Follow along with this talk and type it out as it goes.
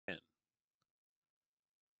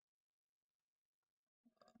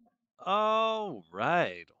All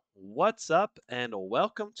right. What's up, and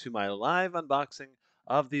welcome to my live unboxing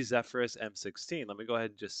of the Zephyrus M16. Let me go ahead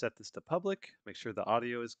and just set this to public. Make sure the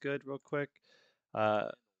audio is good, real quick. Uh,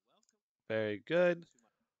 very good.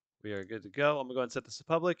 We are good to go. I'm gonna go ahead and set this to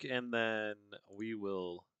public, and then we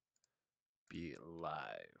will be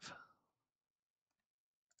live.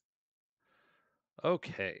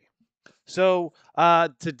 Okay. So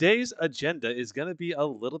today's agenda is going to be a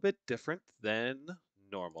little bit different than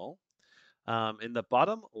normal. In the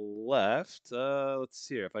bottom left, let's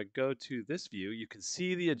see here. If I go to this view, you can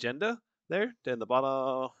see the agenda there in the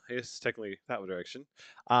bottom. It's technically that direction,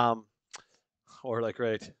 um, or like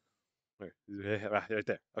right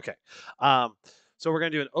there. Okay. Um, so we're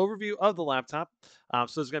going to do an overview of the laptop. So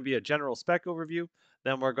there's going to be a general spec overview.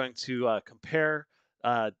 Then we're going to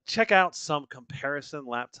check out some comparison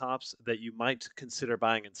laptops that you might consider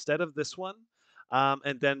buying instead of this one.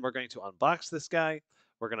 And then we're going to unbox this guy.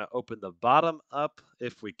 We're going to open the bottom up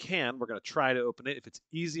if we can. We're going to try to open it. If it's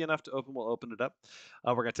easy enough to open, we'll open it up.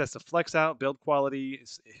 We're going to test the flex out, build quality,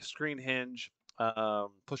 screen hinge,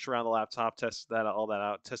 push around the laptop, test that all that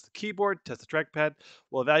out, test the keyboard, test the trackpad.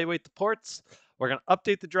 We'll evaluate the ports. We're going to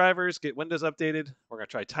update the drivers, get Windows updated. We're going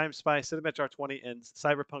to try Timespy, Cinebench R20, and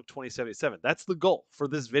Cyberpunk 2077. That's the goal for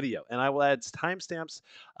this video. And I will add timestamps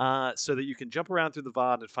so that you can jump around through the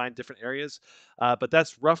VOD and find different areas. But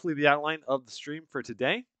that's roughly the outline of the stream for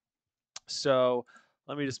today. So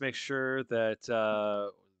let me just make sure that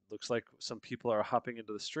looks like some people are hopping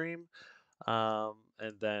into the stream.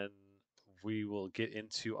 And then we will get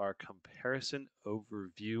into our comparison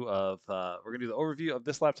overview of, we're going to do the overview of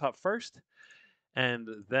this laptop first. And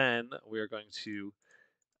then we are going to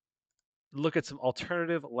look at some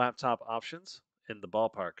alternative laptop options in the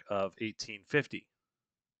ballpark of 1850.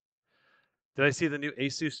 Did I see the new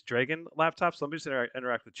Asus Dragon laptops? Let me just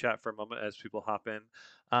interact with chat for a moment as people hop in.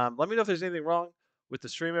 Let me know if there's anything wrong with the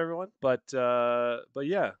stream, everyone. But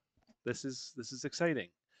yeah, this is exciting.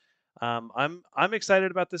 I'm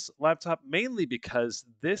excited about this laptop mainly because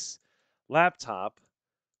this laptop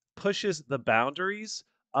pushes the boundaries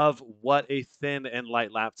of what a thin and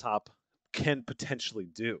light laptop can potentially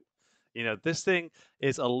do. You know, this thing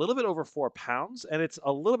is a little bit over 4 pounds, and it's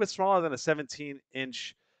a little bit smaller than a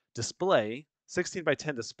 17-inch display, 16 by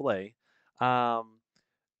 10 display.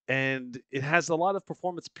 And it has a lot of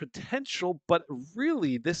performance potential, but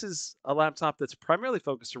really this is a laptop that's primarily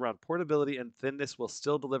focused around portability and thinness while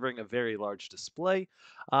still delivering a very large display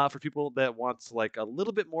for people that want like a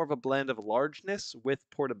little bit more of a blend of largeness with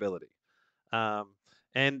portability. Um,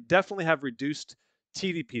 and definitely have reduced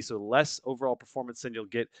TDP, so less overall performance than you'll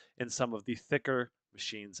get in some of the thicker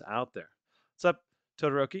machines out there. What's up,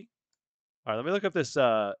 Todoroki? All right, let me look up this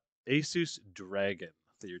Asus Dragon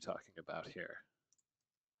that you're talking about here.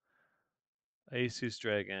 Asus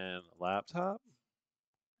Dragon laptop.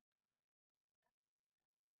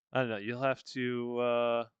 I don't know. You'll have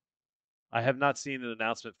to. I have not seen an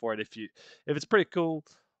announcement for it. If it's pretty cool,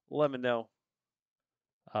 let me know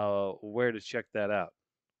where to check that out.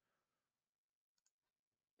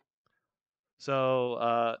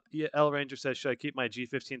 So yeah, L Ranger says, should I keep my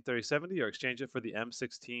G15 3070 or exchange it for the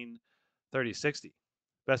M16 3060?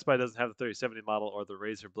 Best Buy doesn't have the 3070 model or the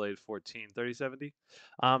Razer Blade 14 3070.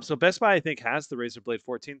 So Best Buy I think has the Razer Blade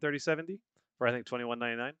 14 3070 for I think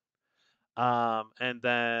 $21.99. And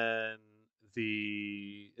then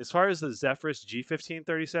as far as the Zephyrus G15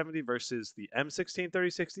 3070 versus the M16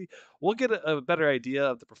 3060, we'll get a better idea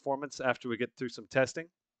of the performance after we get through some testing.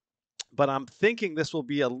 But I'm thinking this will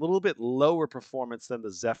be a little bit lower performance than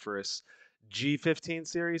the Zephyrus G15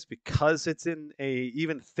 series because it's in a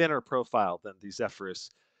even thinner profile than the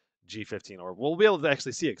Zephyrus G15. Or we'll be able to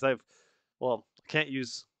actually see it because I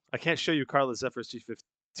can't show you Carla's Zephyrus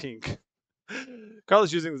G15.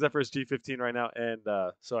 Carla's using the Zephyrus G15 right now, and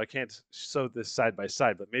so I can't show this side by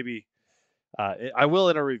side, but maybe I will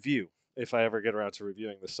in a review if I ever get around to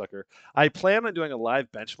reviewing this sucker. I plan on doing a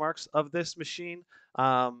live benchmarks of this machine,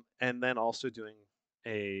 and then also doing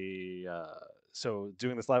doing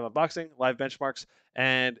this live unboxing, live benchmarks,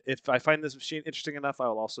 and if I find this machine interesting enough, I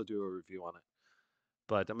will also do a review on it.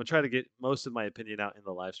 But I'm gonna try to get most of my opinion out in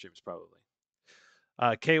the live streams probably.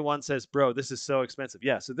 K1 says, bro, this is so expensive.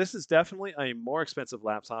 Yeah, so this is definitely a more expensive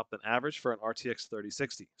laptop than average for an RTX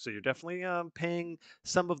 3060. So you're definitely paying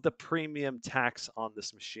some of the premium tax on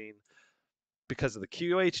this machine because of the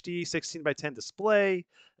QHD 16 by 10 display.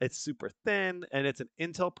 It's super thin and it's an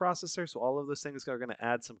Intel processor. So all of those things are going to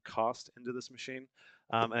add some cost into this machine.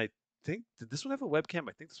 And I think, did this one have a webcam?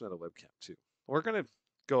 I think this one had a webcam too. We're going to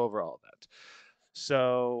go over all of that.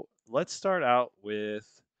 So let's start out with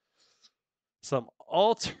some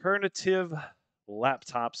alternative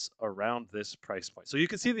laptops around this price point. So you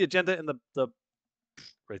can see the agenda in the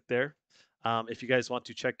right there. If you guys want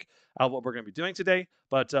to check out what we're going to be doing today.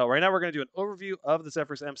 But right now we're going to do an overview of the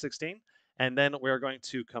Zephyrus M16, and then we're going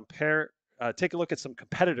to take a look at some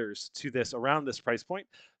competitors to this around this price point.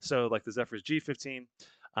 So like the Zephyrus G15,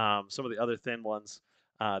 some of the other thin ones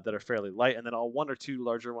that are fairly light, and then one or two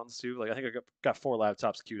larger ones too. Like I think I got 4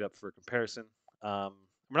 laptops queued up for comparison. We're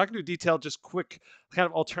not going to do detailed, just quick kind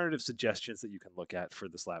of alternative suggestions that you can look at for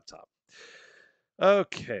this laptop.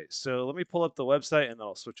 Okay, so let me pull up the website and then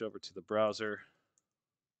I'll switch over to the browser.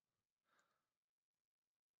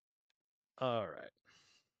 All right.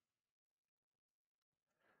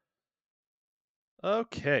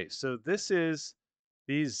 Okay, so this is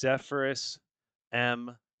the Zephyrus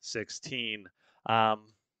M16.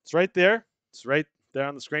 It's right there. It's right there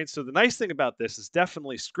on the screen. So the nice thing about this is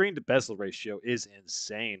definitely screen to bezel ratio is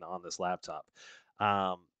insane on this laptop.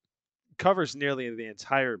 Um, Covers nearly the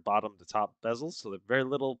entire bottom to top bezels, so there's very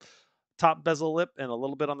little top bezel lip and a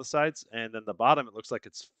little bit on the sides, and then the bottom it looks like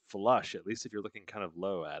it's flush, at least if you're looking kind of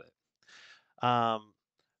low at it.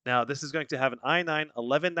 Now this is going to have an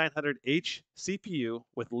i9-11900H CPU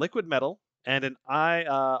with liquid metal and an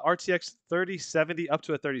RTX 3070 up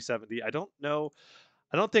to a 3070. I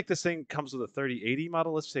don't think this thing comes with a 3080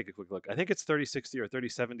 model. Let's take a quick look. I think it's 3060 or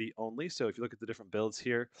 3070 only. So if you look at the different builds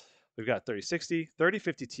here, we've got 3060,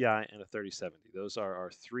 3050 Ti, and a 3070. Those are our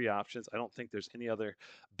 3 options. I don't think there's any other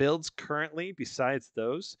builds currently besides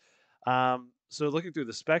those. So looking through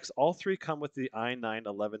the specs, all 3 come with the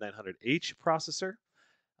i9-11900H processor.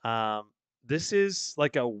 This is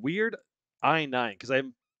like a weird i9 because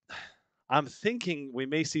I'm thinking we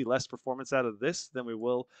may see less performance out of this than we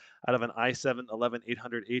will out of an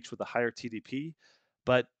i7-11800H with a higher TDP,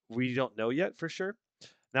 but we don't know yet for sure.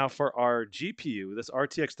 Now for our GPU, this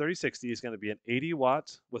RTX 3060 is going to be an 80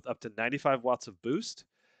 watt with up to 95 watts of boost,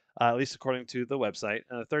 at least according to the website.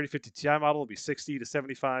 And the 3050 Ti model will be 60 to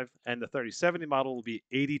 75, and the 3070 model will be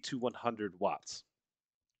 80 to 100 watts.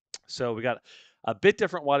 So we got a bit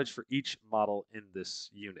different wattage for each model in this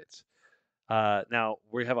unit. Now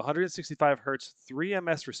we have 165 hertz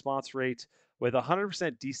 3ms response rate with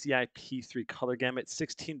 100% DCI P3 color gamut,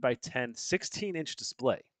 16 by 10, 16-inch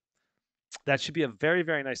display. That should be a very,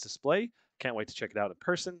 very nice display. Can't wait to check it out in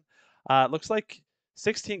person. Looks like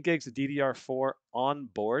 16 gigs of DDR4 on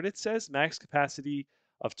board, it says. Max capacity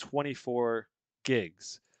of 24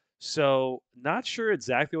 gigs. So not sure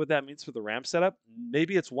exactly what that means for the RAM setup.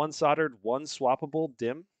 Maybe it's one soldered, one swappable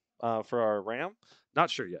DIMM for our RAM. Not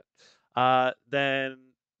sure yet. Then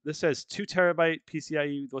this says 2 terabyte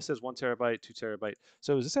PCIe. This says 1 terabyte, 2 terabyte.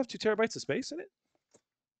 So does this have 2 terabytes of space in it?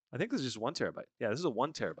 I think this is just 1 terabyte. Yeah, this is a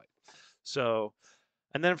 1 terabyte. So,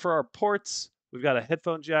 and then for our ports, we've got a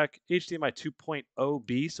headphone jack, HDMI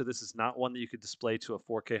 2.0B. So this is not one that you could display to a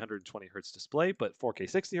 4K 120 hertz display, but 4K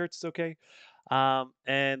 60 hertz is okay.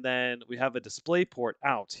 And then we have a display port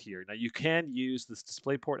out here. Now you can use this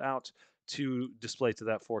display port out to display to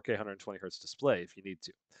that 4K 120 hertz display if you need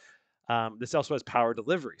to. This also has power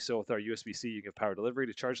delivery. So with our USB-C, you can have power delivery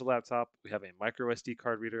to charge the laptop. We have a micro SD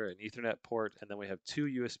card reader, an Ethernet port, and then we have 2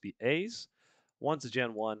 USB-As. One's a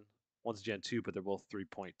Gen 1, one's a Gen 2, but they're both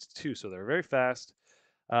 3.2, so they're very fast.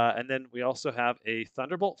 And then we also have a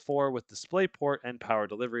Thunderbolt 4 with DisplayPort and power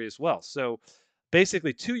delivery as well. So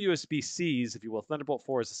basically 2 USB-Cs, if you will. Thunderbolt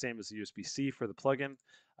 4 is the same as the USB-C for the plugin.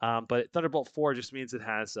 But Thunderbolt 4 just means it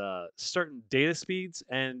has certain data speeds.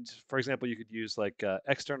 And for example, you could use like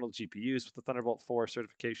external GPUs with the Thunderbolt 4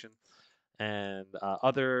 certification and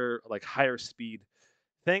other like higher speed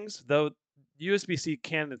things. Though USB-C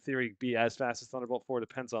can, in theory, be as fast as Thunderbolt 4.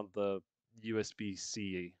 Depends on the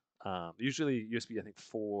USB-C. Usually USB, I think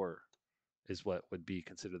 4 is what would be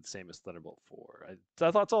considered the same as Thunderbolt 4.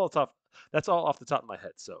 That's all off the top of my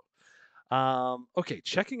head. So. Okay,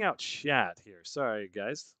 checking out chat here. Sorry,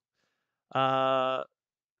 guys.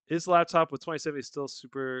 Is laptop with 2070 still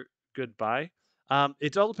super good buy?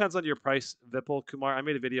 It all depends on your price, Vipul Kumar. I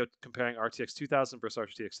made a video comparing RTX 2000 versus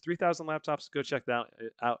RTX 3000 laptops. Go check that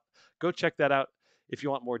out. Go check that out if you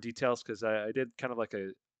want more details, because I did kind of like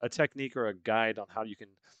a technique or a guide on how you can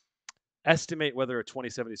estimate whether a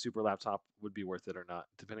 2070 super laptop would be worth it or not,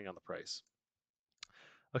 depending on the price.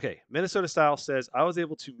 Okay, Minnesota Style says I was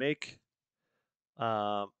able to make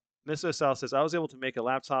Mr. Sal says, I was able to make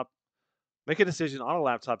a decision on a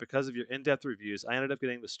laptop because of your in-depth reviews. I ended up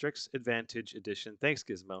getting the Strix Advantage Edition. Thanks,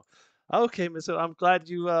 Gizmo. Okay, Mr. I'm glad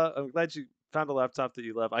you found a laptop that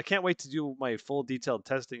you love. I can't wait to do my full detailed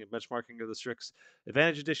testing and benchmarking of the Strix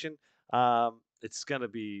Advantage Edition. It's gonna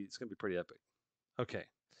be pretty epic. Okay.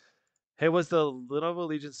 Hey, was the Lenovo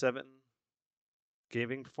Legion 7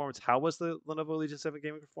 gaming performance. How was the Lenovo Legion 7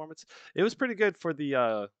 gaming performance? It was pretty good for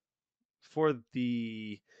the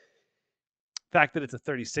fact that it's a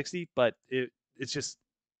 3060, but it's just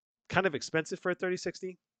kind of expensive for a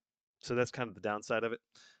 3060. So that's kind of the downside of it.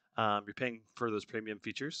 You're paying for those premium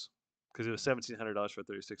features because it was $1,700 for a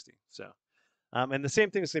 3060. So, and the same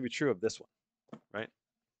thing is going to be true of this one, right?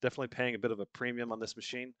 Definitely paying a bit of a premium on this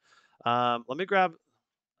machine. Let me go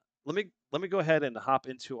ahead and hop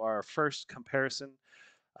into our first comparison.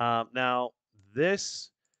 Now, this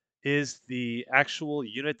is the actual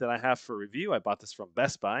unit that I have for review. I bought this from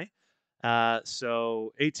Best Buy.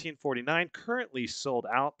 So 1849 currently sold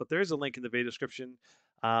out, but there is a link in the video description.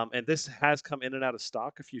 And this has come in and out of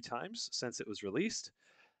stock a few times since it was released.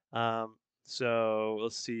 So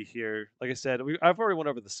let's see here. Like I said, I've already went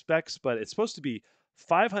over the specs, but it's supposed to be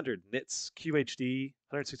 500 nits QHD,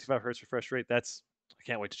 165 hertz refresh rate. I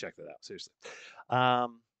can't wait to check that out. Seriously.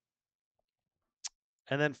 And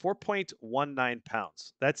then 4.19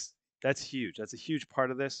 pounds. That's huge. That's a huge part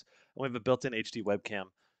of this. And we have a built-in HD webcam.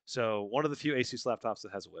 So one of the few Asus laptops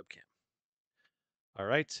that has a webcam. All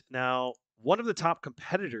right. Now, one of the top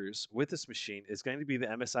competitors with this machine is going to be the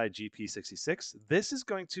MSI GP66. This is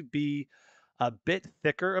going to be a bit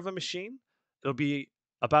thicker of a machine. It'll be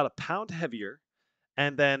about a pound heavier,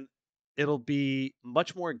 and then it'll be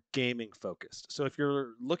much more gaming focused. So if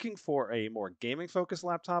you're looking for a more gaming focused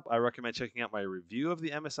laptop, I recommend checking out my review of the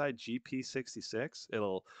MSI GP66.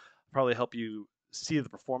 It'll probably help you see the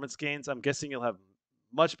performance gains. I'm guessing you'll have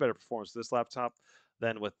much better performance with this laptop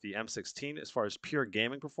than with the M16 as far as pure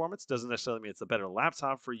gaming performance. Doesn't necessarily mean it's a better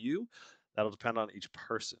laptop for you. That'll depend on each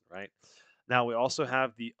person, right? Now we also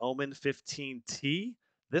have the Omen 15T.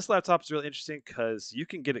 This laptop is really interesting because you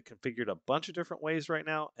can get it configured a bunch of different ways right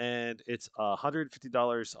now, and it's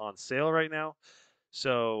 $150 on sale right now.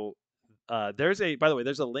 So by the way,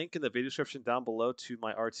 there's a link in the video description down below to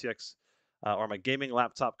my RTX or my gaming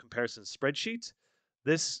laptop comparison spreadsheet.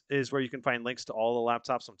 This is where you can find links to all the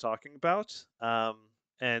laptops I'm talking about.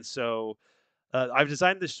 And so I've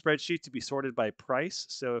designed this spreadsheet to be sorted by price.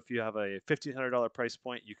 So if you have a $1,500 price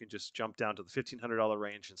point, you can just jump down to the $1,500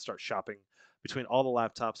 range and start shopping between all the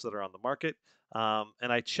laptops that are on the market.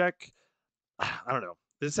 And I check, I don't know,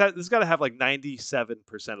 this has got to have like 97%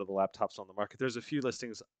 of the laptops on the market. There's a few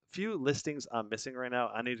listings I'm missing right now.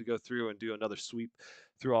 I need to go through and do another sweep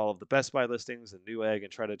through all of the Best Buy listings and Newegg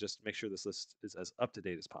and try to just make sure this list is as up to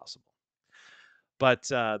date as possible. But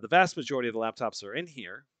the vast majority of the laptops are in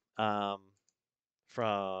here.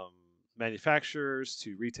 From manufacturers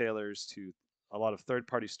to retailers to a lot of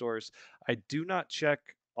third-party stores. I do not check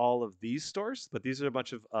all of these stores, but these are a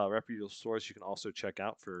bunch of reputable stores you can also check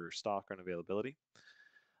out for stock and availability.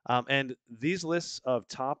 And these lists of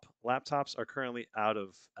top laptops are currently out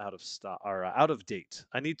of stock or out of date.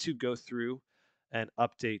 I need to go through and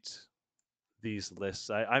update these lists.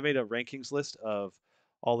 I made a rankings list of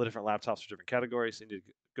all the different laptops for different categories. I need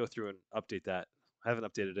to go through and update that. I haven't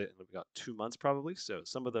updated it in about 2 months probably, so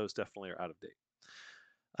some of those definitely are out of date.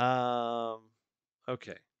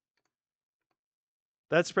 Okay.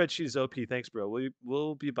 That spreadsheet is OP. Thanks, bro.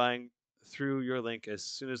 We'll be buying through your link as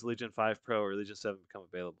soon as Legion 5 Pro or Legion 7 become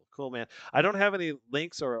available. Cool, man. I don't have any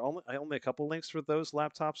links or only a couple links for those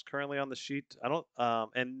laptops currently on the sheet. And I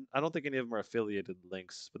don't think any of them are affiliated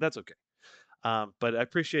links, but that's okay. But I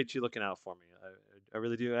appreciate you looking out for me. I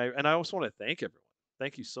really do. And I also want to thank everyone.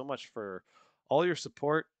 Thank you so much for all your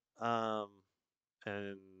support and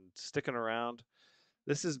sticking around.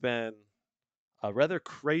 This has been a rather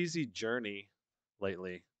crazy journey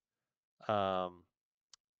lately. Like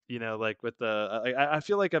with I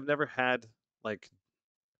feel like I've never had like,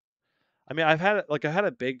 I mean, I had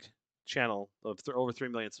a big channel of over 3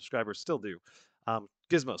 million subscribers, still do,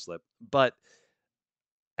 Gizmo Slip,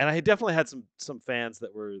 and I definitely had some fans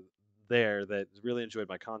that were there that really enjoyed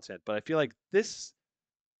my content. But I feel like this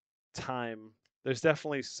time there's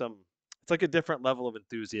definitely it's like a different level of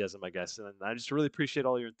enthusiasm, I guess. And I just really appreciate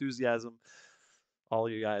all your enthusiasm, all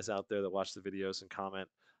you guys out there that watch the videos and comment.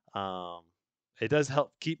 It does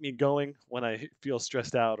help keep me going when I feel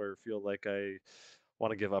stressed out or feel like I want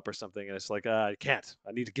to give up or something. And it's like, I can't.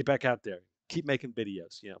 I need to get back out there. Keep making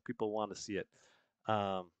videos. People want to see it.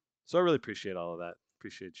 So I really appreciate all of that.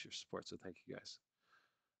 Appreciate your support. So thank you guys.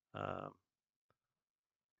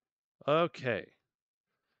 Okay.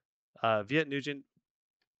 Viet Nugent.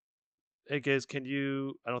 Hey guys, can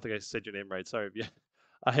you? I don't think I said your name right. Sorry, Viet.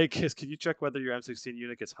 Hey guys, can you check whether your M16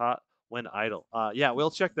 unit gets hot when idle? Yeah, we'll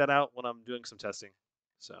check that out when I'm doing some testing.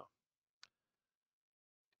 So,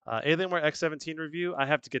 Alienware X17 review. I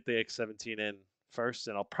have to get the X17 in first,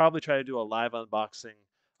 and I'll probably try to do a live unboxing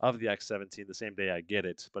of the X17 the same day I get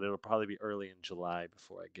it, but it'll probably be early in July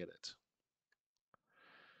before I get it.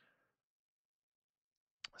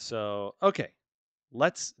 So, okay,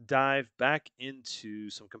 let's dive back into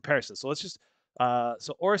some comparisons. So let's just,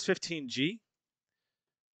 so Aorus 15G,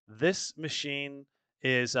 this machine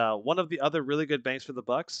is one of the other really good bangs for the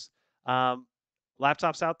bucks. Um,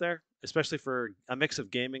 Laptops out there, especially for a mix of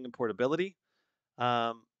gaming and portability.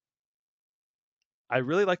 Um, I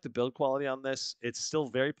really like the build quality on this. It's still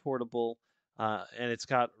very portable, and it's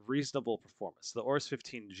got reasonable performance. The Aorus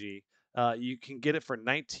 15G, you can get it for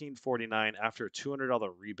 $1949 after a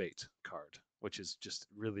 $200 rebate card, which is just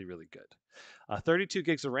really, really good. 32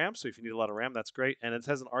 gigs of RAM, so if you need a lot of RAM, that's great. And it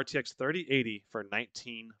has an RTX 3080 for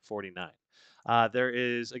 $1949. There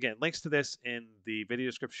is, again, links to this in the video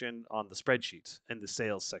description on the spreadsheet in the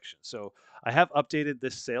sales section. So I have updated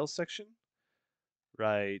this sales section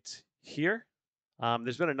right here.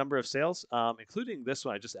 There's been a number of sales, including this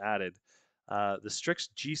one I just added, the Strix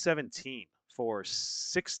G17 for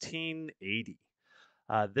 $1680.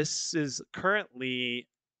 This is currently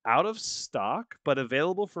out of stock, but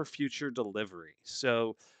available for future delivery.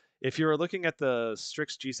 So if you're looking at the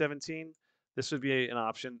Strix G17, this would be an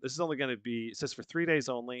option. This is only going to be, it says for 3 days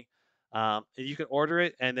only. And you can order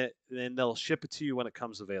it, and then they'll ship it to you when it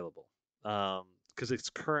comes available. Because it's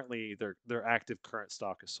currently, their active current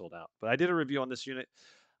stock is sold out. But I did a review on this unit,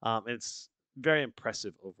 and it's very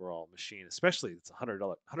impressive overall machine, especially it's $100,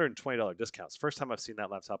 $120 discounts. First time I've seen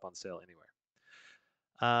that laptop on sale anywhere.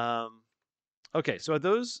 Okay, so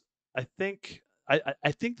those, I think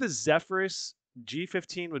I think the Zephyrus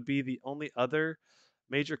G15 would be the only other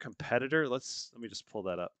major competitor. Let me just pull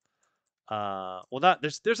that up. Well, not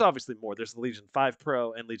there's obviously more. There's the Legion 5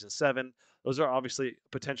 Pro and Legion 7. Those are obviously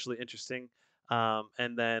potentially interesting.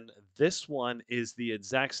 And then this one is the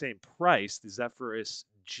exact same price, the Zephyrus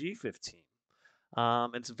G15.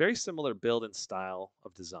 It's a very similar build and style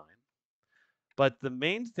of design. But the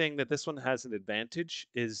main thing that this one has an advantage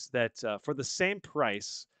is that for the same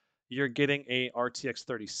price, you're getting a RTX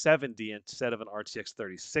 3070 instead of an RTX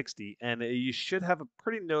 3060, and you should have a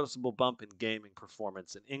pretty noticeable bump in gaming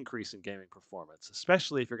performance, an increase in gaming performance,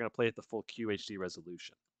 especially if you're going to play at the full QHD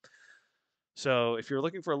resolution. So if you're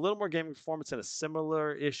looking for a little more gaming performance and a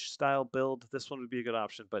similar-ish style build, this one would be a good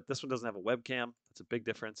option. But this one doesn't have a webcam. That's a big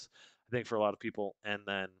difference, I think, for a lot of people. And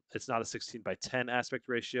then it's not a 16:10 aspect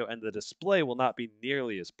ratio, and the display will not be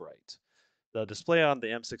nearly as bright. The display on the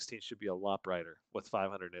M16 should be a lot brighter with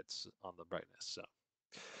 500 nits on the brightness. So,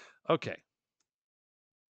 okay.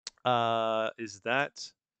 Is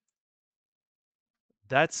that's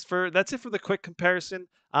it for the quick comparison.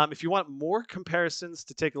 If you want more comparisons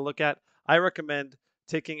to take a look at, I recommend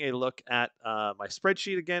taking a look at my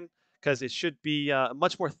spreadsheet again, because it should be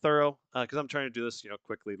much more thorough, because I'm trying to do this,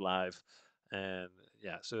 quickly live. And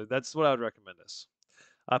yeah, so that's what I would recommend this.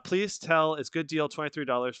 Please tell, it's good deal,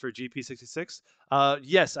 $23 for GP66.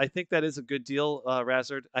 Yes, I think that is a good deal,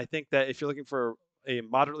 Razard. I think that if you're looking for a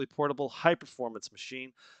moderately portable, high-performance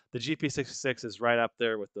machine, the GP66 is right up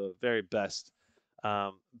there with the very best.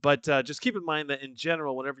 But just keep in mind that in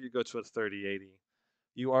general, whenever you go to a 3080,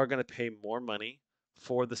 you are going to pay more money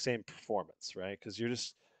for the same performance, right?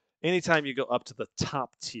 Because anytime you go up to the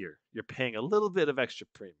top tier, you're paying a little bit of extra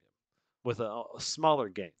premium with a smaller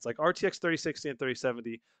gains. Like RTX 3060 and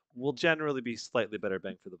 3070 will generally be slightly better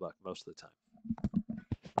bang for the buck most of the time.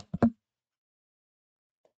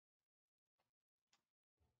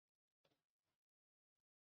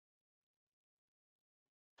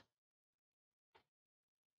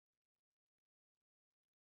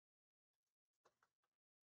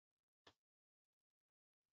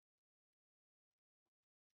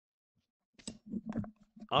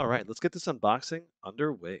 All right, let's get this unboxing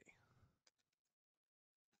underway.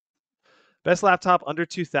 Best laptop under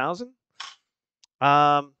 2000.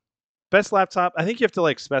 Best laptop, I think you have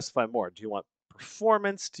to specify more. Do you want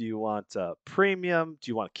performance? Do you want premium? Do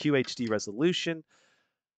you want QHD resolution?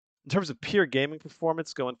 In terms of pure gaming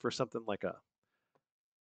performance, going for something like a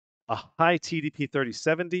high TDP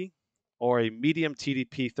 3070 or a medium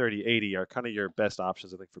TDP 3080 are kind of your best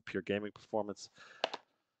options, I think, for pure gaming performance.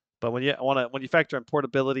 But when you factor in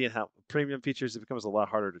portability and how premium features, it becomes a lot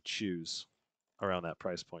harder to choose around that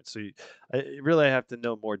price point. So you really have to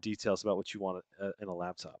know more details about what you want in a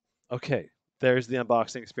laptop. Okay, there's the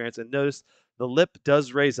unboxing experience. And notice the lip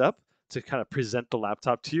does raise up to kind of present the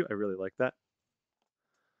laptop to you. I really like that.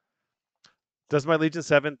 Does my Legion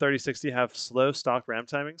 7 3060 have slow stock RAM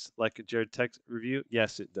timings like a Jared Tech review?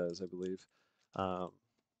 Yes, it does, I believe.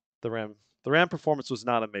 The RAM performance was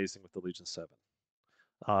not amazing with the Legion 7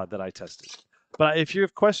 that I tested. But if you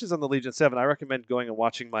have questions on the Legion 7, I recommend going and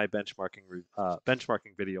watching my benchmarking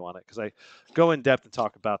video on it, because I go in depth and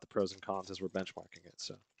talk about the pros and cons as we're benchmarking it.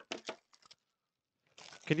 So,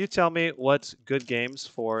 can you tell me what good games,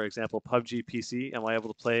 for example, PUBG PC, am I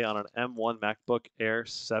able to play on an M1 MacBook Air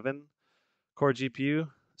 7 core GPU?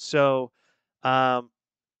 So, um,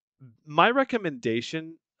 my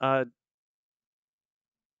recommendation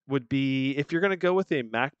would be, if you're going to go with a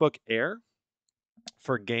MacBook Air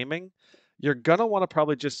for gaming, you're gonna want to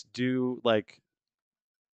probably just do like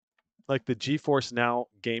the GeForce Now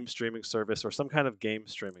game streaming service, or some kind of game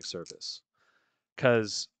streaming service,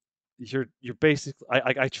 because you're basically,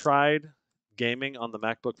 I tried gaming on the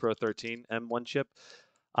MacBook Pro 13 M1 chip,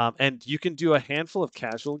 and you can do a handful of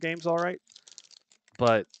casual games all right,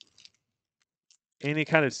 but any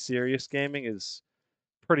kind of serious gaming is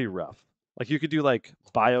pretty rough. Like, you could do like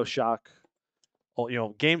BioShock,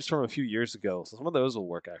 games from a few years ago. So some of those will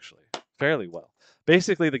work actually fairly well.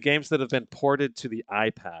 Basically, the games that have been ported to the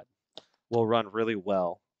iPad will run really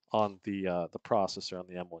well on the processor on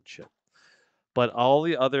the M1 chip. But all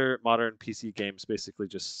the other modern PC games basically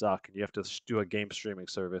just suck, and you have to do a game streaming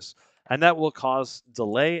service, and that will cause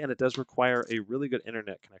delay, and it does require a really good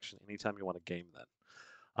internet connection anytime you want to game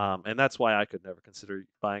then. And that's why I could never consider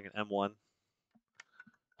buying an M1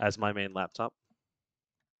 as my main laptop.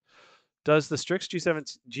 Does the Strix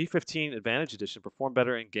G15 Advantage Edition perform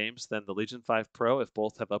better in games than the Legion 5 Pro if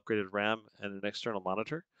both have upgraded RAM and an external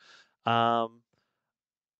monitor? Um,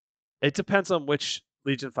 it depends on which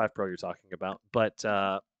Legion 5 Pro you're talking about, but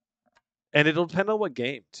and it'll depend on what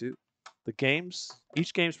game too.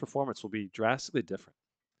 Each game's performance will be drastically different.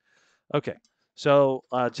 Okay, so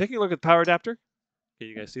taking a look at the power adapter. Can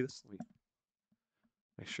you guys see this? Let me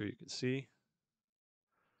make sure you can see.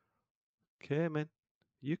 Okay, man,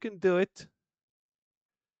 you can do it.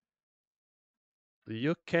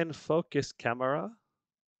 You can focus, camera.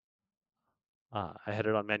 I had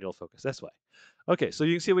it on manual focus. That's why. Okay, so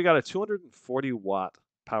you can see we got a 240 watt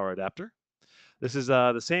power adapter. This is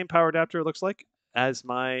the same power adapter, it looks like, as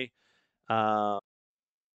my yes,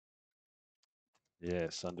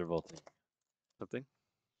 undervolting something.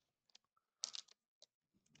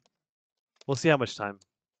 We'll see how much time.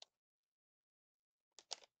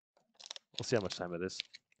 We'll see how much time it is.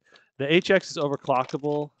 The HX is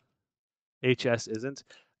overclockable. HS isn't.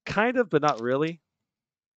 Kind of, but not really.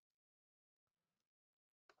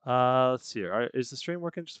 Let's see here. Is the stream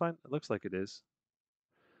working just fine? It looks like it is.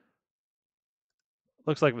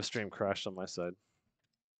 Looks like the stream crashed on my side.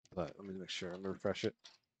 But let me make sure. I'm going to refresh it.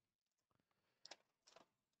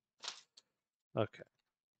 Okay.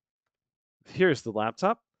 Here's the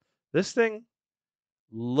laptop. This thing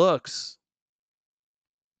looks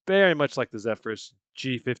very much like the Zephyrus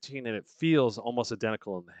G15, and it feels almost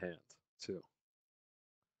identical in the hand, too.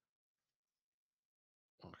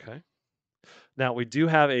 Okay. Now, we do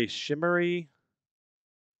have a shimmery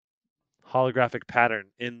holographic pattern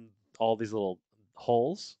in all these little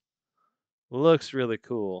holes. Looks really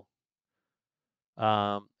cool.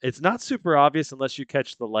 It's not super obvious unless you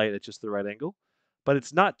catch the light at just the right angle, but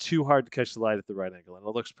it's not too hard to catch the light at the right angle, and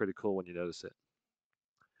it looks pretty cool when you notice it.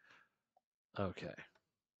 Okay.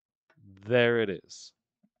 There it is.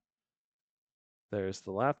 There's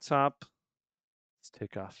the laptop. Let's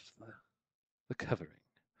take off the covering.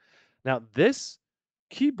 Now, this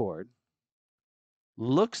keyboard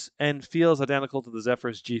looks and feels identical to the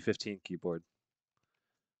Zephyrus G15 keyboard.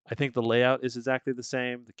 I think the layout is exactly the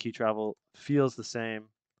same. The key travel feels the same.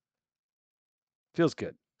 Feels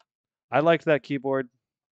good. I liked that keyboard.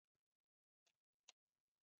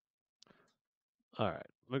 All right,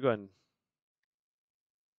 let me go ahead and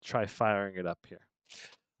try firing it up here.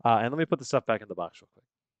 And let me put the stuff back in the box real quick.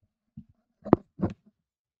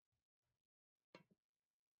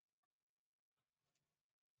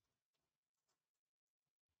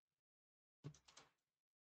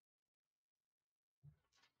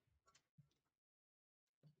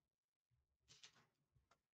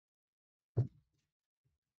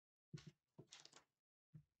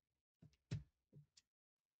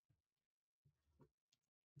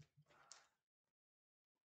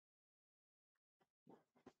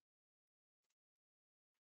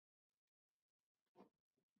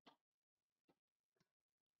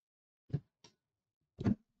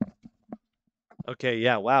 Okay,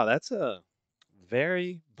 yeah, wow, that's a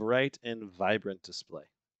very bright and vibrant display.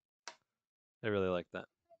 I really like that.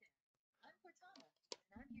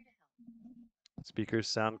 Speakers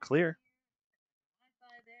sound clear.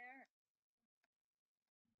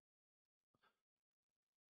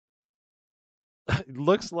 It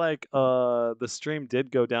looks like the stream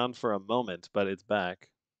did go down for a moment, but it's back.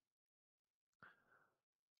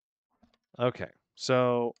 Okay,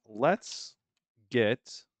 so let's get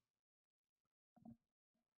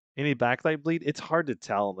any backlight bleed. It's hard to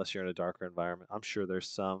tell unless you're in a darker environment. I'm sure there's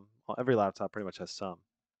some. Well, every laptop pretty much has some.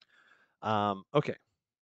 Okay,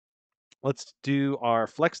 let's do our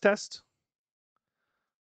flex test.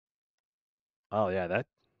 Oh yeah, that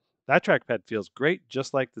trackpad feels great,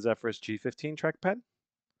 just like the Zephyrus G15 trackpad.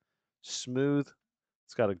 Smooth.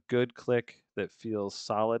 It's got a good click that feels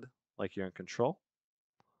solid, like you're in control.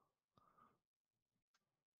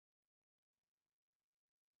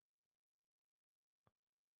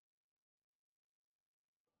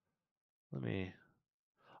 Let me.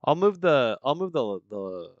 I'll move the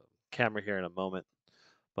camera here in a moment,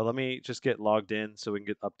 but let me just get logged in so we can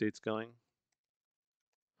get updates going.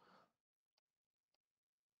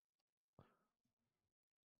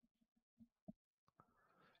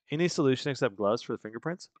 Any solution except gloves for the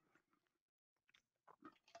fingerprints?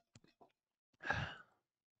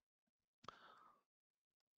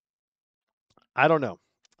 I don't know.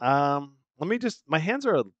 Let me just. My hands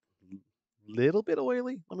are a little bit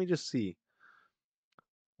oily. Let me just see.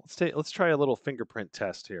 Let's try a little fingerprint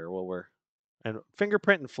test here while we're and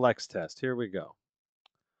fingerprint and flex test. Here we go.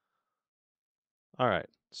 All right.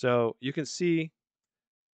 So you can see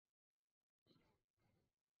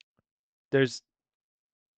there's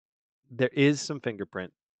there is some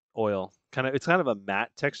fingerprint oil. It's kind of a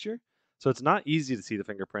matte texture. So it's not easy to see the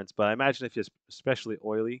fingerprints, but I imagine if you have especially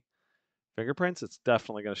oily fingerprints, it's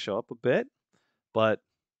definitely going to show up a bit. But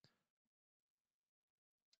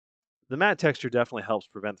the matte texture definitely helps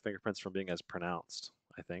prevent the fingerprints from being as pronounced,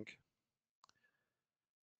 I think.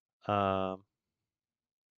 Um,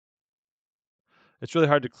 it's really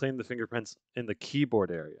hard to clean the fingerprints in the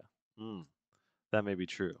keyboard area. Mm, that may be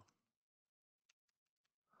true.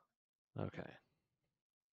 Okay.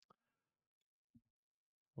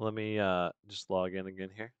 Let me just log in again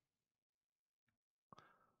here.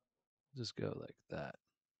 Just go like that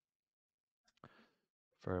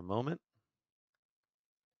for a moment.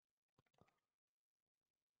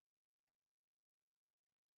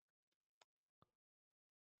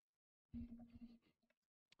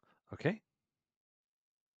 Okay.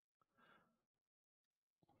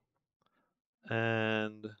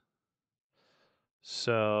 And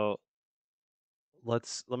so let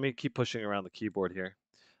me keep pushing around the keyboard here.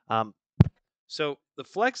 Um, so the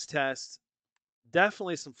flex test,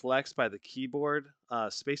 definitely some flex by the keyboard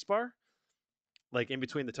spacebar, like in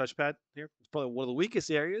between the touchpad here. It's probably one of the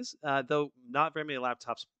weakest areas, though not very many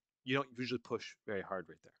laptops, you don't usually push very hard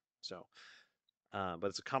right there. So, but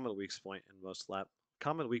it's a common weak point in most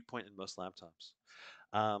laptops.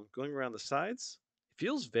 Going around the sides, it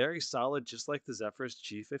feels very solid, just like the Zephyrus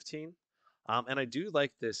G15. And I do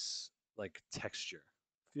like this like texture.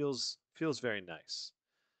 Feels very nice.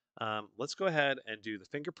 Let's go ahead and do the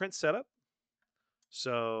fingerprint setup.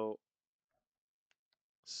 So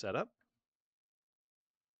setup.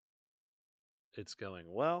 It's going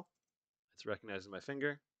well. It's recognizing my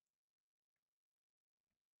finger.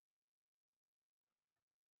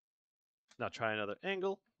 Now try another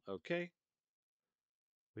angle. Okay.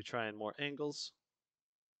 We try in more angles.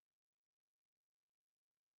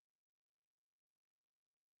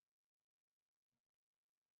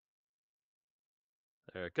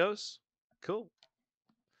 There it goes. Cool.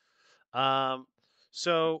 Um,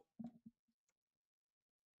 so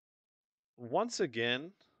once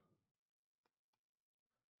again,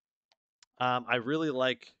 I really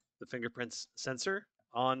like the fingerprints sensor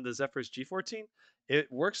on the Zephyrus G14.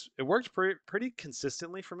 It works. It worked pretty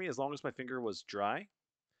consistently for me as long as my finger was dry,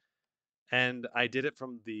 and I did it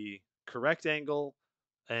from the correct angle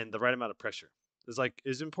and the right amount of pressure.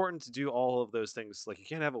 It's important to do all of those things. Like you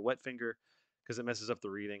can't have a wet finger because it messes up the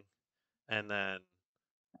reading, and then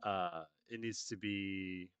it needs to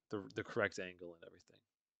be the correct angle and everything.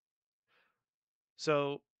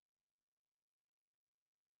 So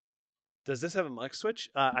does this have a mic switch?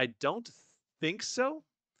 I don't think so,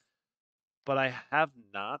 but I have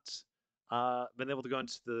not been able to go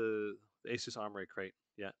into the Asus Armory crate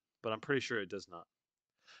yet, but I'm pretty sure it does not.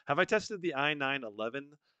 Have I tested the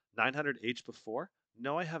i9-11900H before?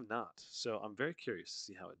 No, I have not. So I'm very curious to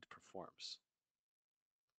see how it performs.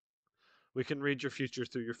 We can read your future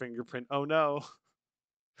through your fingerprint. Oh no.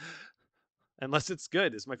 Unless it's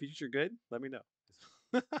good. Is my future good? Let me know.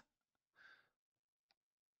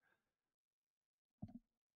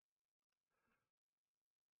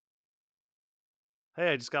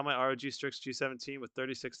 Hey, I just got my ROG Strix G17 with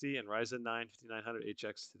 3060 and Ryzen 9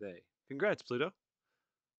 5900HX today. Congrats, Pluto.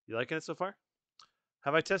 You liking it so far?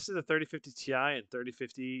 Have I tested the 3050 Ti and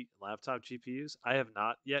 3050 laptop GPUs? I have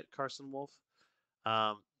not yet, Carson Wolf.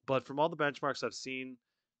 But from all the benchmarks I've seen,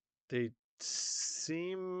 they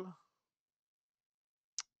seem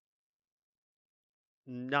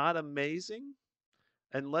not amazing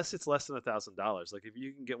unless it's less than $1,000. Like if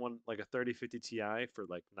you can get one like a 3050 Ti for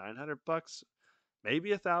like $900,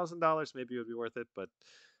 maybe $1,000, maybe it would be worth it. But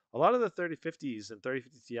a lot of the 3050s and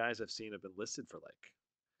 3050 Ti's I've seen have been listed for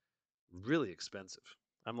like really expensive.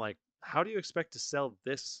 I'm like, how do you expect to sell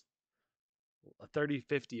this a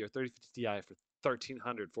 3050 or 3050 Ti for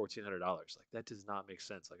 $1,300, $1,400? Like that does not make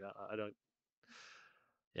sense. Like I don't.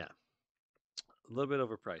 Yeah, a little bit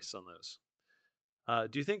overpriced on those.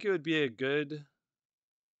 Do you think it would be a good?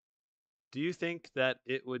 Do you think that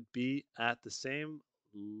it would be at the same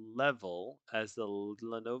level as the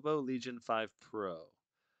Lenovo Legion 5 Pro?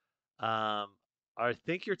 Um, I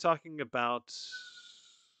think you're talking about.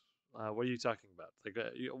 What are you talking about? Like,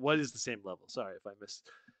 what is the same level? Sorry if I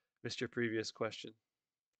missed your previous question.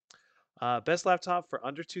 Best laptop for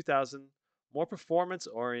under 2,000, more performance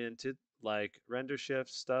oriented, like render shift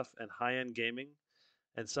stuff and high end gaming,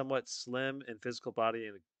 and somewhat slim in physical body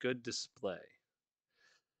and a good display.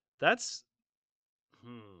 That's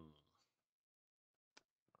hmm.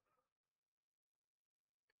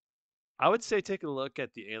 I would say take a look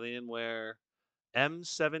at the Alienware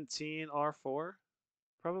M17 R4.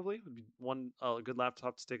 Probably would be one good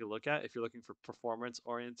laptop to take a look at if you're looking for performance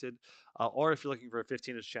oriented, or if you're looking for a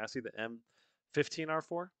 15-inch chassis. The M15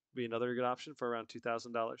 R4 would be another good option for around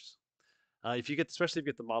 $2,000. If you get, especially if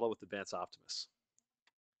you get the model with Advanced Optimus.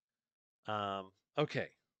 Okay,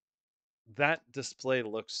 that display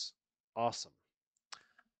looks awesome.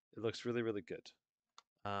 It looks really, really good.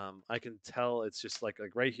 I can tell it's just like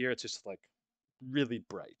right here. It's just like really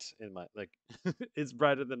bright in my like. It's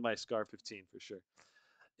brighter than my Scar 15 for sure.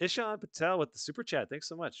 Ishan Patel with the super chat. Thanks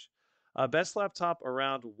so much. Best laptop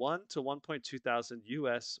around 1 to 1.2 thousand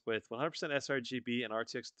US with 100% sRGB and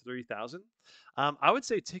RTX 3000. I would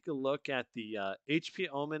say take a look at the HP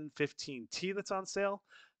Omen 15T that's on sale.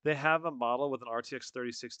 They have a model with an RTX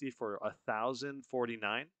 3060 for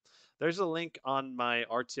 1,049. There's a link on my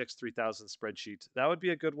RTX 3000 spreadsheet. That would be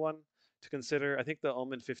a good one to consider. I think the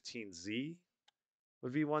Omen 15Z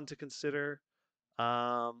would be one to consider.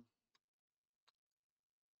 Um,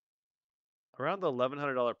 Around the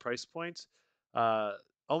 $1,100 price point. Uh,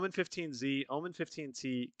 Omen 15Z, Omen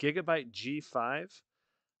 15T, Gigabyte G5,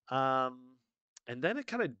 um, and then it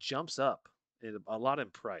kind of jumps up a lot in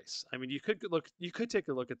price. I mean, you could take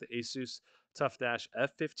a look at the Asus Tough Dash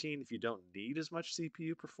F15 if you don't need as much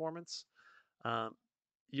CPU performance. Um,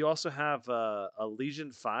 you also have a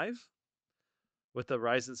Legion 5 with the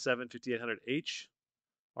Ryzen 7 5800H,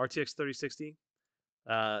 RTX 3060,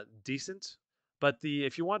 decent. But the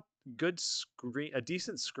if you want a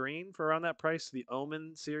decent screen for around that price, the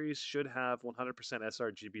Omen series should have 100%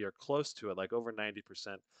 sRGB or close to it, like over 90%,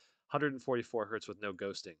 144 hertz with no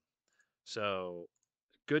ghosting. So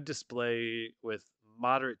good display with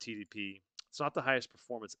moderate TDP. It's not the highest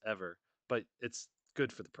performance ever, but it's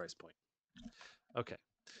good for the price point. Okay.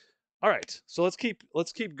 All right. So let's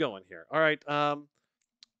keep going here. All right.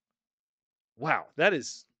 Wow, that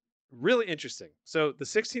is really interesting. So the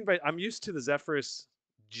 16 by I'm used to the Zephyrus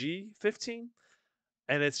G15,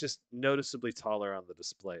 and it's just noticeably taller on the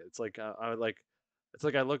display. It's like it's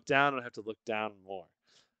like I look down and I have to look down more.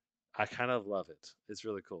 I kind of love it. It's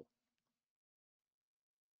really cool.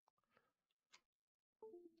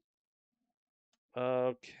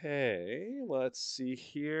 Okay, let's see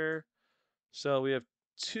here. So we have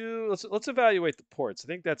two. Let's evaluate the ports. I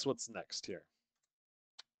think that's what's next here.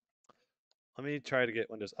 Let me try to get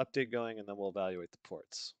Windows Update going, and then we'll evaluate the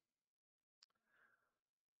ports.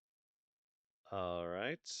 All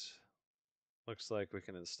right. Looks like we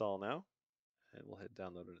can install now, and we'll hit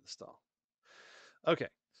download and install. Okay,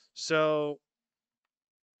 so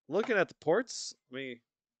looking at the ports,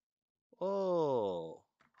 oh,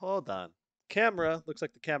 hold on. Camera, looks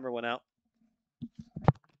like the camera went out.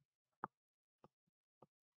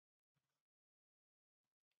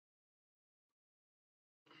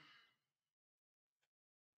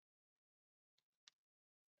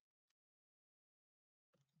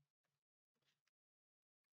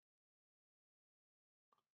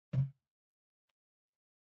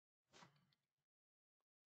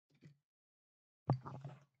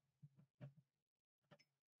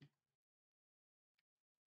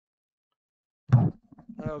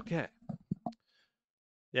 Okay.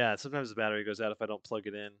 Yeah, sometimes the battery goes out if I don't plug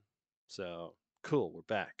it in. So, cool, we're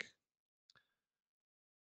back.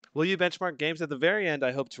 Will you benchmark games? At the very end,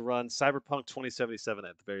 I hope to run Cyberpunk 2077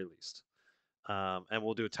 at the very least. And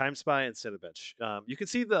we'll do a Timespy and Cinebench. You can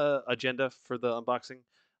see the agenda for the unboxing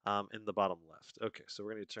in the bottom left. Okay, so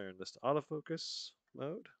we're going to turn this to autofocus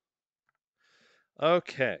mode.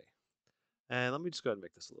 Okay. And let me just go ahead and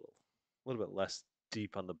make this a little bit less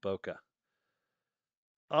deep on the bokeh.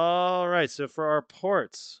 All right, so for our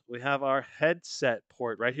ports, we have our headset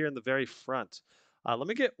port right here in the very front. Let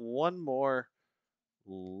me get one more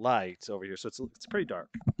light over here, so it's pretty dark.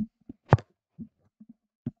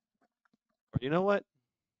 You know what?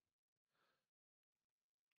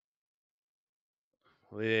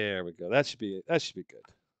 There we go. That should be good.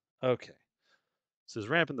 Okay, so just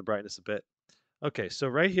ramping the brightness a bit. Okay, so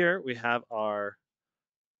right here we have our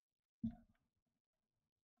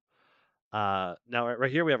now right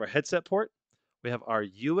here we have our headset port. We have our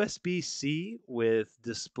USB-C with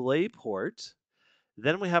display port.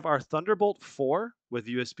 Then we have our Thunderbolt 4 with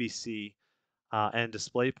USB-C and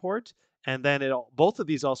DisplayPort. And then both of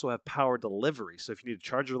these also have power delivery. So if you need to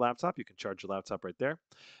charge your laptop, you can charge your laptop right there.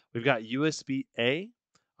 We've got USB-A,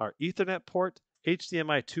 our Ethernet port,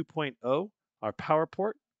 HDMI 2.0, our power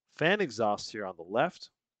port, fan exhaust here on the left.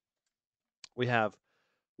 We have,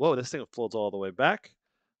 whoa, this thing folds all the way back.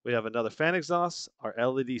 We have another fan exhaust, our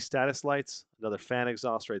LED status lights, another fan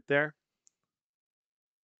exhaust right there.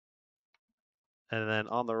 And then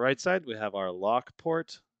on the right side, we have our lock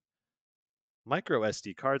port, micro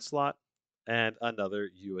SD card slot, and another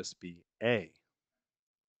USB-A.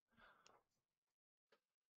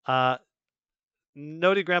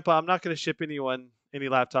 Noted, Grandpa, I'm not going to ship anyone any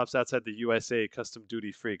laptops outside the USA custom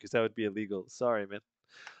duty free because that would be illegal. Sorry,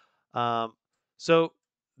 man. So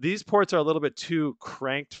these ports are a little bit too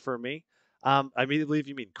cranked for me. I believe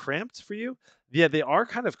you mean cramped for you. Yeah, they are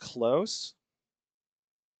kind of close.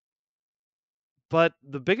 But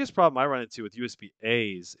the biggest problem I run into with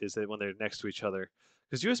USB-As is that when they're next to each other,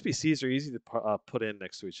 because USB-Cs are easy to put in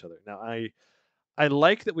next to each other. Now, I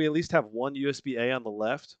like that we at least have one USB-A on the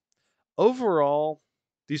left. Overall,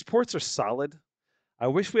 these ports are solid. I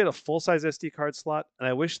wish we had a full-size SD card slot, and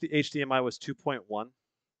I wish the HDMI was 2.1.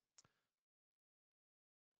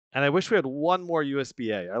 And I wish we had one more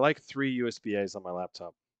USB-A. I like 3 USB-As on my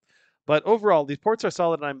laptop. But overall, these ports are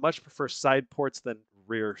solid, and I much prefer side ports than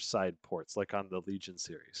rear side ports, like on the Legion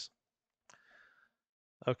series.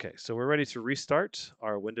 Okay, so we're ready to restart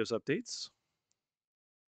our Windows updates.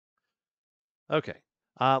 Okay,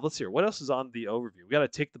 let's see here. What else is on the overview? We got to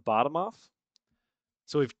take the bottom off.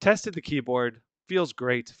 So we've tested the keyboard. Feels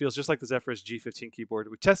great. Feels just like the Zephyrus G15 keyboard.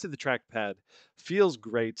 We tested the trackpad. Feels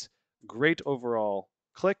great. Great overall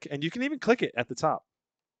click. And you can even click it at the top.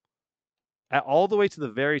 All the way to the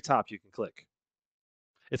very top, you can click.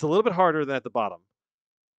 It's a little bit harder than at the bottom,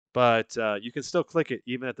 but you can still click it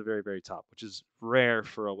even at the very, very top, which is rare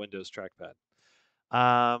for a Windows trackpad.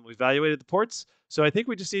 We evaluated the ports, so I think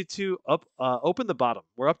we just need to open the bottom.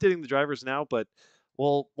 We're updating the drivers now, but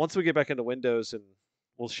once we get back into Windows, and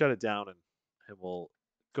we'll shut it down, and we'll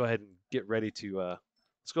go ahead and get ready to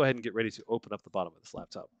let's go ahead and get ready to open up the bottom of this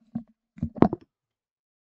laptop.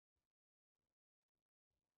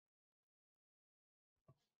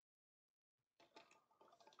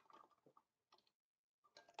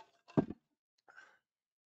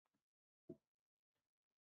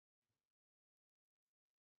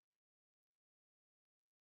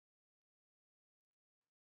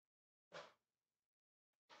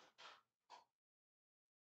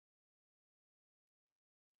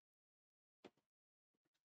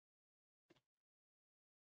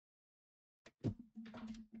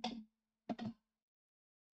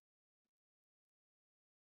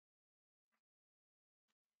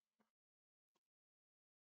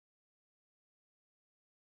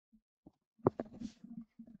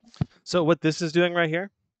 So what this is doing right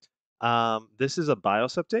here, this is a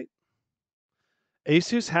BIOS update.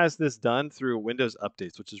 Asus has this done through Windows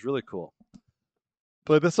updates, which is really cool.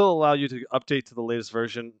 But this will allow you to update to the latest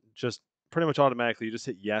version just pretty much automatically. You just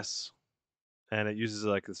hit yes, and it uses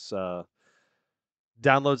like this,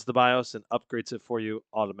 downloads the BIOS and upgrades it for you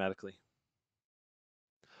automatically.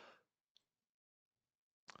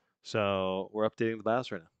 So we're updating the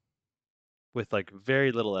BIOS right now with like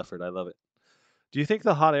very little effort. I love it. Do you think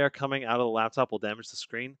the hot air coming out of the laptop will damage the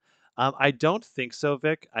screen? I don't think so,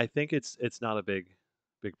 Vic. I think it's not a big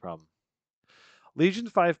problem. Legion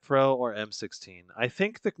 5 Pro or M16? I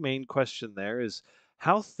think the main question there is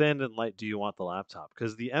how thin and light do you want the laptop?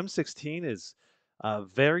 Because the M16 is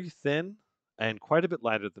very thin and quite a bit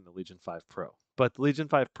lighter than the Legion 5 Pro. But the Legion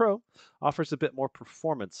 5 Pro offers a bit more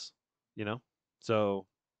performance, you know? So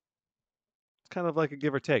it's kind of like a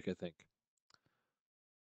give or take, I think.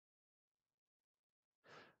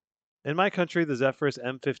 In my country, the Zephyrus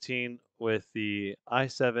M15 with the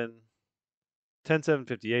i7-10750H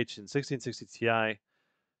and 1660 Ti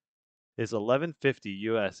is 1150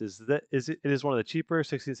 US. It is one of the cheaper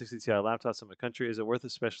 1660 Ti laptops in my country. Is it worth,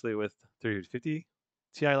 especially with 350?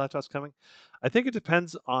 Ti laptops coming? I think it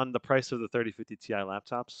depends on the price of the 3050 Ti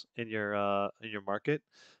laptops in your market,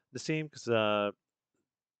 Nassim, because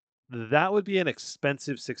that would be an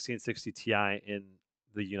expensive 1660 Ti in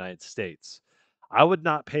the United States. I would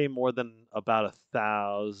not pay more than about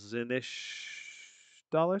 $1,000-ish,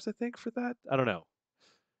 I think, for that. I don't know.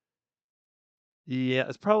 Yeah,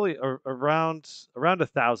 it's probably around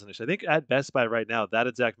 1,000-ish. I think at Best Buy right now, that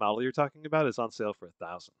exact model you're talking about is on sale for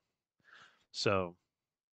 1,000. So,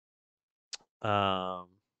 um,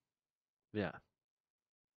 yeah,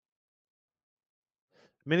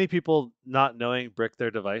 many people not knowing brick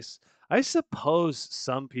their device. I suppose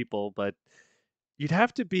some people, but you'd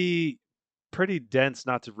have to be pretty dense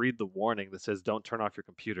not to read the warning that says "Don't turn off your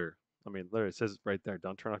computer." I mean, literally, it says right there,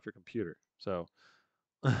 "Don't turn off your computer." So,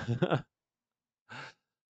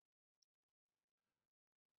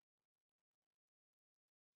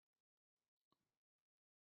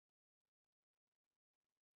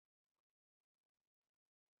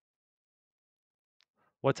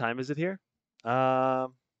 what time is it here?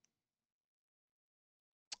 Um,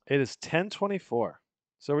 it is 10:24.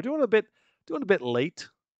 So we're doing a bit late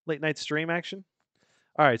night stream action.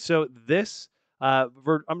 All right, so I'm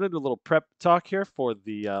going to do a little prep talk here for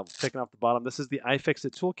the taking off the bottom. This is the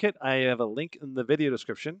iFixit toolkit. I have a link in the video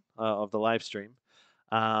description of the live stream.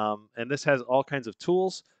 And this has all kinds of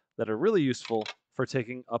tools that are really useful for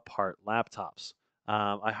taking apart laptops.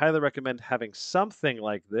 I highly recommend having something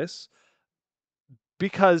like this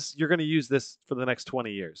because you're going to use this for the next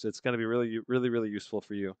 20 years. It's going to be really useful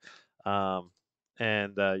for you. Um,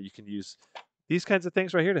 and you can use these kinds of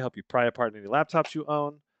things right here to help you pry apart any laptops you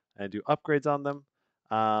own and do upgrades on them.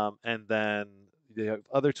 And then you have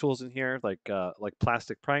other tools in here like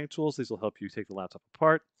plastic prying tools. These will help you take the laptop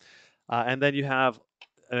apart. And then you have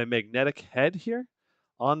a magnetic head here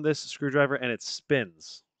on this screwdriver, and it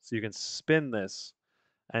spins. So you can spin this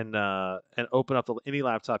and open up any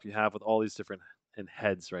laptop you have with all these different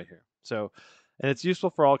heads right here. So, and it's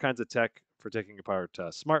useful for all kinds of tech for taking apart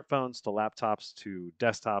smartphones to laptops to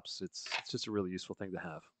desktops. It's just a really useful thing to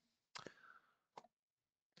have.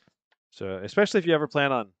 So, especially if you ever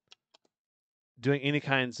plan on doing any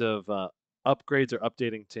kinds of upgrades or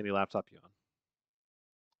updating to any laptop you own.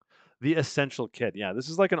 The essential kit, yeah, this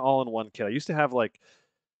is like an all-in-one kit. I used to have like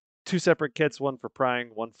two separate kits, one for prying,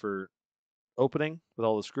 one for opening with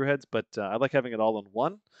all the screw heads, but I like having it all in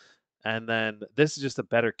one. And then this is just a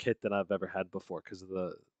better kit than I've ever had before because of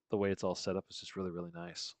the way it's all set up is just really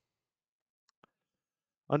nice.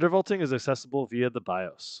 Undervolting is accessible via the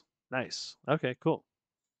BIOS. Nice. Okay, cool.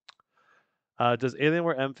 Does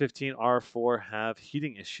Alienware M15 R4 have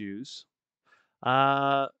heating issues?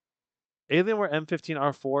 Uh, Alienware M15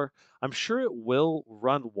 R4, I'm sure it will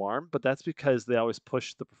run warm, but that's because they always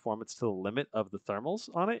push the performance to the limit of the thermals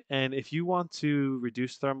on it. And if you want to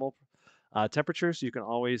reduce thermal temperatures, you can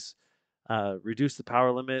always reduce the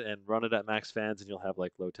power limit and run it at max fans, and you'll have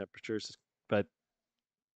like low temperatures. But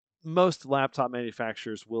most laptop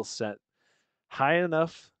manufacturers will set high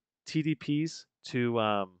enough TDPs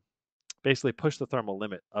to basically push the thermal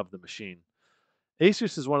limit of the machine.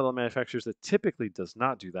 Asus is one of the manufacturers that typically does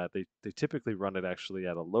not do that. They typically run it actually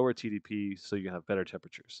at a lower TDP so you can have better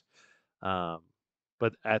temperatures, um,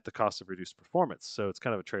 but at the cost of reduced performance. So it's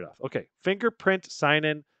kind of a trade-off. Okay, fingerprint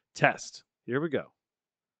sign-in test. Here we go.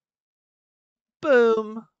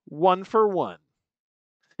 Boom, 1 for 1.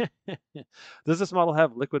 Does this model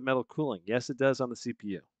have liquid metal cooling? Yes, it does on the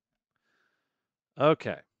CPU.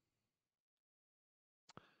 Okay.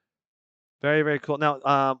 Very cool.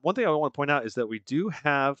 Now, one thing I want to point out is that we do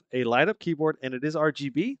have a light up keyboard and it is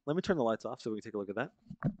RGB. Let me turn the lights off so we can take a look at that.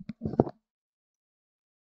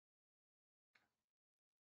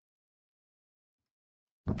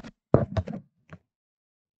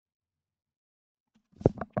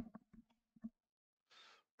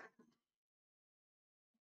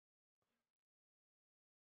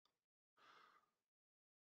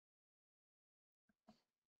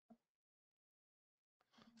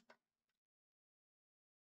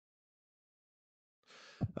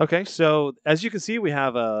 Okay, so as you can see, we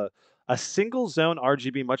have a single zone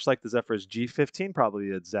RGB, much like the Zephyrus G15, probably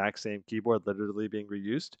the exact same keyboard, literally being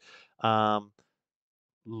reused. Um,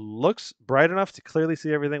 Looks bright enough to clearly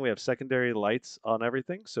see everything. We have secondary lights on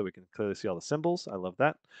everything, so we can clearly see all the symbols. I love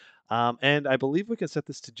that. And I believe we can set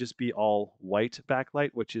this to just be all white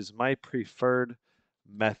backlight, which is my preferred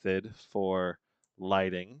method for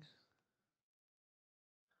lighting.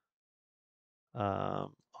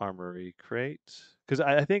 Armory crate, because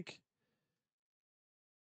I think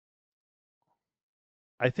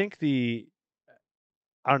I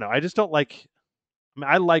don't know. I just don't like. I mean,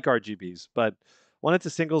 I like RGBs, but when it's a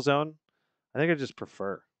single zone, I think I just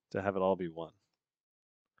prefer to have it all be one.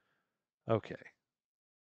 Okay.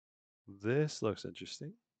 This looks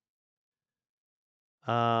interesting.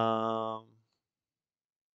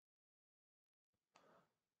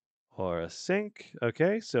 Or a sync.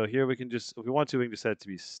 Okay, so here we can just, if we want to, we can just set it to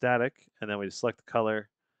be static, and then we just select the color,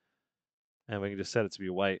 and we can just set it to be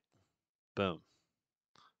white. Boom.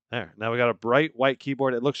 There. Now we got a bright white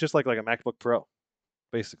keyboard. It looks just like a MacBook Pro,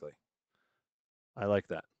 basically. I like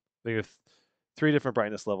that. We have 3 different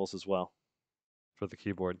brightness levels as well for the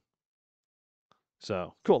keyboard.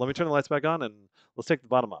 So cool. Let me turn the lights back on, and let's take the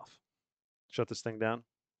bottom off. Shut this thing down.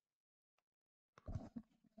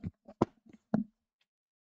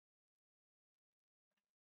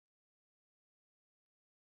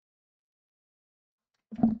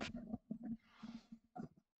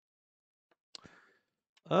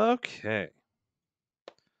 Okay.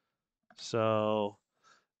 So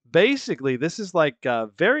basically, this is like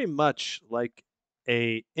very much like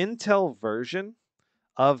a Intel version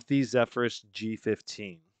of the Zephyrus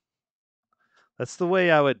G15. That's the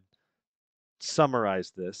way I would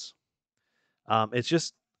summarize this. It's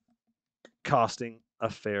just costing a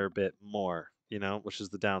fair bit more, which is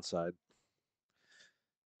the downside.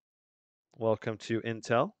 Welcome to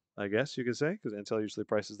Intel, I guess you could say, because Intel usually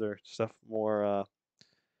prices their stuff more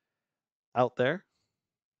out there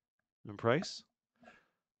in price.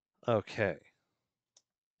 Okay.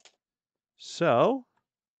 So,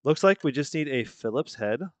 looks like we just need a Phillips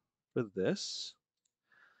head for this.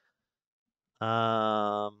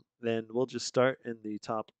 Then we'll just start in the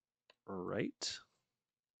top right.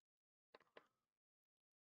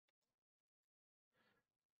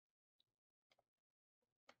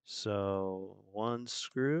 So, 1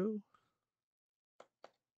 screw.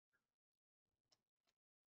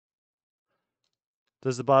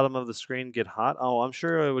 Does the bottom of the screen get hot? Oh, I'm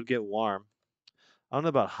sure it would get warm. I don't know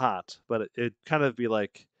about hot, but it'd kind of be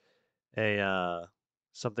like a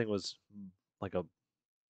something was like a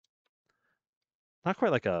not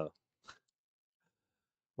quite like a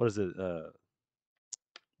what is it?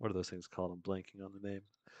 What are those things called? I'm blanking on the name.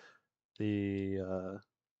 The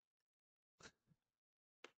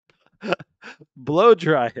blow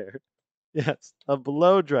dryer. Yes, a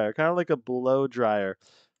blow dryer, kind of like a blow dryer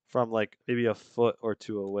from like maybe a foot or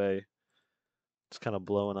 2 away. It's kind of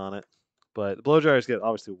blowing on it. But blow dryers get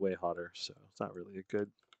obviously way hotter, so it's not really a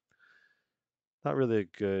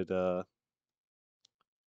good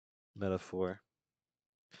metaphor.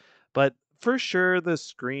 But for sure the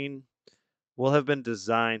screen will have been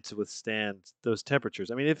designed to withstand those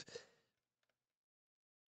temperatures. I mean,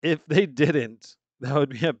 if they didn't, that would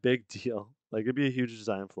be a big deal. Like it'd be a huge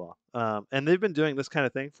design flaw. And they've been doing this kind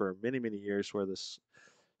of thing for many, many years, where this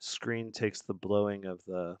screen takes the blowing of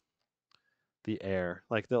the air.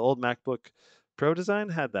 Like the old MacBook Pro design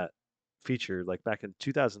had that feature, like back in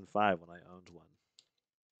 2005 when I owned one.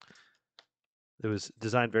 It was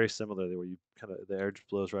designed very similarly, where you kind of the air just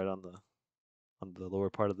blows right on the lower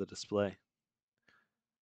part of the display.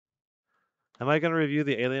 Am I going to review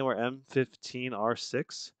the Alienware M15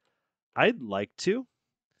 R6? I'd like to.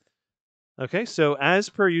 Okay, so as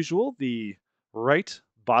per usual, the right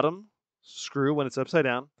bottom screw when it's upside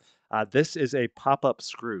down, this is a pop-up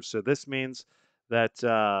screw. So this means that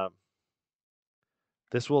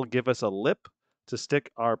this will give us a lip to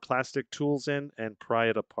stick our plastic tools in and pry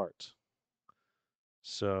it apart.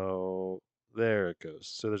 So there it goes.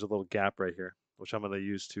 So there's a little gap right here, which I'm going to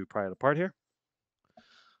use to pry it apart here.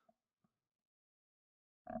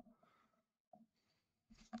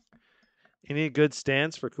 Any good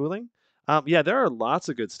stands for cooling? Yeah, there are lots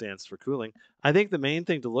of good stands for cooling. I think the main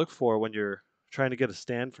thing to look for when you're trying to get a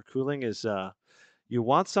stand for cooling is you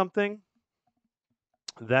want something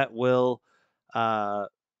that will uh,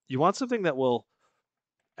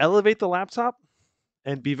 elevate the laptop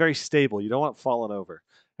and be very stable. You don't want it falling over,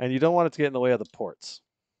 and you don't want it to get in the way of the ports.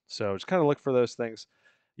 So just kind of look for those things.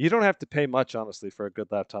 You don't have to pay much, honestly, for a good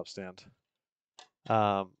laptop stand.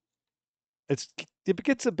 Um, it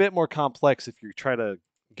gets a bit more complex if you try to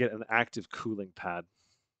get an active cooling pad.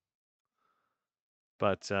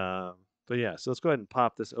 But yeah, so let's go ahead and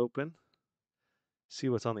pop this open. See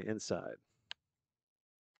what's on the inside.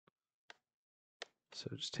 So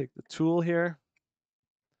just take the tool here.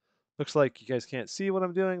 Looks like you guys can't see what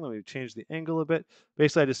I'm doing. Let me change the angle a bit.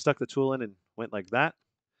 Basically, I just stuck the tool in and went like that.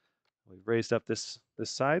 We've raised up this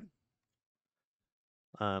side.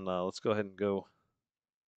 And let's go ahead and go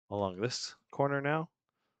along this corner now.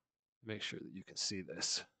 Make sure that you can see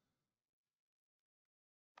this.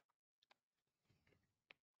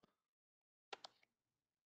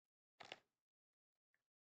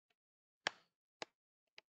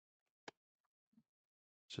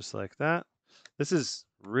 Just like that. This is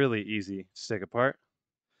really easy to take apart.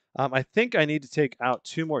 I think I need to take out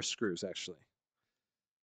 2 more screws, actually.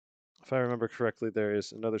 If I remember correctly, there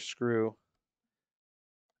is another screw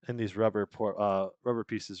in these rubber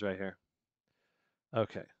pieces right here.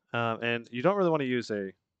 Okay, and you don't really want to use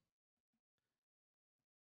a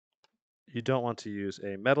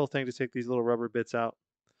metal thing to take these little rubber bits out.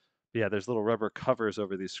 Yeah, there's little rubber covers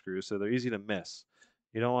over these screws, so they're easy to miss.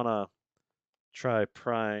 You don't want to try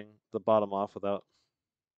prying the bottom off without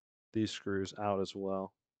these screws out as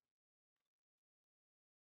well.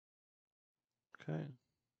 Okay.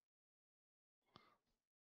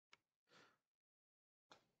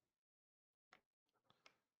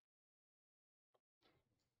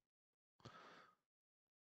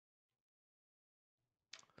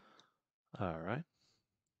 All right.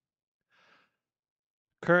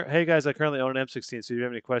 Hey guys, I currently own an M16, so if you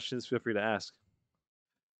have any questions, feel free to ask.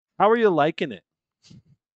 How are you liking it?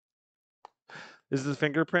 Is the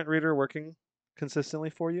fingerprint reader working consistently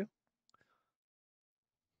for you?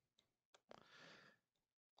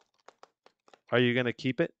 Are you going to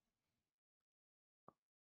keep it?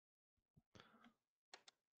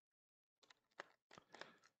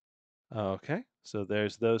 Okay, so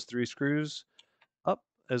there's those 3 screws up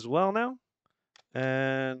as well now.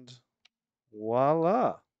 And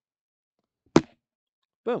voila.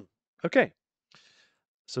 Boom. Okay.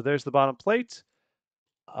 So there's the bottom plate.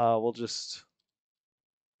 We'll just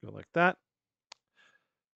go like that.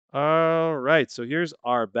 All right, so here's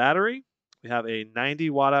our battery. We have a 90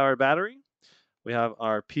 watt hour battery. We have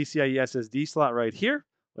our PCIe SSD slot right here.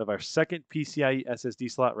 We have our second PCIe SSD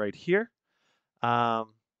slot right here. Let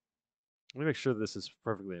me make sure this is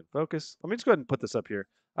perfectly in focus. Let me just go ahead and put this up here.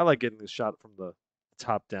 I like getting this shot from the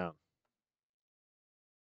top down.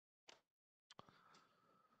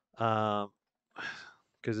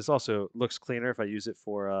 Because this also looks cleaner if I use it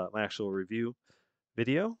for my actual review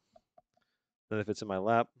video than if it's in my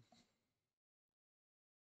lap.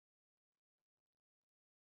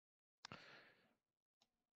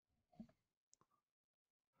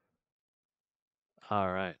 All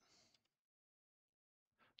right.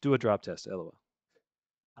 Do a drop test, LOL.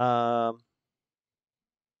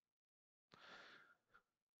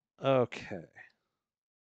 Okay.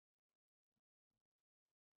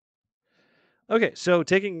 Okay, so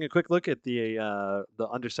taking a quick look at the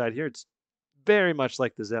underside here, it's very much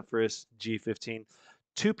like the Zephyrus G15.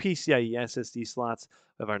 2 PCIe SSD slots.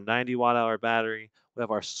 We have our 90 watt hour battery. We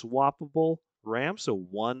have our swappable RAM, so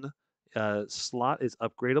one slot is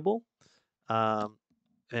upgradable. Um,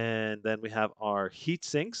 and then we have our heat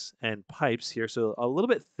sinks and pipes here, so a little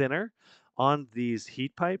bit thinner on these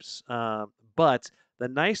heat pipes. But the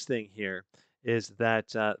nice thing here is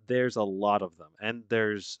that there's a lot of them, and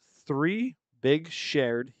there's 3 big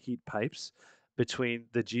shared heat pipes between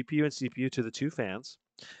the GPU and CPU to the 2 fans.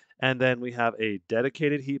 And then we have a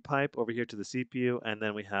dedicated heat pipe over here to the CPU, and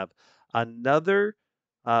then we have another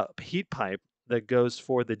heat pipe that goes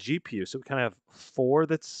for the GPU. So we kind of have 4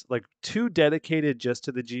 that's like 2 dedicated just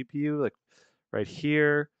to the GPU, like right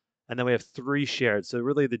here, and then we have 3 shared. So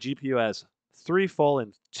really the GPU has 3 full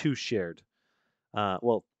and 2 shared.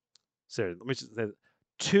 Well, sorry, let me just say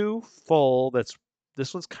 2 full.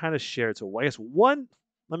 This one's kind of shared. So I guess one.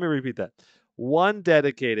 Let me repeat that. 1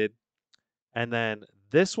 dedicated, and then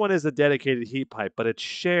this one is a dedicated heat pipe, but it's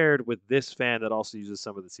shared with this fan that also uses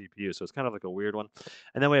some of the CPU. So it's kind of like a weird one.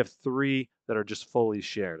 And then we have 3 that are just fully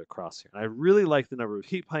shared across here. And I really like the number of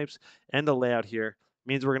heat pipes and the layout here. It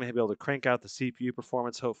means we're going to be able to crank out the CPU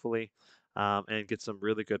performance, hopefully, and get some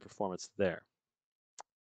really good performance there.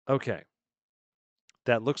 Okay.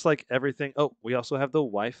 That looks like everything. Oh, we also have the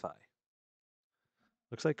Wi-Fi.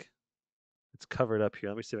 Looks like it's covered up here.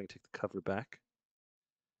 Let me see if I can take the cover back.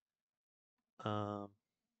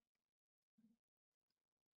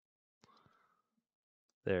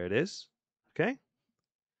 There it is. Okay.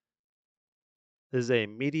 This is a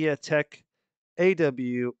MediaTek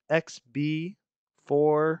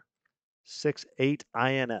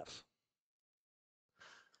AWXB468INF.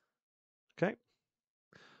 Okay.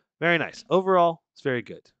 Very nice. Overall, it's very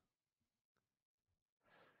good.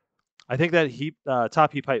 I think that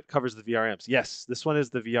top heat pipe covers the VRMs. Yes, this one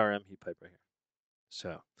is the VRM heat pipe right here.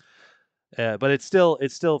 So, but it's still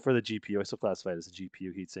for the GPU. I still classify it as a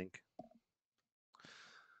GPU heatsink.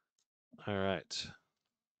 All right.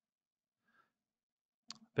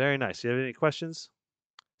 Very nice. Do you have any questions?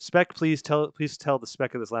 Spec, please tell the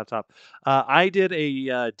spec of this laptop. I did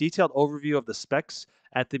a detailed overview of the specs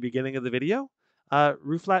at the beginning of the video,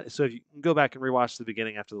 Rooflat. So if you can go back and rewatch the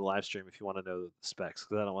beginning after the live stream if you want to know the specs,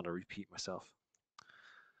 because I don't want to repeat myself.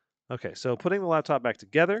 Okay, so putting the laptop back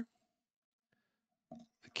together.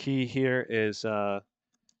 key here is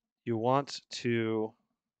you want to.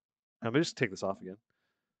 Let me just take this off again.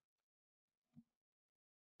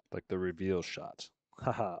 Like the reveal shot.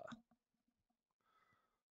 Haha.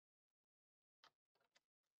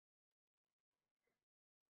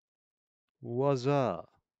 Wazza.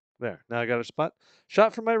 There. Now I got a spot.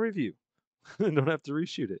 Shot for my review. Don't have to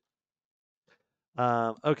reshoot it.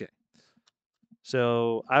 Okay.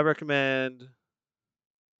 So I recommend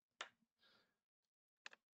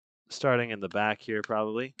starting in the back here,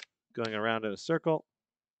 probably going around in a circle,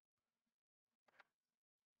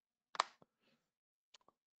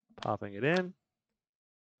 popping it in.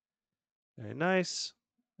 Very nice.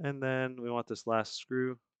 And then we want this last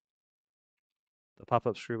screw, the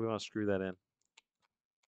pop-up screw. We want to screw that in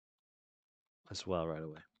as well right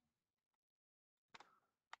away.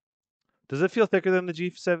 Does it feel thicker than the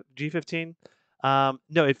G15?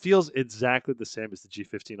 No, it feels exactly the same as the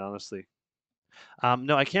G15, honestly.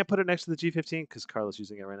 No, I can't put it next to the G15 because Carla's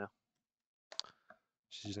using it right now.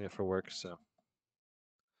 She's using it for work, so.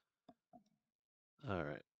 All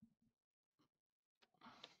right.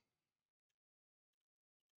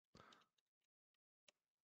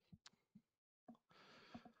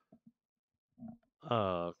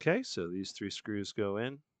 Okay, so these 3 screws go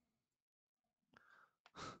in.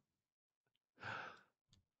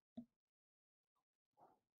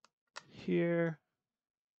 Here,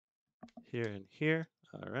 here, and here.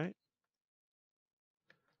 All right.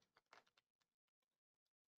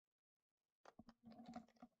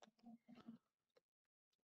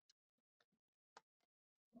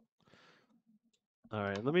 All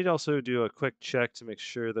right, let me also do a quick check to make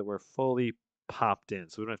sure that we're fully popped in,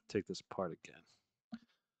 so we don't have to take this apart again.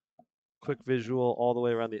 Quick visual all the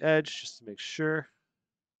way around the edge just to make sure.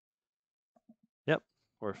 Yep,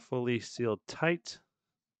 we're fully sealed tight.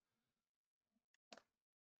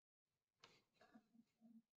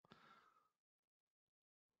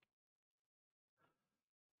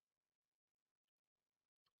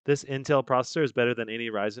 This Intel processor is better than any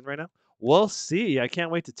Ryzen right now. We'll see. I can't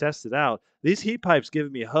wait to test it out. These heat pipes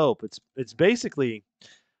give me hope. It's basically,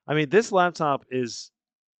 I mean, this laptop is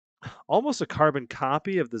almost a carbon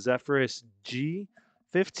copy of the Zephyrus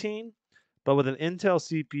G15, but with an Intel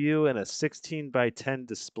CPU and a 16:10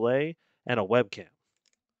 display and a webcam.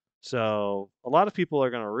 So a lot of people are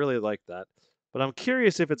going to really like that. But I'm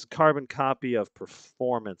curious if it's a carbon copy of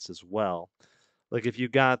performance as well. Like if you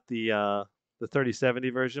got the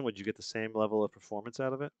 3070 version, would you get the same level of performance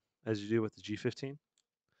out of it as you do with the G15?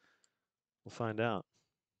 We'll find out.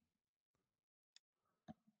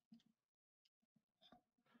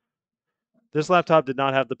 This laptop did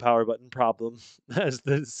not have the power button problem as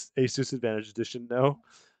this Asus Advantage Edition. No,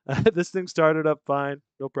 this thing started up fine.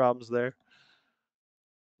 No problems there.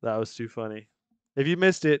 That was too funny. If you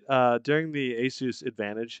missed it, during the Asus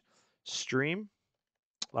Advantage stream,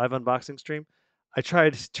 live unboxing stream, I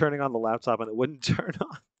tried turning on the laptop and it wouldn't turn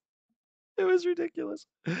on. It was ridiculous.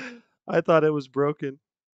 I thought it was broken.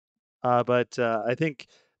 But I think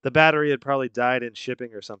the battery had probably died in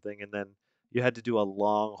shipping or something, and then you had to do a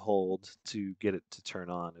long hold to get it to turn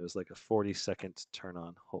on. It was like a 40-second turn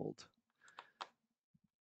on hold.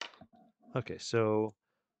 Okay, so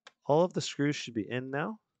all of the screws should be in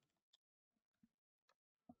now.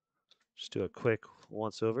 Just do a quick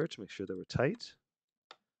once over to make sure that we're tight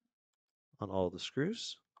on all the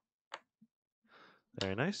screws.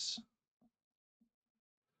 Very nice.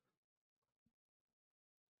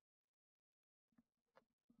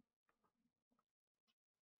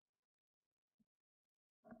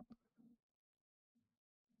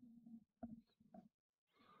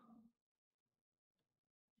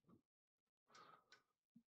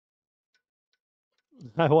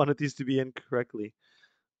 I wanted these to be in correctly.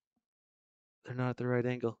 They're not at the right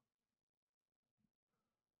angle.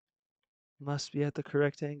 Must be at the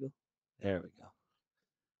correct angle. There we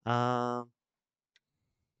go.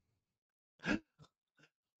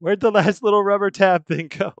 Where'd the last little rubber tab thing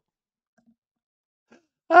go?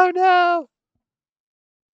 Oh no!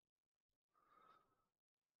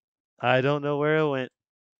 I don't know where it went.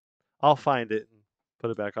 I'll find it and put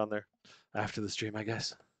it back on there after the stream, I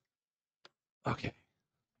guess. Okay,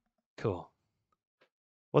 cool.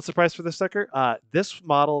 What's the price for this sucker? This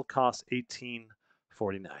model costs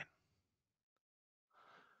 $18.49.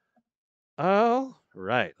 Oh,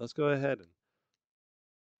 right. Let's go ahead and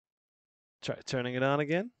try turning it on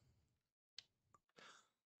again.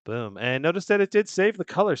 Boom. And notice that it did save the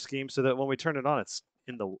color scheme so that when we turn it on, it's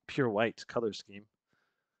in the pure white color scheme.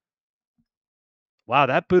 Wow,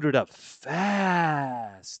 that booted up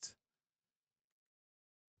fast.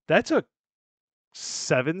 That took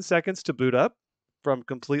 7 seconds to boot up from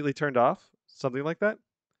completely turned off, something like that.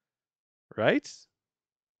 Right?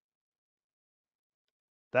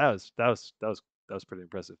 That was pretty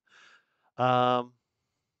impressive.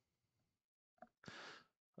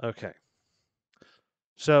 Okay.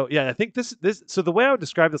 So yeah, I think this so the way I would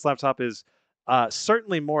describe this laptop is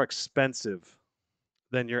certainly more expensive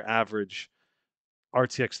than your average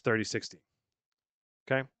RTX 3060.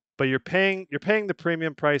 Okay, but you're paying the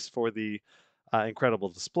premium price for the incredible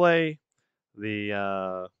display,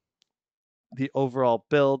 the the overall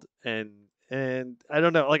build, and I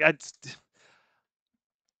don't know, like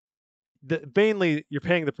mainly you're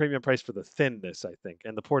paying the premium price for the thinness, I think,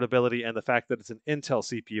 and the portability, and the fact that it's an Intel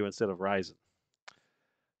CPU instead of Ryzen.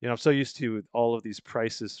 I'm so used to all of these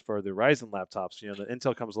prices for the Ryzen laptops. The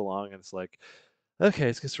Intel comes along and it's like, okay,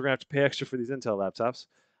 it's because we're gonna have to pay extra for these Intel laptops.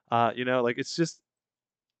 Like it's just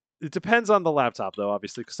it depends on the laptop though,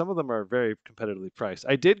 obviously, because some of them are very competitively priced.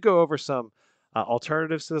 I did go over some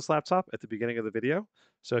alternatives to this laptop at the beginning of the video.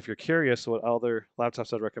 So if you're curious what other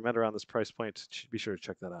laptops I'd recommend around this price point, be sure to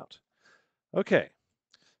check that out. Okay,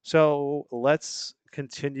 so let's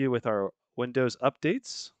continue with our Windows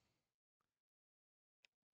updates.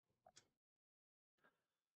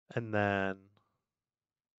 And then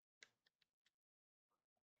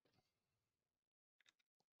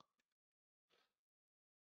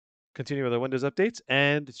continue with our Windows updates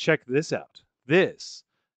and check this out. This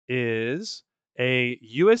is a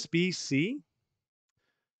USB-C.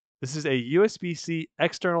 This is a USB-C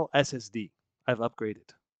external SSD I've upgraded.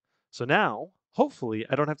 So now, hopefully,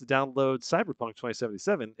 I don't have to download Cyberpunk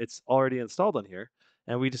 2077. It's already installed on here,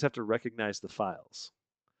 and we just have to recognize the files.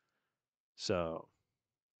 So,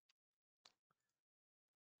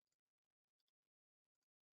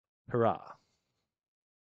 hurrah.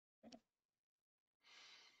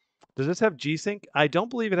 Does this have G-Sync? I don't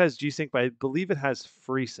believe it has G-Sync, but I believe it has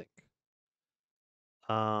FreeSync.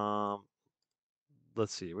 Um,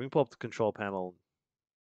 let's see. We can pull up the control panel.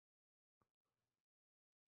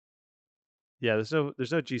 Yeah, there's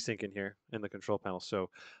no G-Sync in here in the control panel,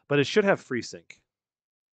 but it should have FreeSync.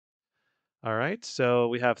 All right, so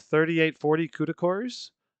we have 3840 CUDA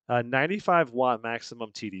cores, 95 watt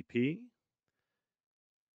maximum TDP,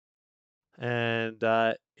 and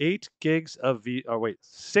 8 gigs of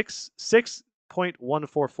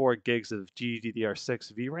 6.144 gigs of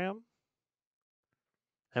GDDR6 VRAM,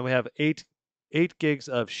 and we have 8 gigs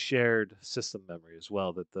of shared system memory as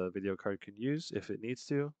well that the video card can use if it needs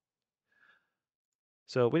to.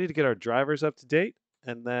 So we need to get our drivers up to date,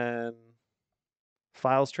 and then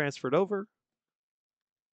files transferred over.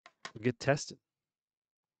 We'll get tested.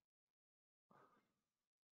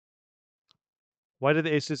 Why did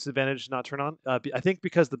the Asus Advantage not turn on? I think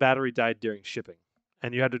because the battery died during shipping,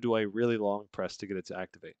 and you had to do a really long press to get it to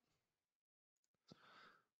activate.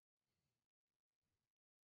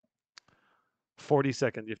 40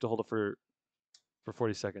 seconds. You have to hold it for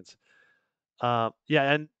 40 seconds. Yeah,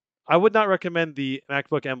 and I would not recommend the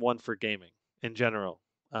MacBook M1 for gaming in general.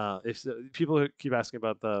 If people keep asking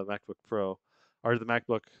about the MacBook Pro or the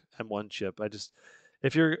MacBook M1 chip,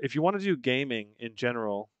 if you want to do gaming in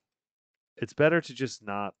general, it's better to just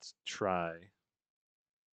not try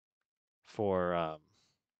for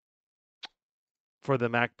for the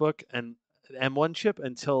MacBook and M1 chip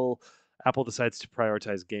until Apple decides to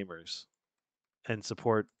prioritize gamers and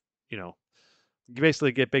support, you know, you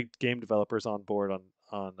basically get big game developers on board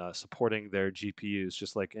on supporting their GPUs,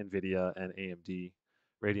 just like NVIDIA and AMD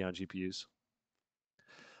Radeon GPUs.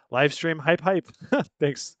 Live stream hype hype.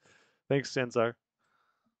 Thanks, Sensar.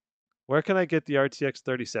 Where can I get the RTX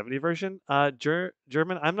 3070 version?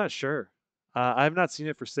 German, I'm not sure. I have not seen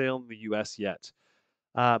it for sale in the US yet.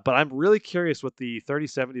 But I'm really curious what the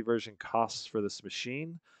 3070 version costs for this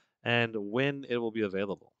machine and when it will be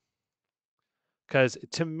available. Because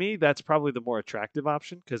to me, that's probably the more attractive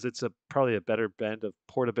option because it's probably a better blend of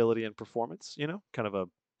portability and performance, kind of a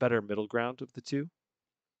better middle ground of the two.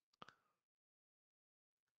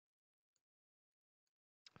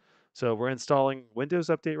 So we're installing Windows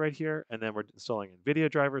Update right here, and then we're installing NVIDIA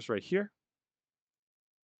drivers right here.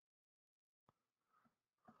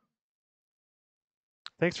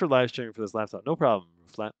 Thanks for live streaming for this laptop. No problem,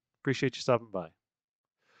 Flat. Appreciate you stopping by.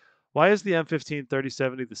 Why is the M15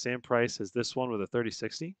 3070 the same price as this one with a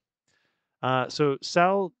 3060? So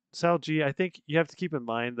Sal G, I think you have to keep in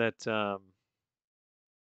mind that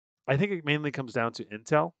I think it mainly comes down to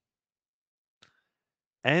Intel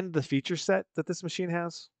and the feature set that this machine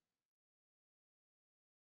has.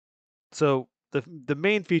 So the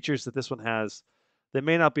main features that this one has, they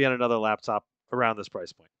may not be on another laptop around this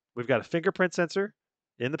price point. We've got a fingerprint sensor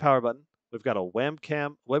in the power button. We've got a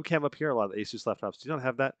webcam up here. A lot of the Asus laptops do not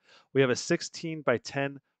have that. We have a 16 by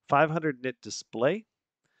 10 500 nit display.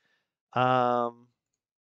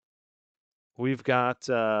 We've got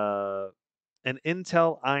an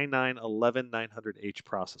Intel i9-11900H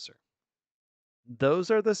processor.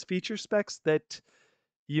 Those are the feature specs that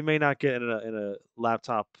you may not get in a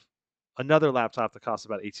laptop, another laptop that costs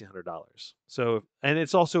about $1,800. So, and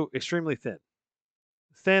it's also extremely thin,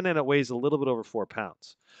 and it weighs a little bit over 4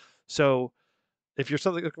 pounds. So, if you're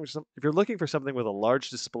looking for something with a large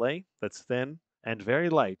display that's thin and very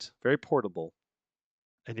light, very portable,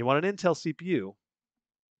 and you want an Intel CPU,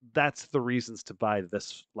 that's the reasons to buy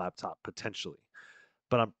this laptop potentially.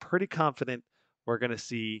 But I'm pretty confident we're going to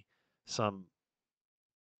see some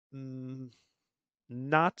mm,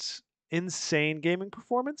 not insane gaming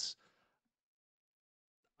performance.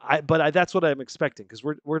 That's what I'm expecting because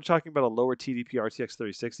we're talking about a lower TDP RTX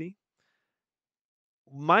 3060.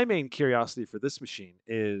 My main curiosity for this machine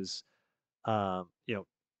is, you know,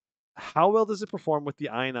 how well does it perform with the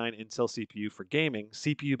i9 Intel CPU for gaming,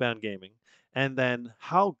 CPU-bound gaming, and then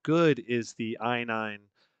how good is the i9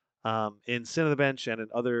 in Cinebench and in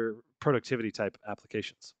other productivity type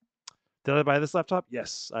applications? Did I buy this laptop?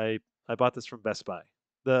 Yes, I bought this from Best Buy.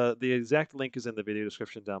 The exact link is in the video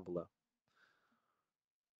description down below.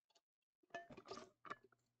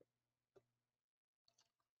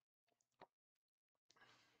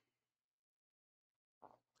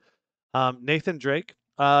 Nathan Drake,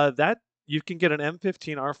 that you can get an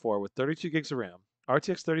M15 R4 with 32 gigs of RAM,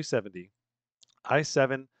 RTX 3070,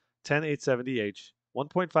 i7 10870H,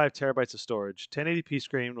 1.5 terabytes of storage, 1080p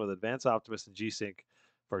screen with Advanced Optimus and G-Sync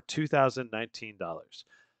for $2,019.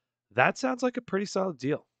 That sounds like a pretty solid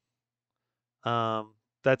deal.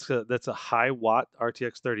 That's a high watt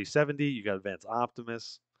RTX 3070. You got Advanced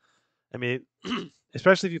Optimus. I mean,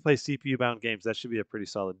 especially if you play CPU bound games, that should be a pretty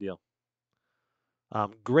solid deal.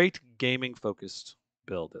 Great gaming focused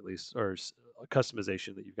build, at least, or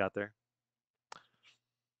customization that you've got there.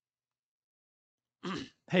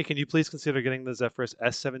 Hey, can you please consider getting the Zephyrus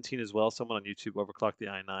S17 as well? Someone on YouTube overclocked the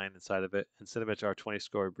i9 inside of it, and Cinebench R20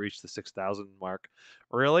 score breached the 6,000 mark.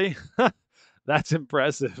 Really? That's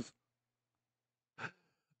impressive.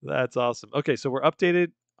 That's awesome. Okay, so we're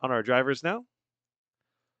updated on our drivers now.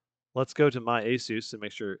 Let's go to my Asus and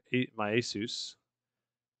make sure my Asus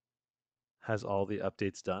has all the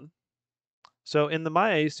updates done. So in the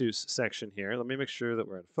My Asus section here, let me make sure that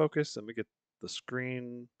we're in focus. Let me get the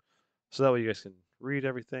screen so that way you guys can read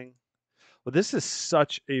everything. Well, this is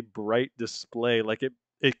such a bright display. Like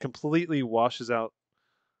it completely washes out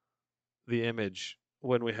the image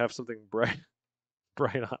when we have something bright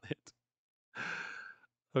bright on it.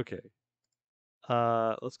 Okay.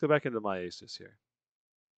 Let's go back into My Asus here.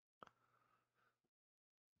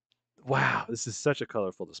 Wow, this is such a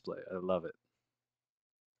colorful display. I love it.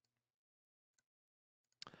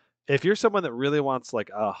 If you're someone that really wants like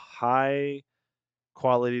a high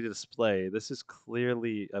quality display, this is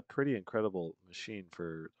clearly a pretty incredible machine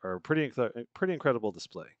or pretty incredible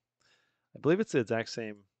display. I believe it's the exact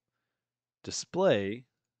same display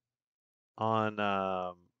on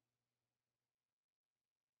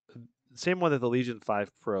same one that the Legion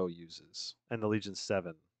 5 Pro uses and the Legion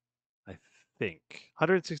 7, I think.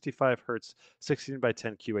 165 hertz, 16 by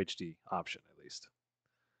 10 QHD option at least.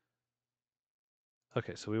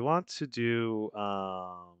 Okay, so we want to do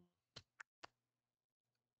our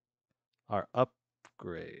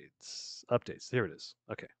updates. Here it is.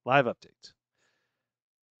 Okay, live update.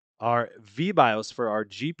 Our VBIOS for our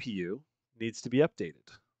GPU needs to be updated.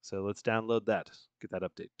 So let's download that, get that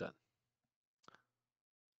update done.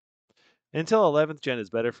 Intel 11th gen is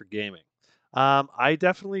better for gaming. I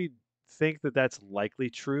definitely think that that's likely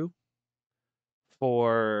true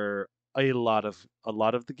for a lot of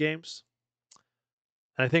the games.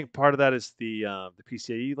 And I think part of that is the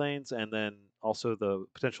PCIe lanes, and then also the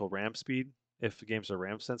potential RAM speed if the games are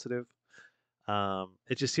RAM sensitive.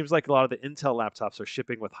 It just seems like a lot of the Intel laptops are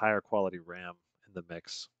shipping with higher quality RAM in the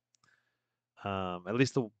mix. At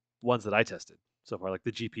least the ones that I tested so far, like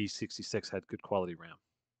the GP66 had good quality RAM.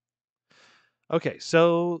 Okay,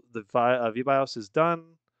 so the VBIOS is done.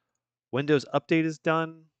 Windows Update is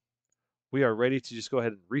done. We are ready to just go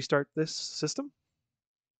ahead and restart this system.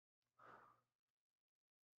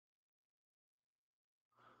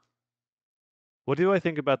 What do I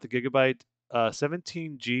think about the Gigabyte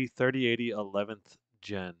 17G 3080 11th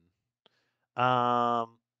gen?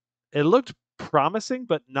 It looked promising,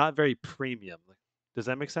 but not very premium. Does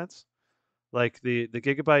that make sense? Like the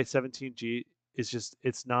Gigabyte 17G is just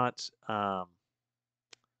it's not.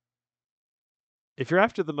 If you're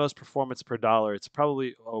after the most performance per dollar, it's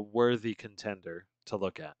probably a worthy contender to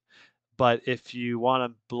look at. But if you want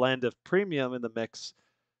a blend of premium in the mix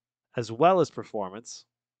as well as performance,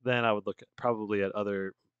 then I would look at probably at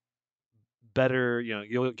other better,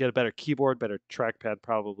 you'll get a better keyboard, better trackpad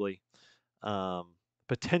probably, um,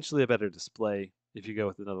 potentially a better display if you go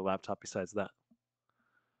with another laptop besides that.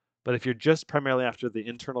 But if you're just primarily after the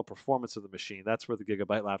internal performance of the machine, that's where the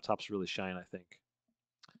Gigabyte laptops really shine, I think,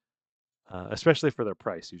 especially for their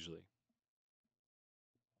price usually.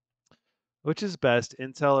 Which is best,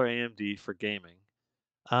 Intel or AMD for gaming?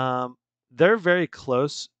 Um, they're very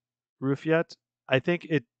close, Rufiat. I think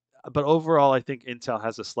it, but overall, I think Intel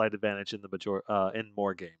has a slight advantage in in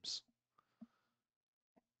more games.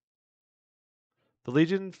 The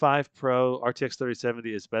Legion 5 Pro RTX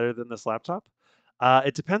 3070 is better than this laptop.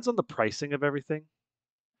 It depends on the pricing of everything,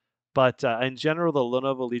 but in general, the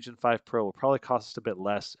Lenovo Legion 5 Pro will probably cost a bit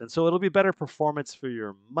less, and so it'll be better performance for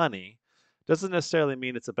your money. Doesn't necessarily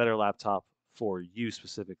mean it's a better laptop for you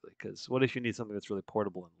specifically, because what if you need something that's really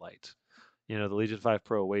portable and light? The Legion 5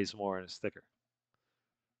 Pro weighs more and is thicker.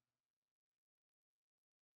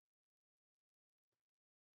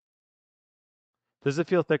 Does it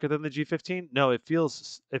feel thicker than the G15? No, it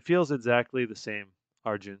feels exactly the same,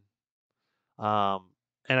 Arjun. Um,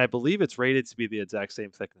 and I believe it's rated to be the exact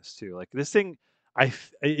same thickness too. Like this thing,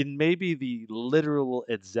 it may be the literal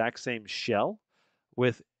exact same shell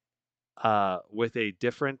with with a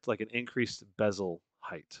different, like an increased bezel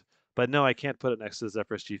height. But no, I can't put it next to the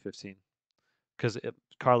Zephyrus G15 because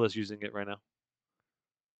Carla's using it right now.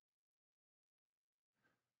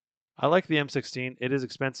 I like the M16. It is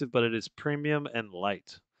expensive, but it is premium and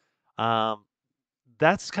light. Um,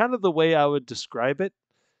 that's kind of the way I would describe it.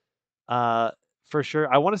 Uh, for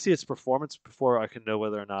sure. I want to see its performance before I can know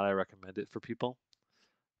whether or not I recommend it for people.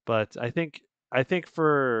 But I think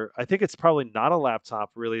it's probably not a laptop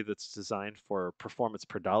really that's designed for performance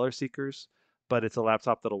per dollar seekers, but it's a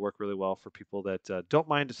laptop that'll work really well for people that don't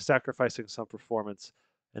mind sacrificing some performance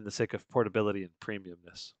in the sake of portability and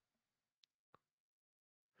premiumness.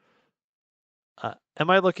 Am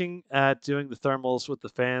I looking at doing the thermals with the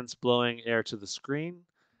fans blowing air to the screen?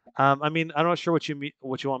 I mean, I'm not sure what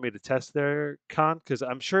you want me to test there, Con, because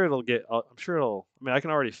I'm sure it'll get. I'm sure it'll. I mean, I can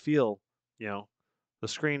already feel, you know, the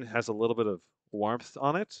screen has a little bit of warmth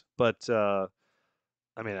on it, but I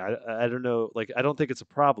mean, I don't know. Like, I don't think it's a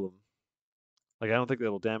problem. Like, I don't think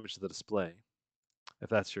it'll damage the display, if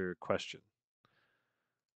that's your question.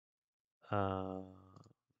 Uh,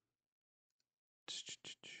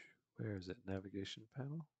 where is it? Navigation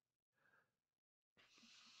panel.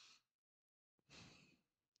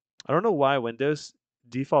 I don't know why Windows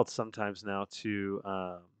defaults sometimes now to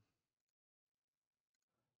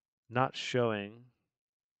not showing.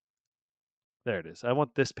 There it is. I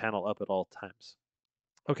want this panel up at all times.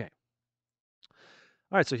 Okay.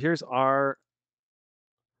 All right, so here's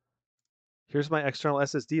my external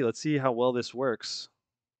SSD. Let's see how well this works.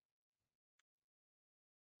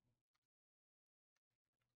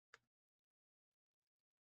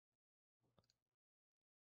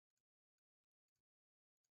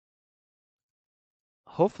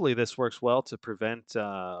 Hopefully this works well to prevent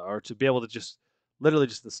or to be able to just literally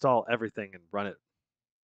just install everything and run it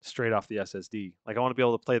straight off the SSD. Like I want to be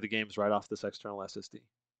able to play the games right off this external SSD.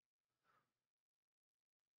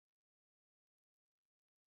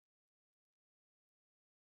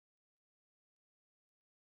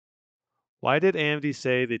 Why did AMD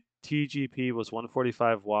say the TGP was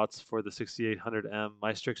 145 watts for the 6800M?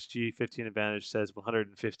 My Strix G15 Advantage says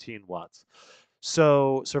 115 watts.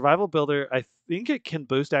 So Survival Builder, I think it can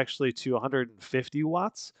boost actually to 150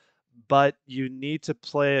 watts, but you need to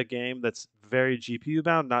play a game that's very GPU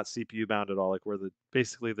bound, not CPU bound at all. Like where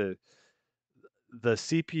basically the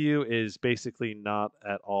CPU is basically not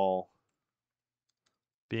at all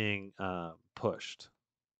being pushed.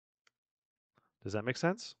 Does that make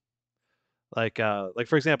sense? Like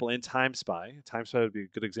for example, in Timespy would be a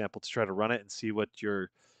good example to try to run it and see what your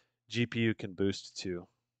GPU can boost to.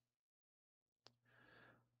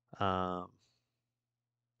 Um,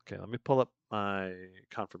 okay, let me pull up my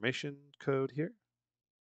confirmation code here.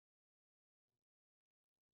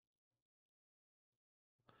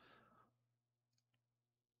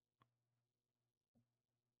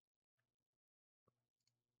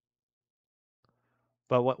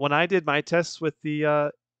 But when I did my tests with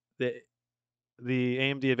the the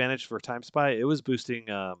AMD Advantage for Timespy, it was boosting.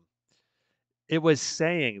 It was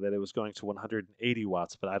saying that it was going to 180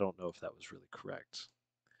 watts, but I don't know if that was really correct.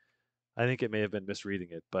 I think it may have been misreading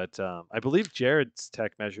it, but I believe Jared's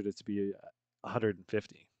tech measured it to be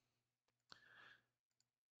 150.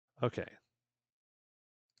 Okay,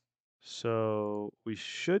 so we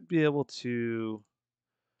should be able to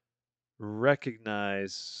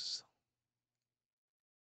recognize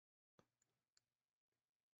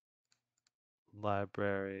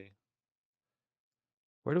library.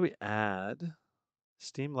 Where do we add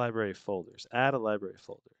Steam library folders? Add a library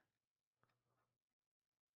folder.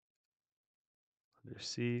 Under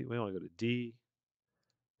C, we want to go to D.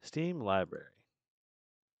 Steam library.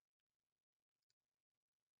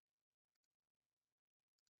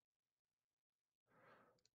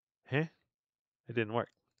 Huh? It didn't work.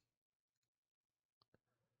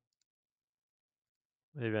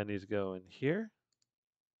 Maybe I need to go in here.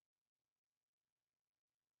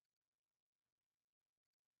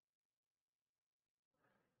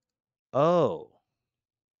 Oh.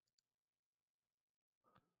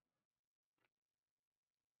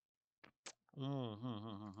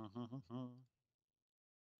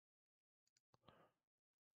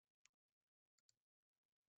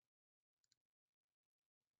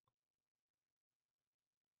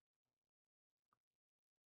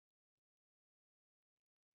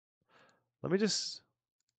 Let me just.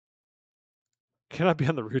 Cannot be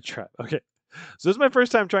on the root trap. Okay. So this is my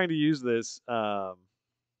first time trying to use this.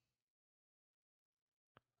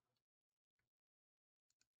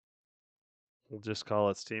 We'll just call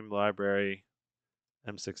it Steam Library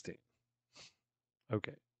M16.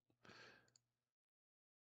 Okay.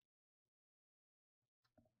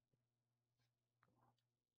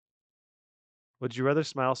 Would you rather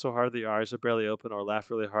smile so hard that your eyes are barely open or laugh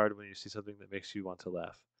really hard when you see something that makes you want to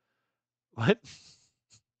laugh? What?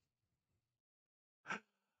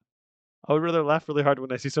 I would rather laugh really hard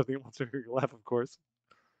when I see something that wants to make me laugh, of course.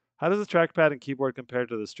 How does the trackpad and keyboard compare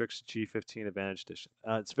to the Strix G15 Advantage Edition?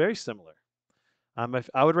 It's very similar.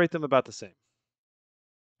 I would rate them about the same.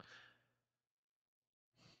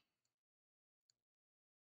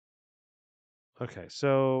 Okay,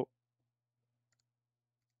 so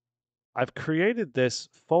I've created this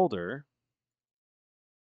folder.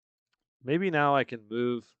 Maybe now I can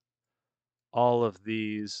move all of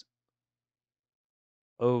these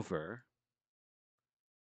over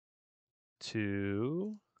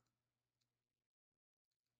to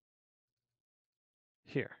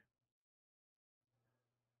here.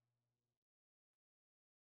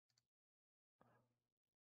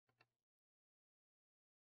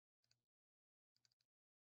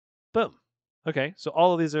 Boom. Okay, so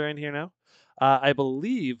all of these are in here now. I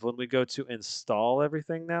believe when we go to install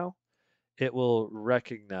everything now, it will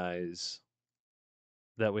recognize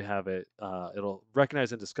that we have it. It'll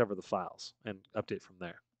recognize and discover the files and update from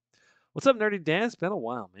there. What's up, Nerdy Dan? It's been a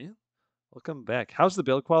while, man. Welcome back. How's the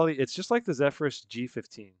build quality? It's just like the Zephyrus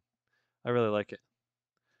G15. I really like it.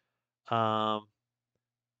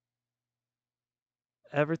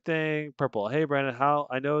 Everything purple. Hey, Brandon. How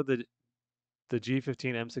I know that the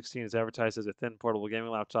G15 M16 is advertised as a thin portable gaming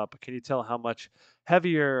laptop, but can you tell how much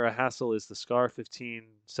heavier a hassle is the Scar 15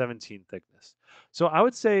 17 thickness? So I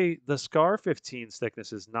would say the Scar 15's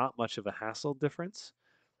thickness is not much of a hassle difference.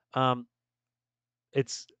 Um,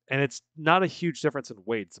 it's not a huge difference in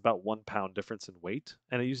weight. It's about 1 pound difference in weight,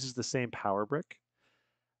 and it uses the same power brick.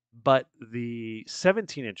 But the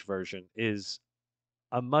 17-inch version is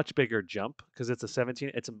a much bigger jump because it's a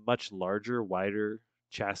 17. It's a much larger, wider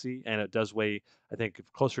chassis, and it does weigh, I think,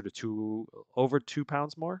 closer to over 2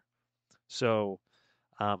 pounds more. So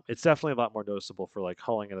it's definitely a lot more noticeable for like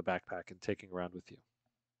hauling in a backpack and taking around with you.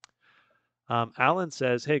 Alan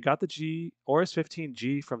says, "Hey, got the Aorus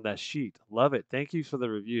 15G from that sheet. Love it. Thank you for the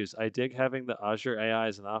reviews. I dig having the Azure AI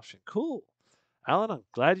as an option. Cool, Alan. I'm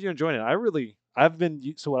glad you're enjoying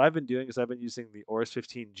it. So what I've been doing is I've been using the Aorus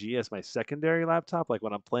 15G as my secondary laptop. Like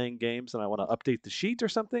when I'm playing games and I want to update the sheet or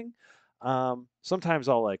something. Sometimes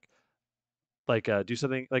I'll do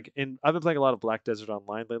something like I've been playing a lot of Black Desert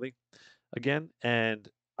Online lately again, and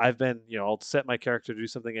I've been, I'll set my character to do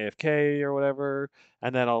something AFK or whatever,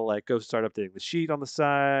 and then I'll like go start updating the sheet on the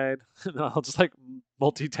side, and then I'll just like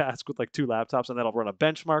multitask with like two laptops, and then I'll run a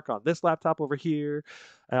benchmark on this laptop over here,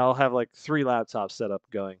 and I'll have like three laptops set up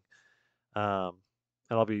going, um,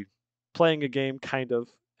 and I'll be playing a game kind of,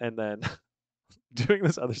 and then doing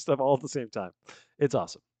this other stuff all at the same time. It's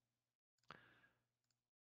awesome.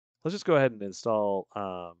 Let's just go ahead and install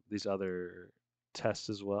these other tests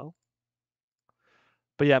as well.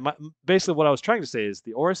 But yeah, basically what I was trying to say is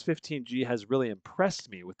the Aorus 15G has really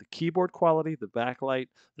impressed me with the keyboard quality, the backlight,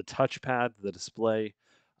 the touchpad, the display,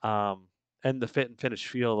 um, and the fit and finish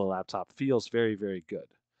feel of the laptop feels very, very good.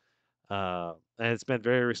 And it's been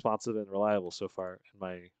very responsive and reliable so far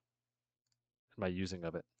in my using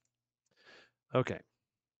of it. Okay,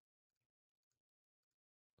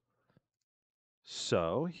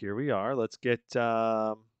 so here we are. Let's get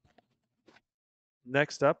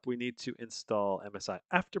next up. We need to install MSI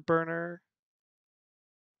Afterburner.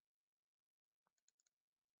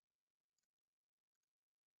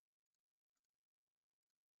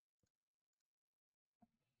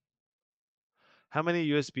 How many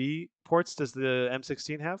USB ports does the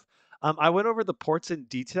M16 have? I went over the ports in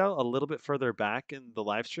detail a little bit further back in the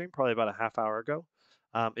live stream, probably about a half hour ago.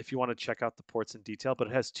 If you want to check out the ports in detail, but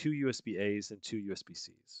it has 2 USB A's and 2 USB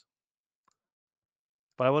C's.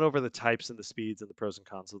 But I went over the types and the speeds and the pros and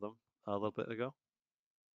cons of them a little bit ago.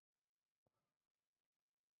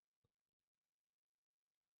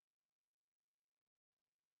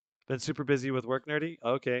 Been super busy with work, nerdy?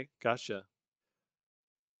 Okay, gotcha.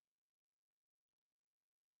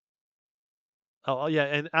 Oh, yeah,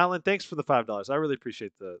 and Alan, thanks for the $5. I really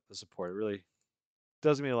appreciate the support. It really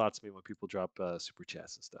does mean a lot to me when people drop super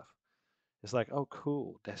chats and stuff. It's like, oh,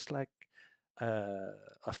 cool. That's like uh,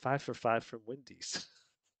 a 5 for 5 from Wendy's.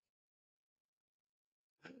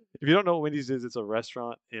 If you don't know what Wendy's is, it's a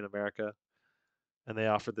restaurant in America, and they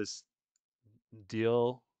offer this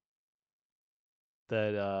deal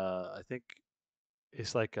that I think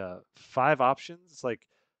it's like 5 options. It's like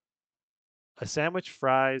a sandwich,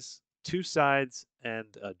 fries, 2 sides, and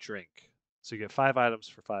a drink. So you get 5 items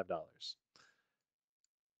for $5.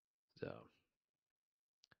 So,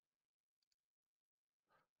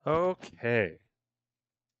 okay.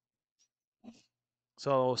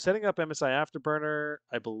 So setting up MSI Afterburner,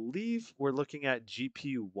 I believe we're looking at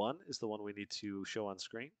GPU 1 is the one we need to show on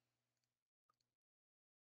screen.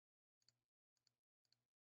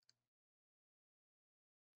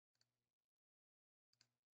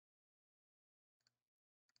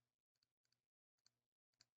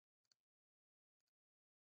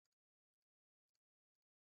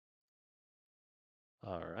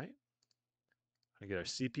 All right. I get our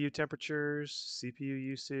CPU temperatures, CPU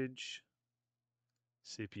usage,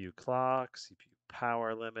 CPU clock, CPU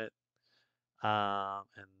power limit, and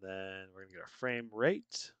then we're gonna get our frame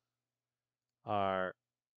rate, our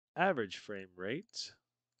average frame rate,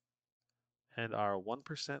 and our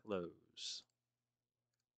 1% lows.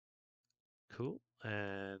 Cool.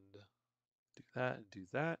 And do that and do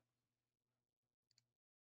that.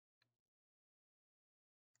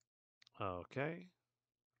 Okay.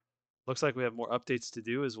 Looks like we have more updates to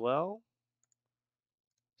do as well.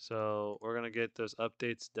 So we're gonna get those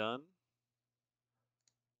updates done.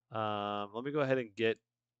 Let me go ahead and get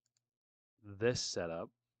this set up.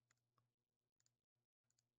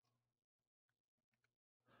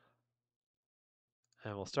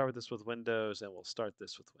 And we'll start with this with Windows, and we'll start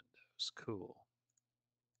this with Windows. Cool.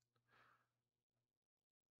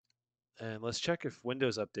 And let's check if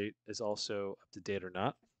Windows Update is also up to date or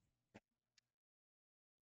not.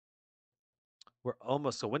 We're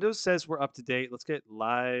almost, so Windows says we're up to date. Let's get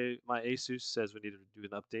live, my Asus says we need to do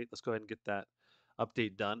an update. Let's go ahead and get that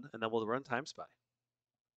update done, and then we'll run Timespy.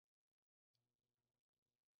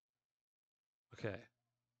 Okay.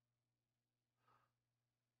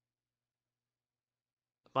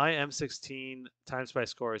 My M16 Timespy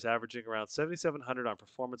score is averaging around 7,700 on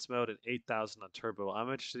performance mode and 8,000 on turbo. I'm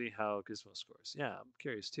interested in how Gizmo scores. Yeah, I'm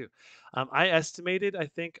curious too. I estimated, I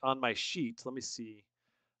think, on my sheet. Let me see.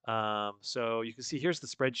 So you can see here's the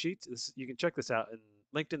spreadsheet. You can check this out and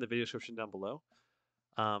linked in the video description down below.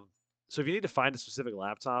 Um, so if you need to find a specific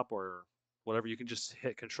laptop or whatever, you can just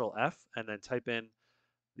hit Control F and then type in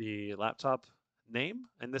the laptop name.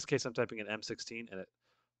 In this case, I'm typing in M16 and it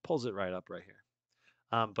pulls it right up right here.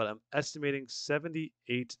 But I'm estimating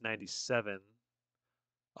 7897.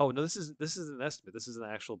 Oh no, this is an estimate. This is an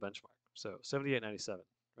actual benchmark. So 7897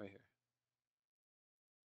 right here.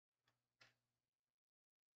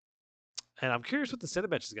 And I'm curious what the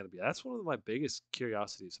Cinebench is going to be. That's one of my biggest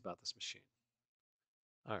curiosities about this machine.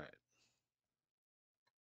 All right.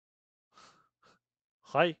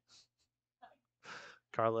 Hi.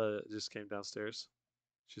 Carla just came downstairs.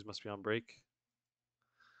 She must be on break.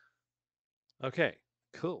 Okay,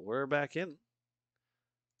 cool. We're back in.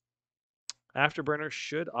 Afterburner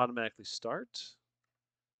should automatically start.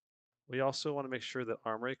 We also want to make sure that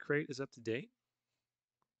Armory Crate is up to date.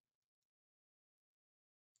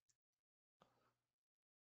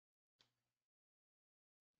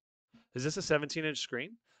 Is this a 17-inch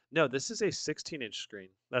screen? No, this is a 16-inch screen.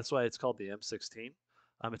 That's why it's called the M16.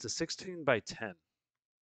 It's a 16 by 10.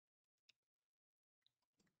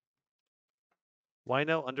 Why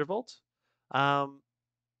no undervolt? Um,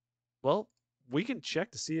 well, we can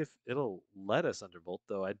check to see if it'll let us undervolt,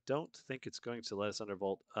 though I don't think it's going to let us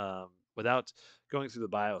undervolt without going through the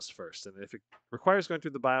BIOS first. And if it requires going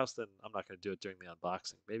through the BIOS, then I'm not going to do it during the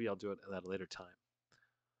unboxing. Maybe I'll do it at a later time.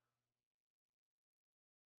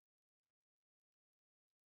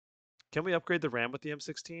 Can we upgrade the RAM with the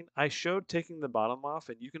M16? I showed taking the bottom off,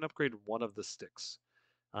 and you can upgrade one of the sticks.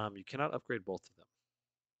 You cannot upgrade both of them.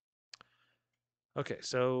 Okay,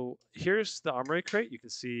 so here's the Armory crate. You can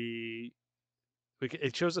see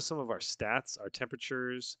it shows us some of our stats, our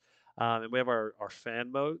temperatures, and we have our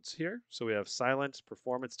fan modes here. So we have silent,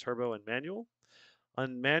 performance, turbo, and manual.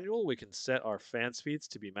 On manual, we can set our fan speeds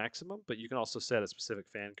to be maximum, but you can also set a specific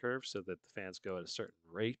fan curve so that the fans go at a certain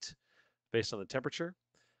rate based on the temperature.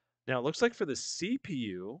 Now, it looks like for the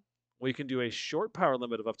CPU, we can do a short power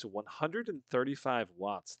limit of up to 135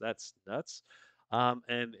 watts. That's nuts.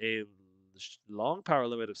 And a long power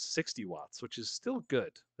limit of 60 watts, which is still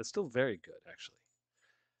good. That's still very good, actually.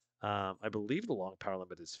 I believe the long power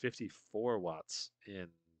limit is 54 watts in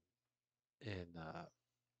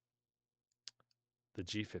the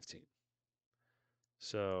G15.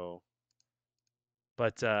 So,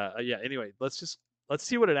 but yeah. Anyway, let's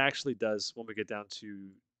see what it actually does when we get down to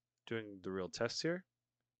doing the real tests here.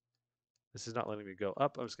 This is not letting me go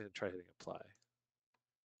up. I'm just going to try hitting apply.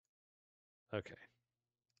 Okay.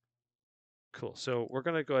 Cool. So we're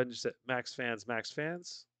going to go ahead and just set max fans,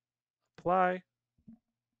 apply.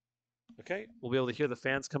 Okay. We'll be able to hear the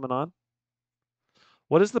fans coming on.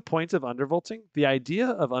 What is the point of undervolting? The idea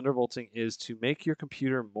of undervolting is to make your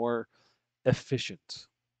computer more efficient.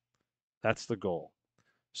 That's the goal.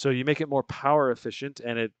 So you make it more power efficient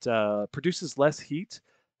and it produces less heat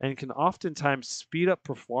and can oftentimes speed up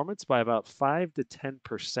performance by about 5 to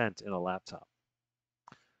 10% in a laptop.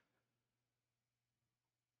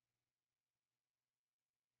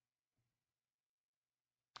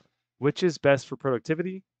 Which is best for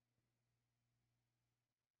productivity?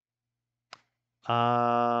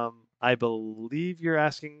 I believe you're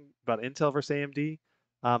asking about Intel versus AMD.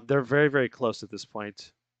 They're very, very close at this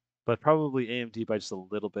point, but probably AMD by just a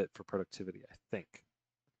little bit for productivity, I think.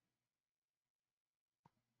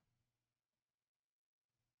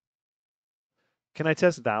 Can I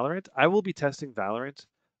test Valorant? I will be testing Valorant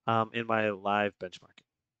in my live benchmarking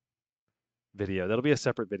video. That'll be a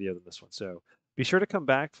separate video than this one. So be sure to come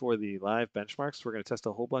back for the live benchmarks. We're going to test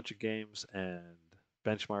a whole bunch of games and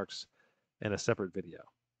benchmarks in a separate video.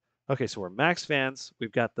 Okay, so we're max fans.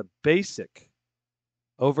 We've got the basic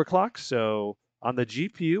overclock. So on the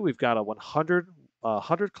GPU, we've got a 100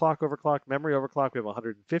 clock overclock, memory overclock. We have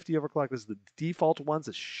 150 overclock. This is the default ones.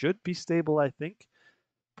 It should be stable, I think,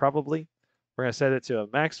 probably. We're going to set it to a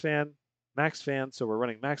max fan. So we're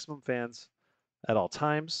running maximum fans at all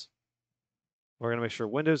times. We're going to make sure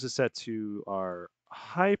Windows is set to our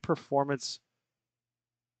high performance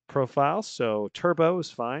profile. So turbo is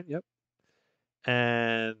fine. Yep.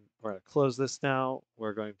 And we're going to close this now.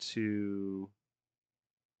 We're going to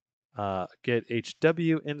get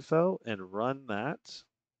HW info and run that.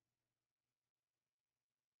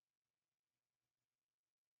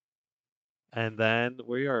 And then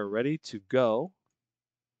we are ready to go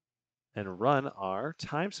and run our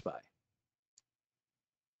Timespy.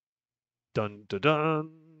 Dun dun dun.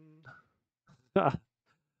 Can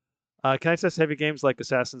I test heavy games like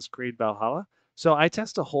Assassin's Creed Valhalla? So I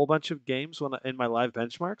test a whole bunch of games in my live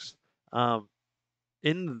benchmarks.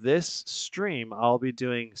 In this stream, I'll be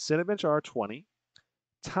doing Cinebench R20,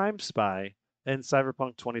 Timespy, and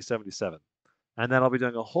Cyberpunk 2077. And then I'll be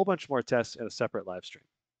doing a whole bunch more tests in a separate live stream.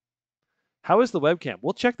 How is the webcam?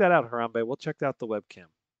 We'll check that out, Harambe. We'll check out the webcam.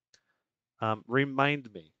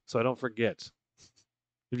 Remind me so I don't forget.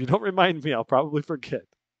 If you don't remind me, I'll probably forget.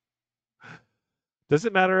 Does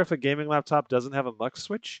it matter if a gaming laptop doesn't have a mux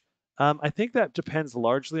switch? I think that depends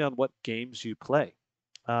largely on what games you play.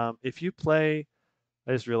 If you play,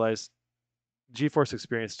 I just realized GeForce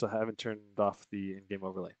Experience still haven't turned off the in-game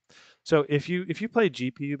overlay. So if you play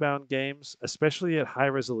GPU-bound games, especially at high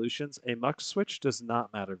resolutions, a mux switch does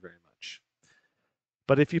not matter very much.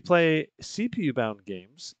 But if you play CPU-bound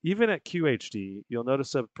games, even at QHD, you'll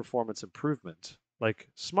notice a performance improvement, like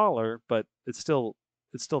smaller, but it's still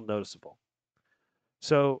noticeable.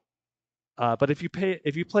 So, but if you play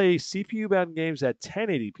CPU-bound games at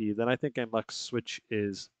 1080p, then I think a mux switch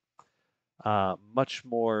is much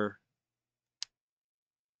more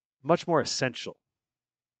essential.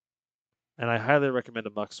 And I highly recommend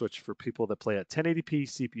a mux switch for people that play at 1080p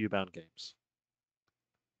CPU-bound games.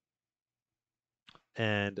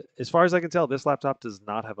 And as far as I can tell, this laptop does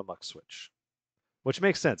not have a mux switch, which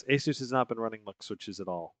makes sense. Asus has not been running mux switches at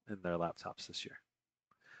all in their laptops this year.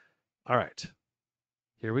 All right,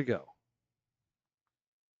 here we go.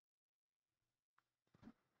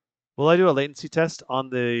 Will I do a latency test in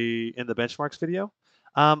the benchmarks video?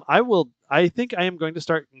 I think I am going to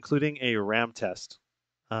start including a RAM test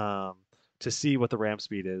to see what the RAM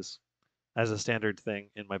speed is as a standard thing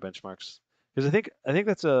in my benchmarks. Because I think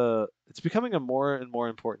it's becoming a more and more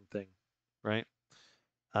important thing, right?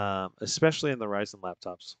 Especially in the Ryzen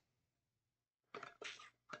laptops.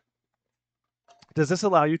 Does this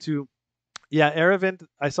allow you to Yeah, Aravind,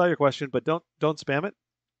 I saw your question, but don't spam it.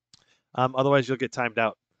 Otherwise, you'll get timed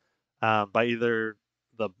out by either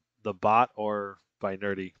the the bot or by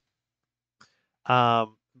Nerdy.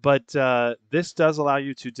 But this does allow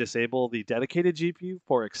you to disable the dedicated GPU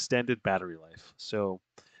for extended battery life. So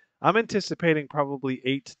I'm anticipating probably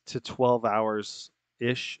 8 to 12 hours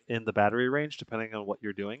ish in the battery range, depending on what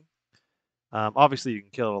you're doing. Obviously, you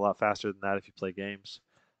can kill it a lot faster than that if you play games.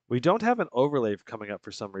 We don't have an overlay coming up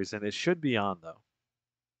for some reason. It should be on though.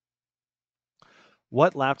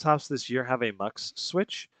 What laptops this year have a MUX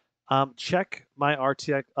switch? Check my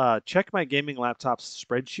RTX, check my gaming laptops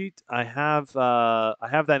spreadsheet. I have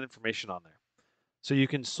that information on there, so you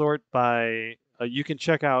can sort by. You can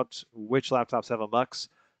check out which laptops have a MUX,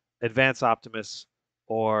 Advanced Optimus,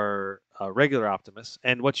 or regular Optimus.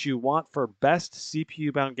 And what you want for best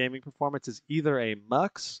CPU-bound gaming performance is either a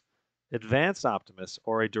MUX, Advanced Optimus,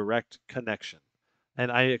 or a direct connection. And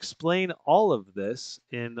I explain all of this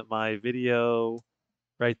in my video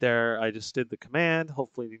right there. I just did the command.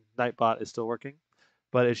 Hopefully Nightbot is still working,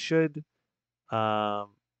 but um,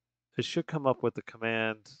 it should come up with the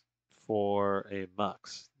command for a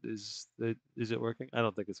MUX. Is it working? I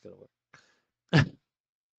don't think it's gonna work.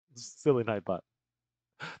 Silly Nightbot.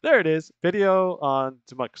 There it is. Video on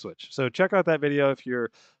to MUX switch. So check out that video if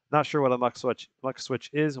you're not sure what a MUX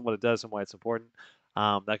switch is and what it does and why it's important.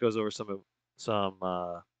 That goes over some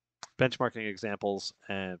benchmarking examples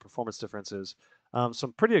and performance differences.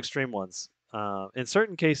 Some pretty extreme ones. In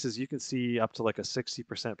certain cases, you can see up to like a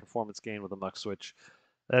 60% performance gain with a MUX switch.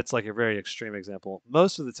 That's like a very extreme example.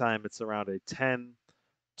 Most of the time, it's around a 10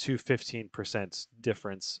 to 15%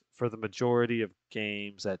 difference for the majority of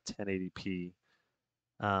games at 1080p.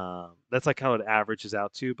 That's like how it averages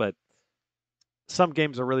out to, but some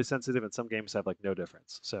games are really sensitive and some games have like no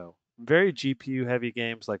difference. So very GPU heavy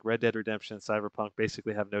games like Red Dead Redemption, Cyberpunk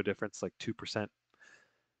basically have no difference, like 2%.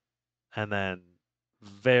 And then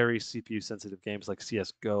very CPU sensitive games like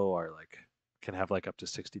CS:GO are like can have like up to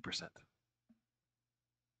 60%.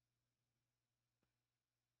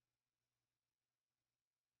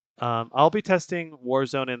 I'll be testing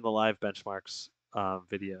Warzone in the live benchmarks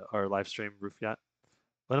video or live stream, Rufyat.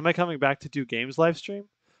 When am I coming back to do games live stream?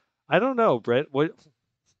 I don't know, Britt. What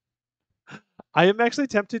I am actually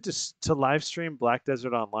tempted to live stream Black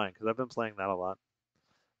Desert Online because I've been playing that a lot.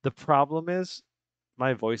 The problem is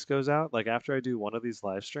my voice goes out. Like after I do one of these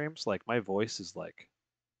live streams, like my voice is like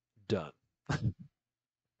done.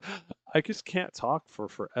 I just can't talk for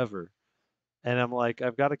forever. And I'm like,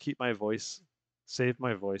 I've got to keep my voice, save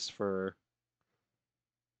my voice for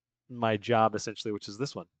my job essentially, which is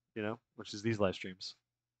this one, which is these live streams.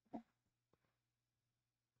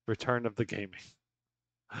 Return of the gaming.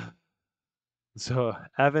 So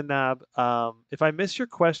Avanab, if I miss your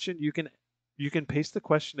question, you can paste the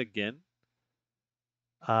question again,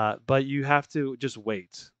 but you have to just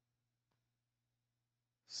wait.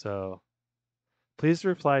 So please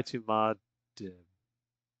reply to Modib.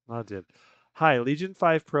 Modib. Hi, Legion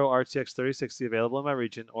 5 Pro RTX 3060 available in my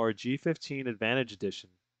region or G15 Advantage Edition.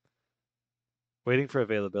 Waiting for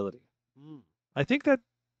availability. I think that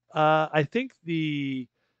I think the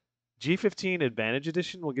G15 Advantage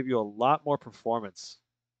Edition will give you a lot more performance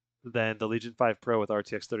than the Legion 5 Pro with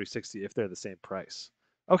RTX 3060 if they're the same price.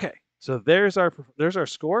 Okay, so there's our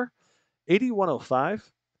score.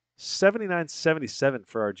 8105, 7977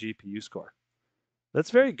 for our GPU score. That's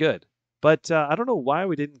very good. But I don't know why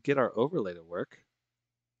we didn't get our overlay to work.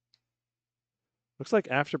 Looks like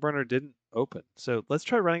Afterburner didn't open. So let's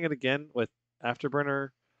try running it again with Afterburner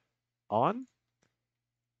on.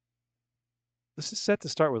 This is set to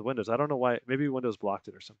start with Windows. I don't know why. Maybe Windows blocked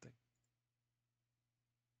it or something.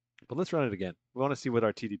 But let's run it again. We want to see what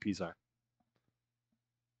our TDPs are.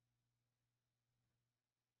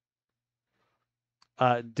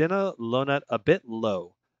 Dina Lonut a bit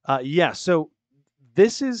low. Yeah, so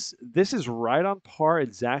this is right on par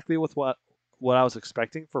exactly with what I was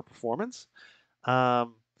expecting for performance.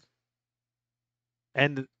 And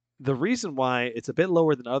the reason why it's a bit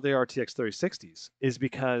lower than other RTX 3060s is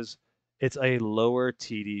because it's a lower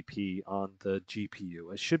TDP on the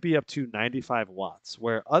GPU. It should be up to 95 watts,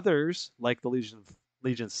 where others, like the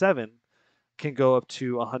Legion 7, can go up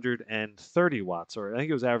to 130 watts, or I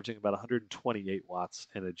think it was averaging about 128 watts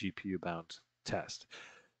in a GPU bound test.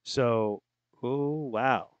 So, oh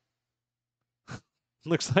wow.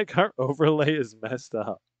 Looks like our overlay is messed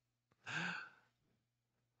up.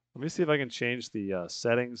 Let me see if I can change the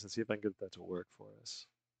settings and see if I can get that to work for us.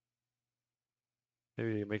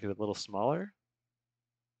 Maybe make it a little smaller.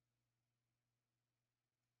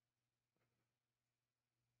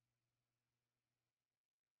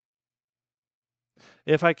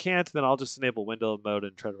 If I can't, then I'll just enable window mode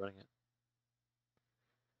and try to run it.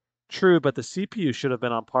 True, but the CPU should have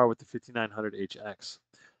been on par with the 5900HX.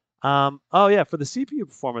 Oh yeah, for the CPU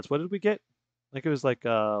performance, what did we get? Like it was like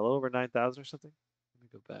a little over 9,000 or something. Let me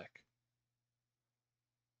go back.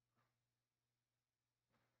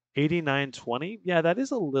 8920. Yeah, that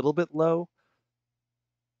is a little bit low.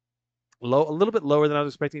 A little bit lower than I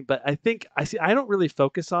was expecting, but I don't really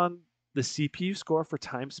focus on the CPU score for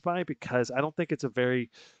Timespy because I don't think it's a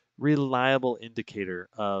very reliable indicator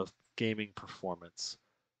of gaming performance.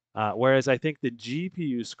 Whereas I think the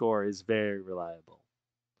GPU score is very reliable.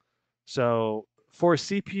 So for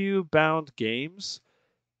CPU bound games,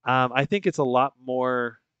 I think it's a lot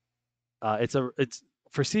more. It's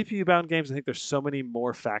for CPU bound games. I think there's so many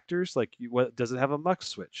more factors. Like, what does it have a mux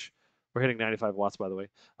switch? We're hitting 95 watts, by the way.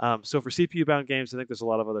 So for CPU bound games, I think there's a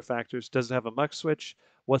lot of other factors. Does it have a mux switch?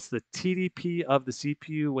 What's the TDP of the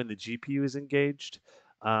CPU when the GPU is engaged?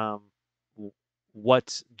 Um,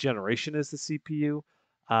 what generation is the CPU?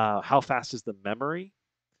 How fast is the memory?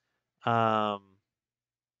 Um,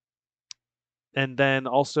 and then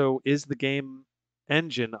also, is the game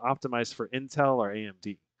engine optimized for Intel or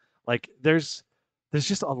AMD? Like there's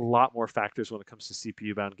just a lot more factors when it comes to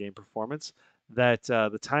CPU bound game performance that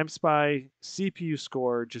the Timespy CPU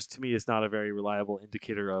score just to me is not a very reliable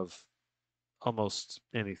indicator of almost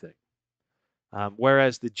anything.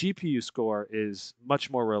 Whereas the GPU score is much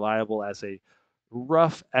more reliable as a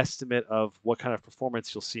rough estimate of what kind of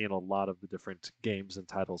performance you'll see in a lot of the different games and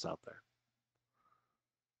titles out there.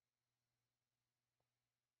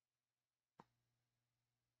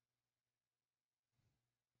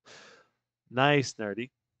 Nice, nerdy.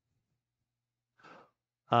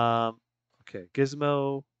 Um, okay,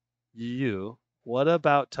 Gizmo U. What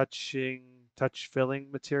about touch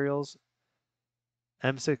filling materials?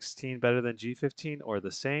 M16 better than G15 or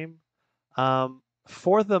the same?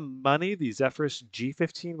 For the money, the Zephyrus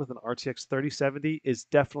G15 with an RTX 3070 is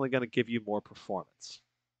definitely going to give you more performance.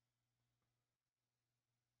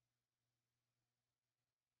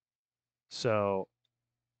 So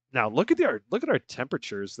now look at our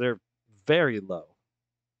temperatures. They're very low.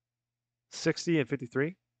 60 and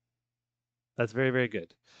 53. That's very, very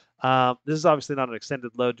good. This is obviously not an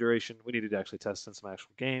extended load duration. We need to actually test in some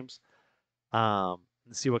actual games. And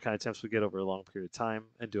see what kind of temps we get over a long period of time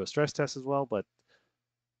and do a stress test as well. But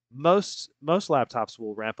most laptops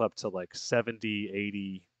will ramp up to like 70,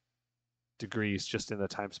 80 degrees just in the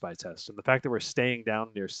Timespy test. And the fact that we're staying down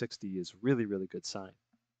near 60 is really, really good sign.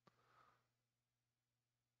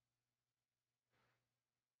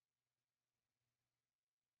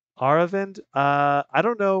 Aravind, I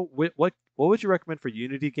don't know what would you recommend for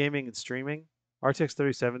Unity gaming and streaming? RTX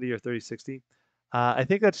 3070 or 3060? I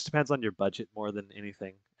think that just depends on your budget more than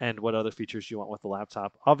anything and what other features you want with the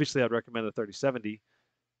laptop. Obviously, I'd recommend a 3070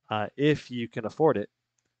 if you can afford it.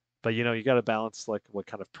 But you got to balance like what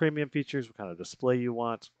kind of premium features, what kind of display you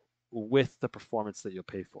want with the performance that you'll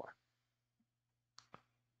pay for.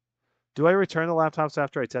 Do I return the laptops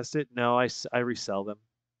after I test it? No, I resell them.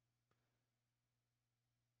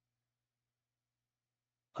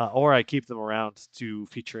 Or I keep them around to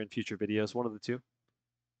feature in future videos, one of the two.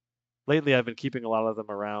 Lately, I've been keeping a lot of them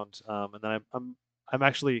around, and then I'm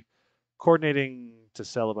actually coordinating to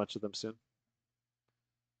sell a bunch of them soon.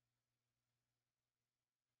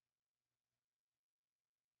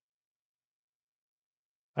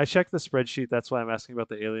 I checked the spreadsheet. That's why I'm asking about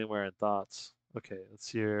the Alienware and thoughts. Okay, let's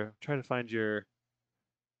see here. I'm trying to find your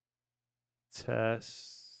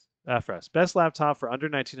test. FRS. Best laptop for under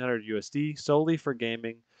 1900 USD, solely for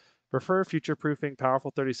gaming. Prefer future proofing,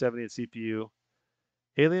 powerful 3070 and CPU.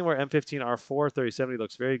 Alienware M15 R4 3070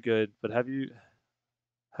 looks very good, but have you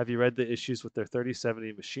read the issues with their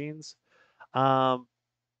 3070 machines? Um,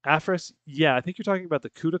 Afras, yeah, I think you're talking about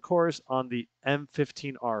the CUDA cores on the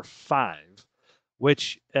M15R5,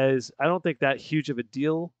 which is I don't think that huge of a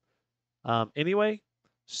deal anyway.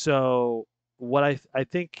 So what I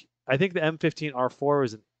think the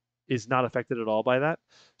M15R4 is not affected at all by that.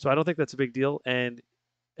 So I don't think that's a big deal. And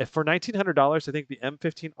if for $1,900, I think the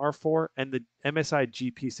M15R4 and the MSI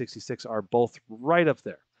GP66 are both right up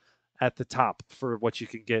there at the top for what you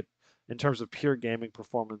can get in terms of pure gaming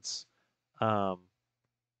performance. Um,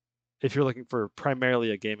 if you're looking for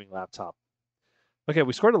primarily a gaming laptop. Okay,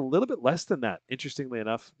 we scored a little bit less than that, interestingly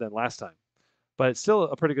enough, than last time, but it's still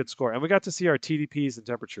a pretty good score. And we got to see our TDPs and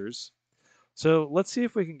temperatures. So let's see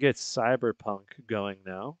if we can get Cyberpunk going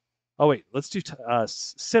now. Oh wait, let's do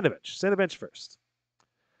Cinebench. Cinebench first.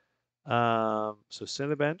 So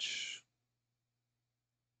Cinebench.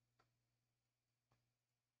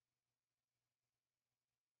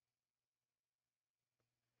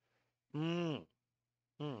 Mm.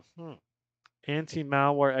 Mhm.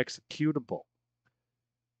 Anti-malware executable.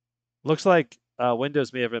 Looks like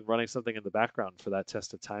Windows may have been running something in the background for that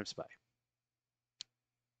test of Timespy,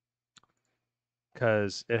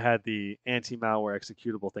 because it had the anti-malware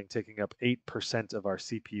executable thing taking up 8% of our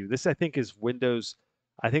CPU. This, I think, is Windows.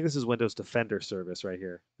 I think this is Windows Defender service right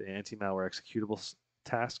here, the anti-malware executable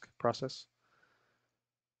task process.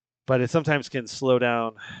 But it sometimes can slow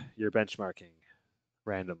down your benchmarking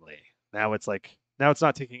randomly. Now it's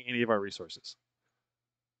not taking any of our resources.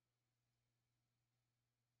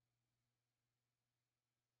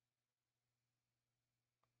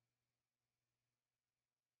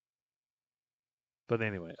 But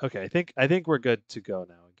anyway, okay, I think we're good to go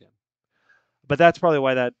now again. But that's probably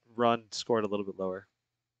why that run scored a little bit lower.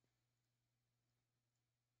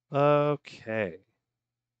 Okay.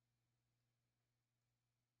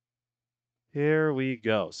 Here we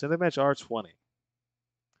go. Cinebench R20.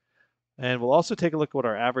 And we'll also take a look at what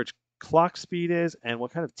our average clock speed is and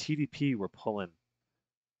what kind of TDP we're pulling.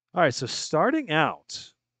 All right, so starting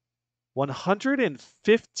out,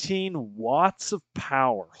 115 watts of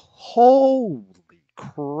power. Holy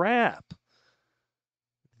crap.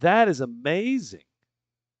 That is amazing.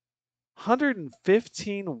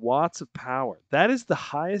 115 watts of power. That is the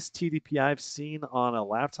highest TDP I've seen on a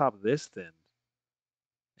laptop this thin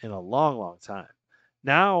in a long, long time.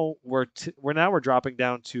 Now we're dropping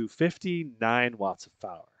down to 59 watts of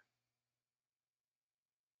power.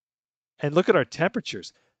 And look at our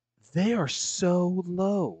temperatures. They are so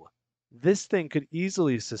low. This thing could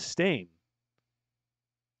easily sustain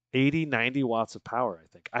 80, 90 watts of power, I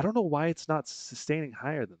think. I don't know why it's not sustaining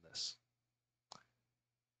higher than this.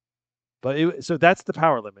 But so that's the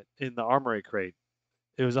power limit in the Armory crate.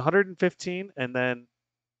 It was 115, and then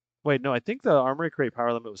wait, no, I think the Armory crate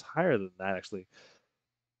power limit was higher than that actually.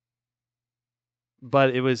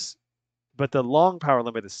 But the long power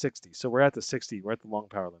limit is 60. So we're at the 60. We're at the long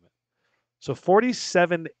power limit. So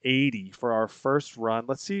 4780 for our first run.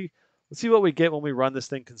 Let's see what we get when we run this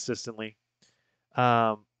thing consistently.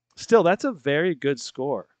 Still, that's a very good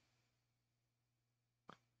score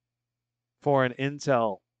for an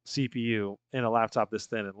Intel CPU in a laptop this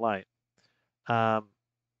thin and light.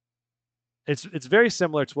 It's very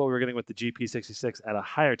similar to what we were getting with the GP66 at a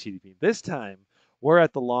higher TDP. This time, we're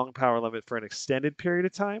at the long power limit for an extended period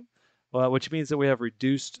of time, which means that we have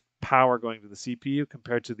reduced power going to the CPU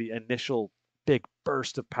compared to the initial big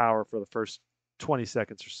burst of power for the first 20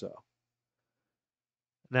 seconds or so.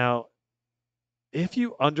 Now, if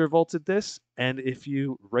you undervolted this and if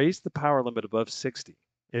you raise the power limit above 60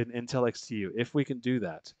 in Intel XTU, if we can do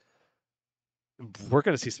that, we're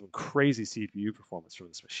going to see some crazy CPU performance from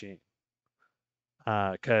this machine.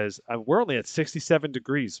 Because we're only at 67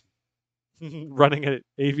 degrees running an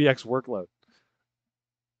AVX workload.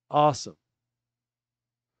 Awesome.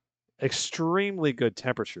 Extremely good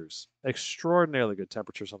temperatures. Extraordinarily good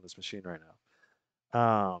temperatures on this machine right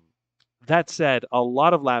now. That said, a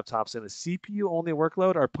lot of laptops in a CPU-only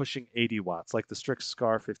workload are pushing 80 watts, like the Strix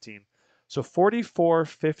Scar 15. So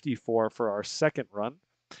 4454 for our second run.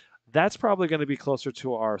 That's probably going to be closer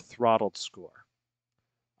to our throttled score.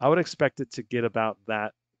 I would expect it to get about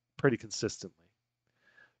that pretty consistently.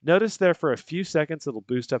 Notice there for a few seconds, it'll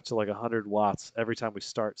boost up to like 100 watts every time we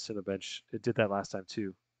start Cinebench. It did that last time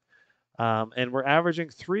too. And we're averaging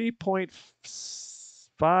 3.5,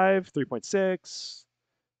 3.6,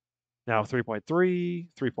 now 3.3,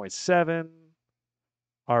 3.7.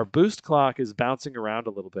 Our boost clock is bouncing around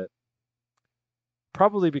a little bit.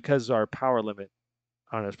 Probably because our power limit,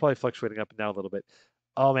 I don't know, it's probably fluctuating up and down a little bit.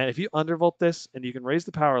 Oh man, if you undervolt this and you can raise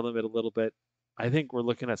the power limit a little bit, I think we're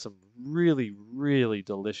looking at some really, really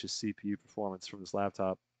delicious CPU performance from this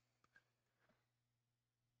laptop.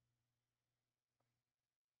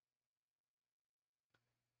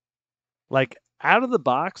 Like out of the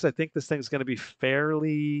box, I think this thing's going to be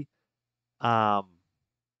fairly,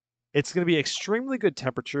 it's going to be extremely good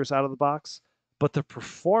temperatures out of the box, but the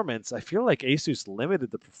performance, I feel like Asus limited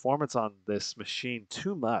the performance on this machine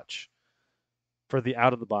too much for the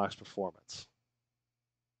out of the box performance.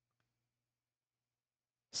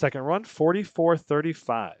 Second run,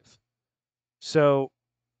 4435. So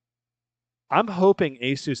I'm hoping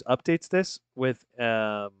Asus updates this with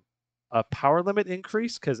a power limit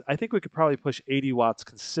increase, because I think we could probably push 80 watts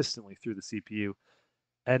consistently through the CPU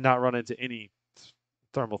and not run into any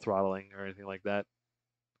thermal throttling or anything like that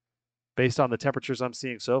based on the temperatures I'm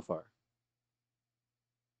seeing so far.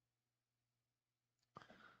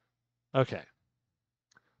 Okay.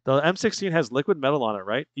 The M16 has liquid metal on it,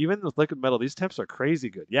 right? Even with liquid metal, these temps are crazy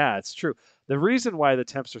good. Yeah, it's true. The reason why the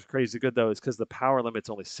temps are crazy good, though, is because the power limit's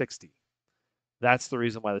only 60. That's the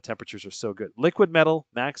reason why the temperatures are so good. Liquid metal,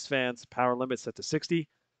 max fans, power limit set to 60.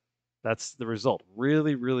 That's the result.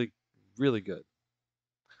 Really, really, really good.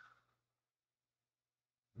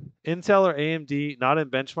 Intel or AMD, not in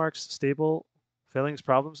benchmarks, stable, failings,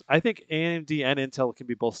 problems. I think AMD and Intel can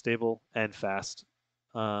be both stable and fast.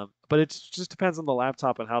 But it just depends on the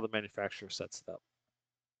laptop and how the manufacturer sets it up.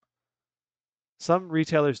 Some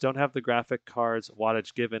retailers don't have the graphic cards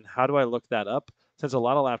wattage given. How do I look that up? Since a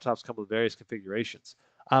lot of laptops come with various configurations.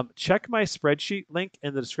 Check my spreadsheet link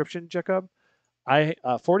in the description, Jacob.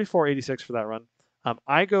 4486 for that run.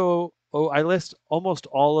 I list almost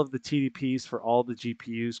all of the TDPs for all the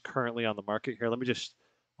GPUs currently on the market here.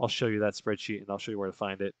 I'll show you that spreadsheet and I'll show you where to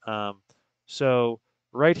find it. So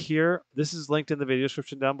right here, this is linked in the video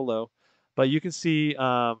description down below, but you can see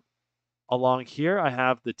along here, I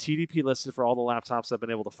have the TDP listed for all the laptops I've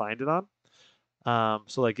been able to find it on.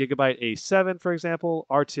 So like Gigabyte A7, for example,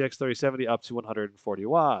 RTX 3070 up to 140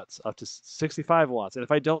 watts, up to 65 watts. And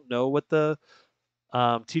if I don't know what the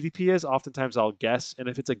TDP is, oftentimes I'll guess. And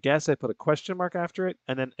if it's a guess, I put a question mark after it.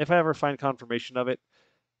 And then if I ever find confirmation of it,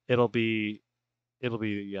 I'll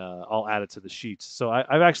add it to the sheet. So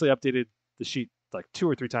I've actually updated the sheet like 2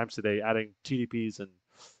 or 3 times today, adding TDPs and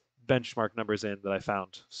benchmark numbers in that I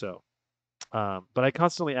found. So, but I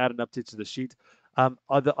constantly add an update to the sheet.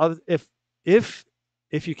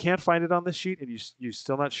 If you can't find it on the sheet and you're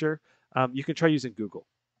still not sure, you can try using Google.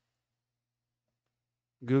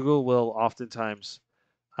 Google will oftentimes,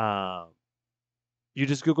 you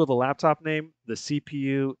just Google the laptop name, the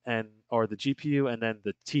CPU or the GPU, and then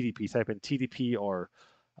the TDP. Type in TDP or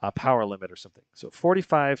power limit or something. So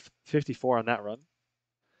 4554 on that run.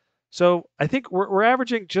 So I think we're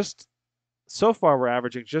averaging so far we're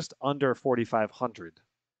averaging just under 4500.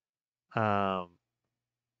 But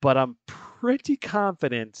I'm pretty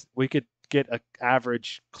confident we could get an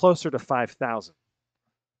average closer to 5000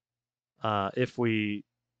 if we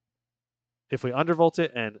undervolt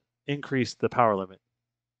it and increase the power limit.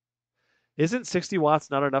 Isn't 60 watts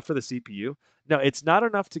not enough for the CPU? No, it's not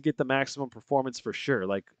enough to get the maximum performance for sure.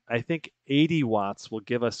 Like I think 80 watts will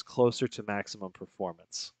give us closer to maximum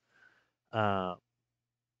performance.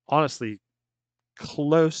 Honestly,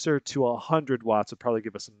 closer to 100 watts would probably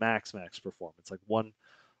give us max performance.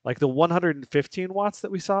 Like the 115 watts that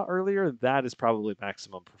we saw earlier, that is probably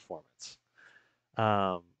maximum performance.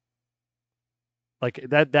 Like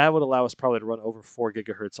that would allow us probably to run over 4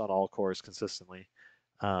 gigahertz on all cores consistently,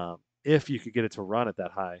 if you could get it to run at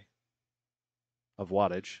that high of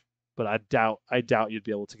wattage. But I doubt you'd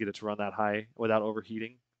be able to get it to run that high without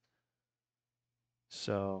overheating.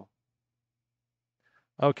 So,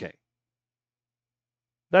 okay.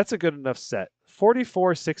 That's a good enough set.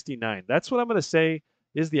 4469. That's what I'm going to say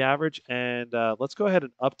is the average. And let's go ahead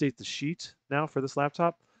and update the sheet now for this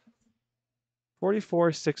laptop.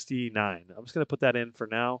 4469. I'm just going to put that in for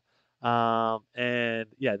now. And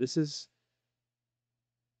yeah,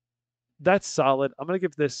 that's solid. I'm going to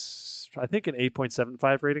give this, I think, an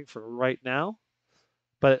 8.75 rating for right now.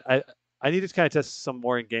 But I need to kind of test some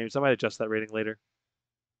more in games. I might adjust that rating later.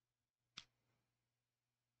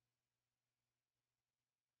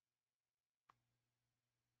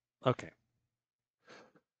 Okay.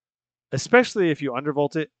 Especially if you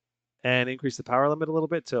undervolt it and increase the power limit a little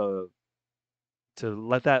bit to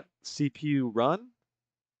let that CPU run,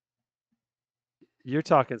 you're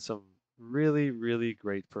talking some really, really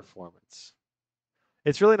great performance.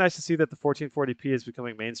 It's really nice to see that the 1440p is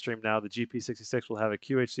becoming mainstream now. The GP66 will have a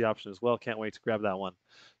QHD option as well. Can't wait to grab that one.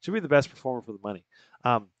 Should be the best performer for the money.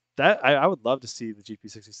 I would love to see the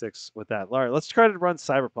GP66 with that. All right, let's try to run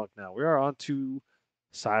Cyberpunk now. We are on to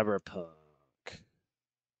Cyberpunk.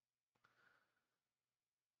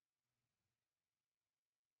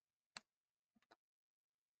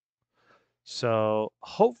 So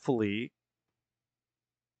hopefully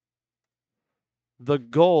the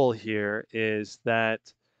goal here is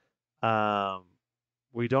that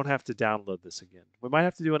we don't have to download this again. We might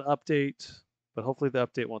have to do an update, but hopefully the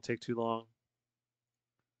update won't take too long.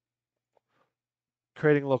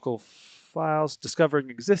 Creating local files, discovering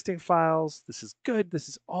existing files. This is good. This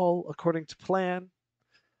is all according to plan.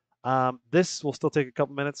 This will still take a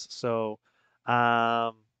couple minutes. So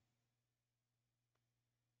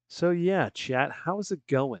yeah, chat, how is it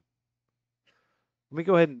going? Let me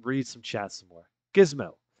go ahead and read some chat some more.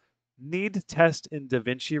 Gizmo, need test in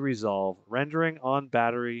DaVinci Resolve, rendering on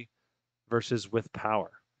battery versus with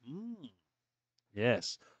power.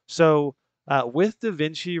 Yes. So with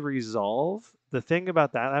DaVinci Resolve, the thing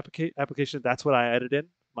about that application, that's what I edit in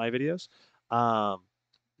my videos.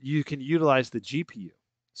 You can utilize the GPU.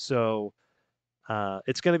 So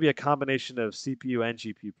it's going to be a combination of CPU and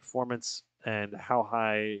GPU performance. and how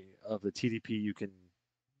high of the TDP you can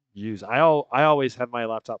use. I always have my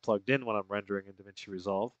laptop plugged in when I'm rendering in DaVinci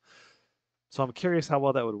Resolve. So I'm curious how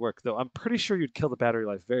well that would work, though I'm pretty sure you'd kill the battery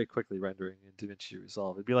life very quickly rendering in DaVinci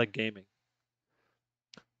Resolve. It'd be like gaming.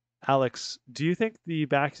 Alex, do you think the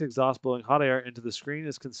back exhaust blowing hot air into the screen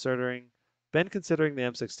is been considering the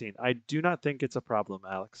M16? I do not think it's a problem,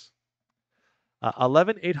 Alex.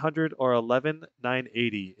 11800 or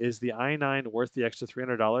 11980, is the i9 worth the extra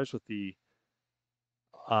 $300 with the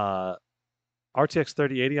uh, RTX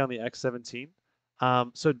 3080 on the X17?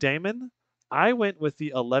 So Damon, I went with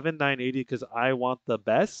the 11980 because I want the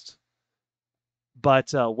best,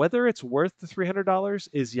 but whether it's worth the $300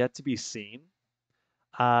 is yet to be seen.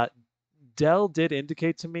 Dell did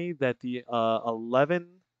indicate to me that the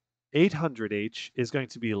 11800H is going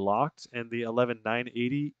to be locked and the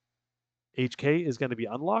 11980HK is going to be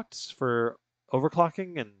unlocked for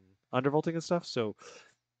overclocking and undervolting and stuff. So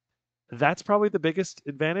that's probably the biggest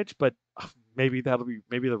advantage, but maybe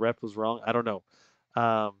the rep was wrong. I don't know.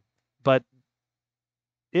 But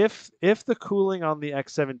if the cooling on the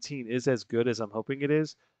X17 is as good as I'm hoping it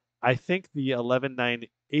is, I think the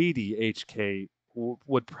 11980HK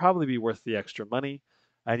would probably be worth the extra money,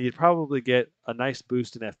 and you'd probably get a nice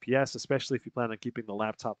boost in FPS, especially if you plan on keeping the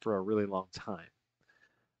laptop for a really long time.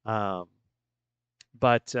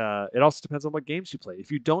 But it also depends on what games you play.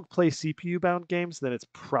 If you don't play CPU-bound games, then it's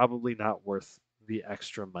probably not worth the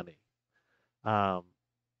extra money.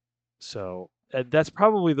 So that's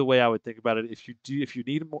probably the way I would think about it. If you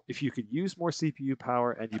could use more CPU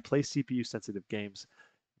power and you play CPU-sensitive games,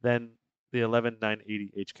 then the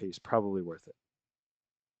 11980HK is probably worth it.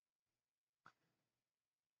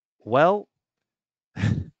 Well,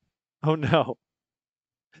 oh no,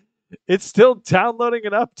 it's still downloading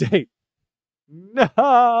an update.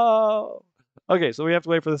 No. Okay, so we have to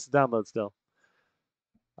wait for this to download still.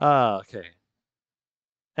 Okay.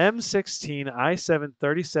 M16 i7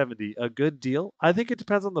 3070, a good deal? I think it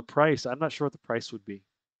depends on the price. I'm not sure what the price would be.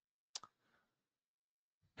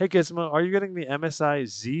 Hey Gizmo, are you getting the MSI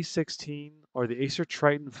Z16 or the Acer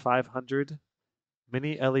Triton 500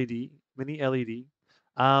 mini LED?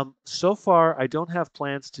 So far, I don't have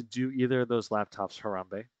plans to do either of those laptops,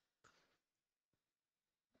 Harambe.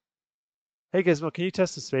 Hey Gizmo, can you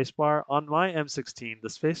test the spacebar? On my M16, the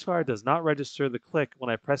spacebar does not register the click when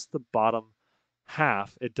I press the bottom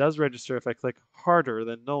half. It does register if I click harder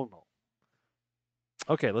than normal.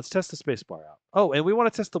 Okay, let's test the spacebar out. Oh, and we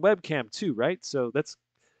want to test the webcam too, right? So that's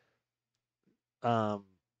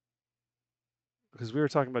because we were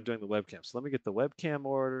talking about doing the webcam. So let me get the webcam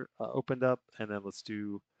order opened up, and then let's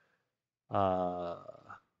do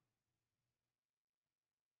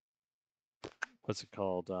what's it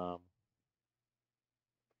called?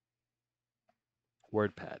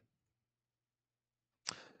 WordPad.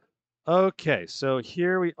 Okay, so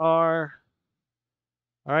here we are.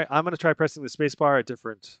 All right, I'm going to try pressing the spacebar at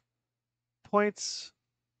different points.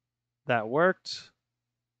 That worked.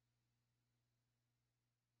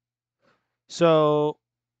 So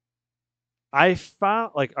I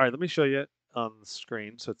found, all right, let me show you on the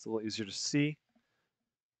screen so it's a little easier to see.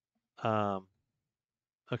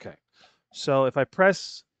 Okay, so if I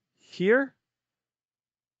press here,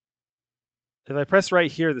 if I press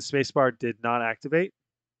right here, the spacebar did not activate.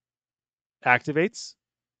 Activates.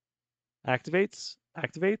 Activates.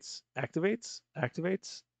 Activates. Activates.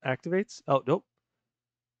 Activates. Activates. Oh, nope.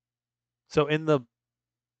 So in the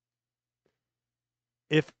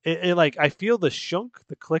if it like I feel the shunk,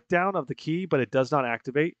 the click down of the key, but it does not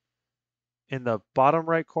activate in the bottom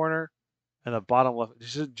right corner and the bottom left,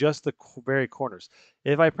 just the very corners.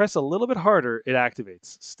 If I press a little bit harder, it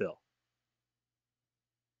activates still.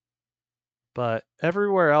 But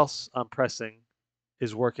everywhere else I'm pressing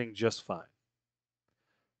is working just fine.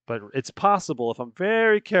 But it's possible if I'm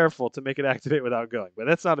very careful to make it activate without going. But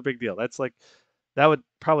that's not a big deal. That's like, that would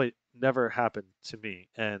probably never happen to me.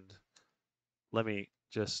 And let me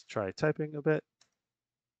just try typing a bit.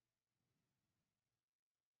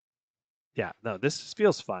 Yeah, no, this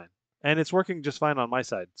feels fine. And it's working just fine on my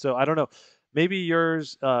side. So I don't know. Maybe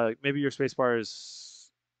yours, maybe your spacebar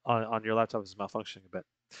is on your laptop is malfunctioning a bit.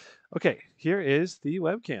 Okay, here is the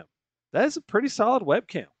webcam. That is a pretty solid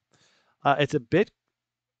webcam. It's a bit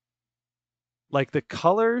like the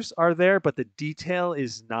colors are there, but the detail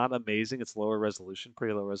is not amazing. It's lower resolution,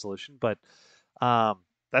 pretty low resolution, but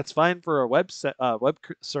that's fine for a web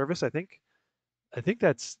service. I think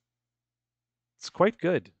it's quite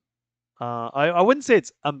good. I wouldn't say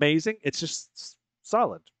it's amazing. It's just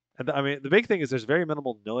solid. And I mean, the big thing is there's very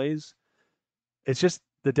minimal noise. It's just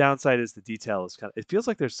the downside is the detail is it feels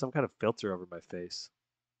like there's some kind of filter over my face.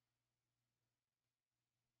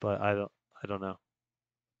 But I I don't know.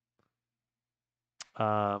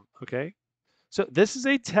 Okay. So this is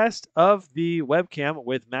a test of the webcam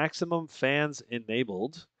with maximum fans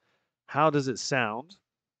enabled. How does it sound?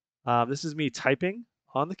 This is me typing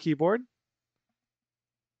on the keyboard.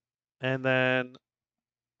 And then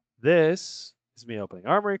this is me opening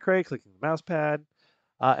Armory Crate, clicking the mouse pad.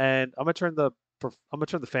 And I'm gonna turn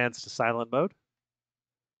the fans to silent mode.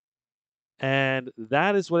 And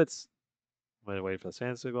that is what it's. I'm gonna wait for the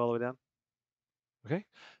fans to go all the way down. Okay.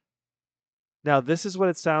 Now this is what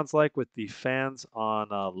it sounds like with the fans on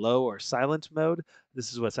low or silent mode.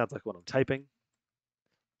 This is what it sounds like when I'm typing.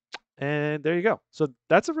 And there you go. So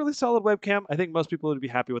that's a really solid webcam. I think most people would be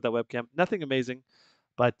happy with that webcam. Nothing amazing,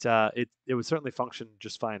 but it would certainly function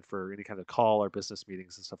just fine for any kind of call or business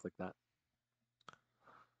meetings and stuff like that.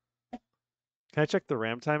 Can I check the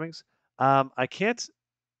RAM timings? I can't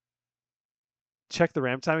check the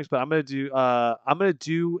RAM timings, but I'm gonna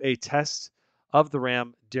do a test of the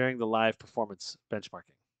RAM during the live performance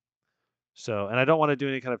benchmarking. So, and I don't want to do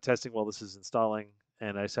any kind of testing while this is installing,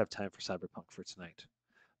 and I just have time for Cyberpunk for tonight.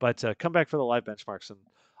 But come back for the live benchmarks, and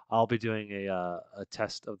I'll be doing a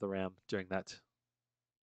test of the RAM during that.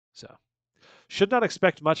 So, should not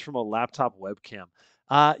expect much from a laptop webcam.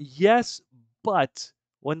 Yes, but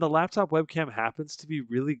when the laptop webcam happens to be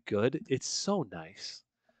really good, it's so nice.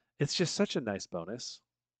 It's just such a nice bonus.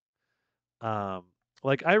 Um,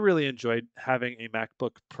 like I really enjoyed having a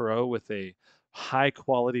MacBook Pro with a high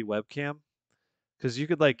quality webcam because you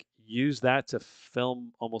could like use that to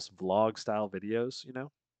film almost vlog style videos,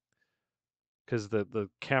 because the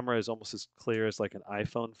camera is almost as clear as like an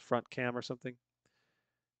iPhone front cam or something.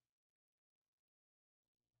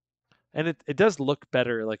 And it does look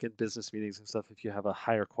better like in business meetings and stuff if you have a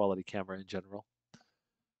higher quality camera in general.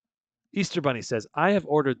 Easter Bunny says, I have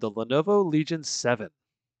ordered the Lenovo Legion 7.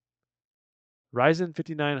 Ryzen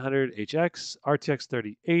 5900HX, RTX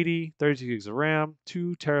 3080, 32 gigs of RAM,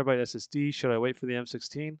 2 terabyte SSD. Should I wait for the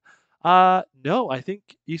M16? No, I think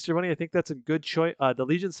Easter Bunny, I think that's a good choice. The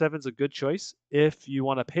Legion 7 is a good choice if you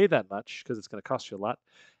want to pay that much because it's going to cost you a lot.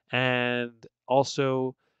 And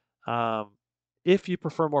also, um, if you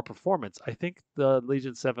prefer more performance, I think the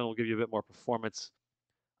Legion 7 will give you a bit more performance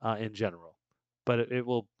in general, but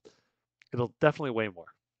it'll definitely weigh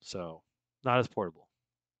more. So not as portable.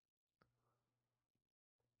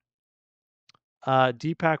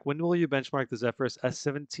 Deepak, when will you benchmark the Zephyrus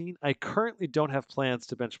S17? I currently don't have plans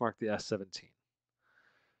to benchmark the S17.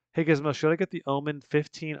 Hey Gizmo, should I get the Omen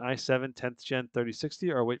 15 i7 10th Gen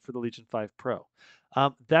 3060 or wait for the Legion 5 Pro?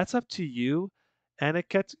 That's up to you.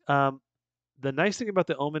 Aniket, the nice thing about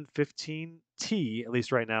the Omen 15T, at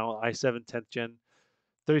least right now, i7 10th Gen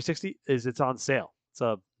 3060, is it's on sale. It's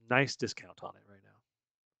a nice discount on it right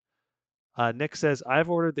now. Nick says, I've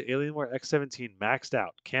ordered the Alienware X17 maxed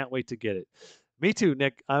out. Can't wait to get it. Me too,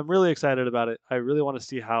 Nick. I'm really excited about it. I really want to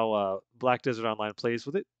see how Black Desert Online plays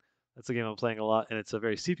with it. That's a game I'm playing a lot, and it's a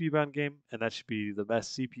very CPU-bound game, and that should be the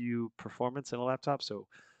best CPU performance in a laptop. So,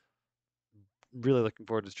 really looking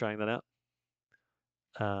forward to trying that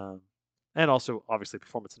out. And also, obviously,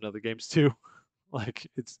 performance in other games too.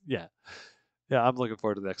 Like it's yeah. I'm looking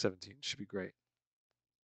forward to the X17. Should be great.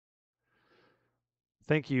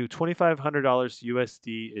 Thank you. $2,500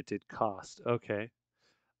 USD it did cost. Okay.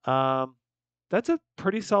 Um, that's a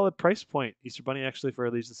pretty solid price point, Easter Bunny, actually, for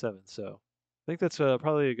a Legion 7. So I think that's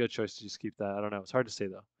probably a good choice to just keep that. I don't know. It's hard to say,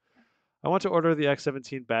 though. I want to order the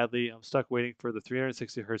X17 badly. I'm stuck waiting for the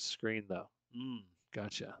 360 hertz screen, though.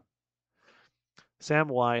 Gotcha. Sam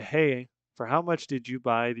Y, hey, for how much did you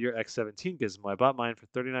buy your X17 Gizmo? I bought mine for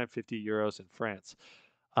 39.50 euros in France.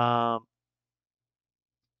 Um,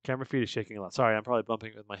 Camera feed is shaking a lot. Sorry, I'm probably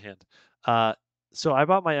bumping it with my hand. So I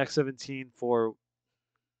bought my X17 for,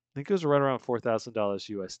 I think it was right around $4,000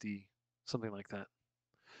 USD, something like that.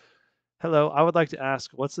 Hello, I would like to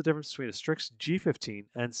ask, what's the difference between a Strix G15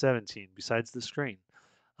 and 17 besides the screen?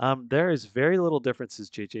 There is very little differences,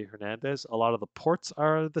 JJ Hernandez. A lot of the ports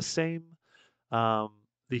are the same. Um,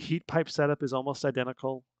 the heat pipe setup is almost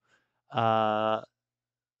identical. My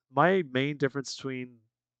main difference between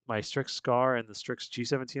my Strix Scar and the Strix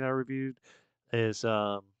G17 I reviewed is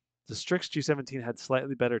the Strix G17 had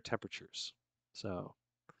slightly better temperatures. So,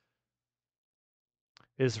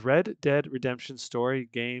 is Red Dead Redemption story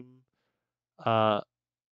game uh,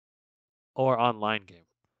 or online game?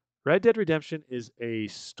 Red Dead Redemption is a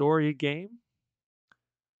story game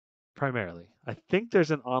primarily. I think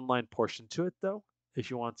there's an online portion to it though. If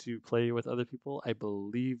you want to play with other people, I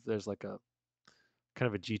believe there's like a kind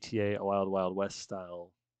of a GTA, a Wild Wild West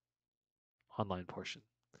style online portion.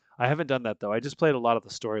 I haven't done that though. I just played a lot of the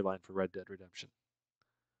storyline for Red Dead Redemption.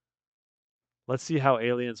 Let's see how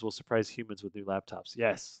aliens will surprise humans with new laptops.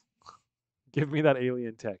 Yes, give me that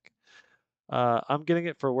alien tech. I'm getting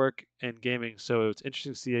it for work and gaming, so it's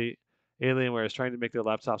interesting to see Alienware is trying to make their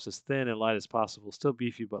laptops as thin and light as possible, still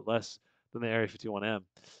beefy but less than the Area 51M.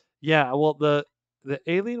 Yeah, well, the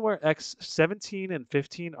Alienware X17 and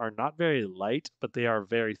 15 are not very light, but they are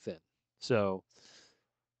very thin. So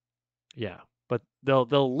yeah, but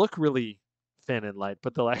they'll look really thin and light,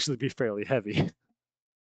 but they'll actually be fairly heavy.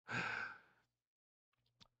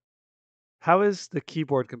 How is the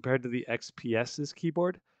keyboard compared to the XPS's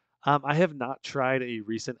keyboard? I have not tried a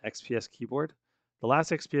recent XPS keyboard. The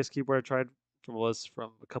last XPS keyboard I tried was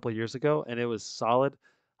from a couple of years ago, and it was solid.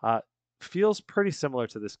 Feels pretty similar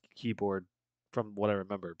to this keyboard from what I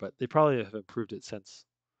remember, but they probably have improved it since.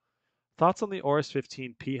 Thoughts on the Aorus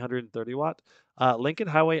 15P 130 watt? Lincoln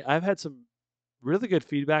Highway, I've had some really good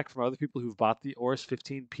feedback from other people who've bought the Aorus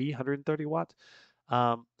 15P 130 watt.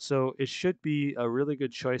 So it should be a really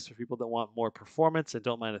good choice for people that want more performance and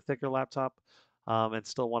don't mind a thicker laptop, and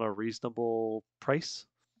still want a reasonable price.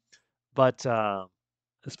 But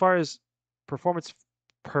as far as performance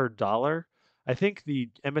per dollar, I think the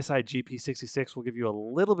MSI GP66 will give you a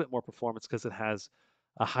little bit more performance because it has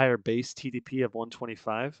a higher base TDP of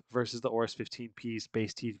 125 versus the Aorus 15P's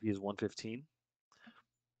base TDP is 115.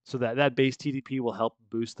 So that base TDP will help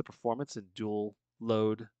boost the performance in dual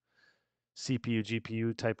load CPU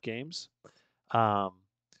GPU type games. Um,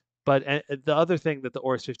 but the other thing that the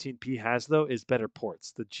Aorus 15P has though is better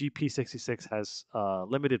ports. The GP66 has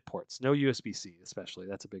limited ports, no USB-C especially.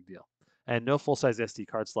 That's a big deal, and no full-size SD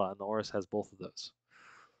card slot. And the Aorus has both of those.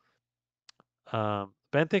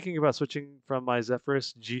 Been thinking about switching from my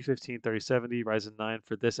Zephyrus G15 3070 Ryzen 9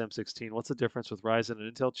 for this M16. What's the difference with Ryzen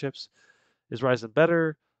and Intel chips? Is Ryzen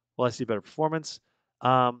better? Will I see better performance?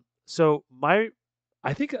 So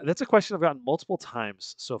I think that's a question I've gotten multiple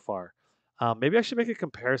times so far. Maybe I should make a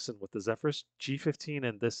comparison with the Zephyrus G15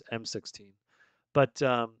 and this M16. But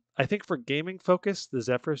I think for gaming focus, the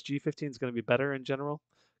Zephyrus G15 is going to be better in general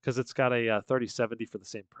because it's got a 3070 for the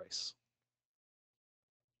same price.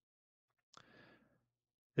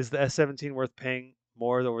 Is the S17 worth paying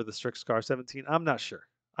more over the Strix Scar 17? I'm not sure.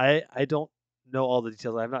 I don't know all the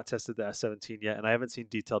details. I have not tested the S17 yet, and I haven't seen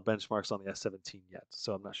detailed benchmarks on the S17 yet,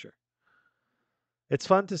 so I'm not sure. It's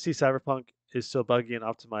fun to see Cyberpunk is so buggy and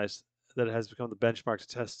optimized that it has become the benchmark to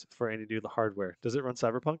test for any new hardware. Does it run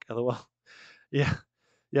Cyberpunk? LOL. Yeah,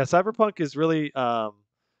 yeah. Cyberpunk is really a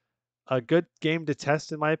good game to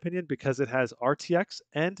test in my opinion because it has RTX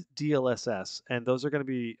and DLSS, and those are going to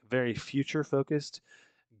be very future-focused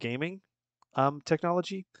gaming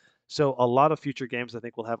technology. So a lot of future games I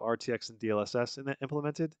think will have RTX and DLSS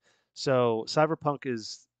implemented. So Cyberpunk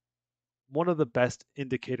is one of the best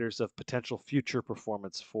indicators of potential future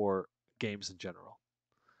performance for games in general.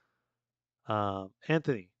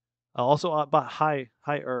 Anthony, also, but hi,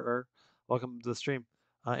 welcome to the stream.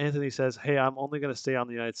 Anthony says, "Hey, I'm only going to stay on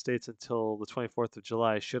the United States until the 24th of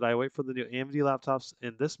July. Should I wait for the new AMD laptops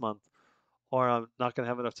in this month, or I'm not going to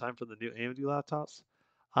have enough time for the new AMD laptops?"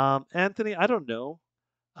 Anthony, I don't know.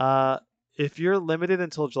 Uh, if you're limited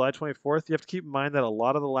until July 24th, you have to keep in mind that a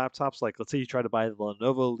lot of the laptops, like let's say you try to buy the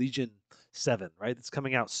Lenovo Legion 7, right? It's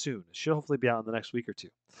coming out soon. It should hopefully be out in the next week or two.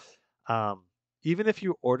 Um, Even if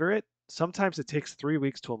you order it, sometimes it takes 3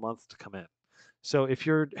 weeks to a month to come in. So if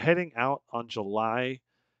you're heading out on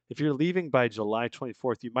if you're leaving by July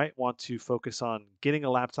 24th, you might want to focus on getting a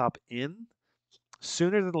laptop in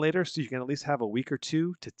sooner than later so you can at least have a week or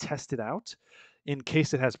two to test it out in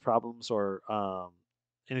case it has problems or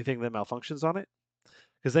anything that malfunctions on it.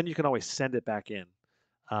 Because then you can always send it back in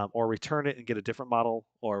or return it and get a different model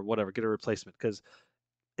or whatever, get a replacement. Because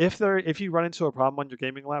if you run into a problem on your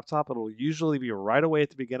gaming laptop, it'll usually be right away at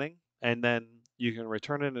the beginning, and then you can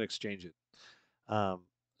return it and exchange it.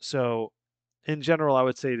 So in general, I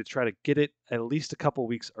would say to try to get it at least a couple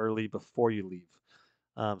weeks early before you leave.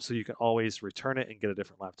 So you can always return it and get a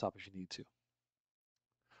different laptop if you need to.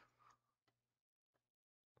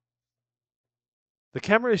 The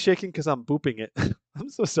camera is shaking because I'm booping it. I'm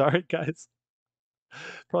so sorry, guys.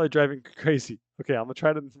 Probably driving crazy. Okay, I'm gonna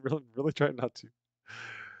try to really try not to.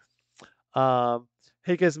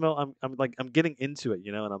 Hey Gizmo, I'm getting into it,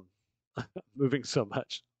 and I'm moving so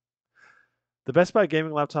much. The Best Buy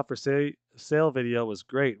gaming laptop for sale video was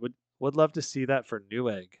great. Would love to see that for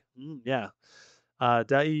Newegg. Yeah.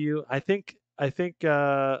 .eu. I think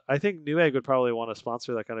Newegg would probably want to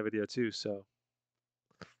sponsor that kind of video too. So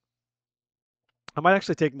I might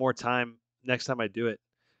actually take more time next time I do it,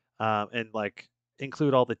 and like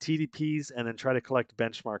include all the TDPs and then try to collect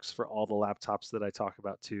benchmarks for all the laptops that I talk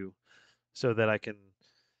about too, so that I can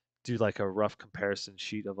do like a rough comparison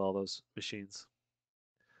sheet of all those machines.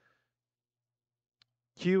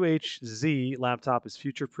 QHZ laptop is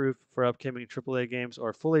future-proof for upcoming AAA games,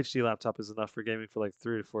 or full HD laptop is enough for gaming for like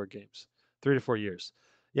 3 to 4 years.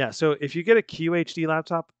 Yeah, so if you get a QHD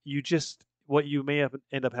laptop, what you may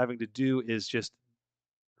end up having to do is just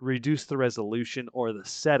reduce the resolution or the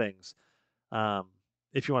settings, um,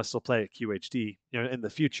 if you want to still play at QHD, in the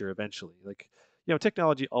future eventually. Like,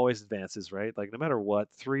 technology always advances, right? Like no matter what,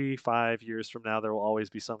 3, 5 years from now, there will always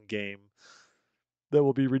be some game that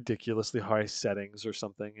will be ridiculously high settings or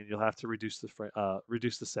something, and you'll have to reduce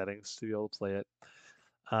the settings to be able to play it.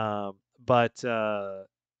 But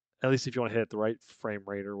at least if you want to hit the right frame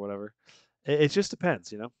rate or whatever, it just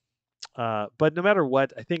depends. But no matter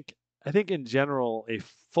what, I think in general a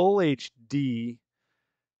full HD,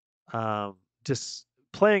 um, just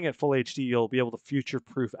playing at full HD, you'll be able to future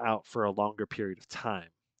proof out for a longer period of time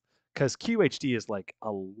because QHD is like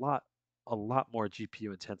a lot more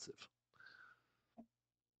GPU intensive.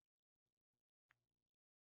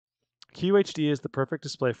 QHD is the perfect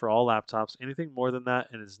display for all laptops. Anything more than that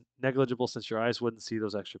and is negligible since your eyes wouldn't see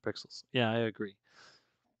those extra pixels. Yeah, I agree.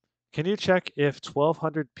 Can you check if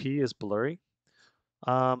 1200p is blurry?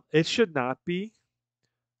 It should not be,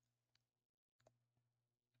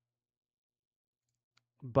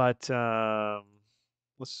 but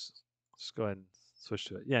let's go ahead and switch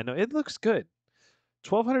to it. Yeah, no, it looks good.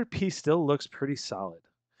 1200p still looks pretty solid.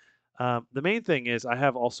 The main thing is I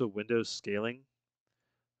have also Windows scaling.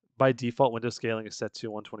 By default, Windows scaling is set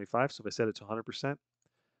to 125, so if I set it to 100%,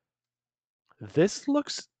 this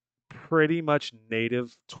looks pretty much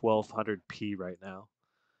native 1200p right now.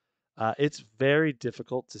 It's very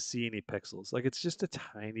difficult to see any pixels. Like it's just a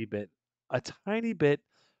tiny bit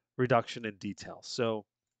reduction in detail. So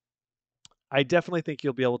I definitely think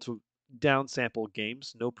you'll be able to downsample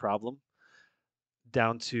games, no problem,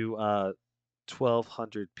 down to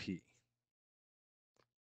 1200p.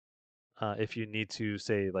 If you need to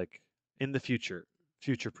say like in the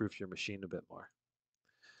future-proof your machine a bit more.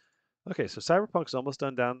 Okay, so Cyberpunk's almost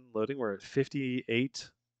done downloading. We're at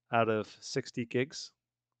 58 out of 60 gigs.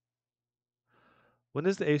 When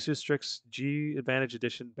is the Asus Strix G Advantage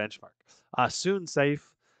Edition benchmark? Soon,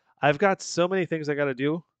 safe. I've got so many things I got to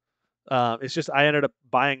do. It's just I ended up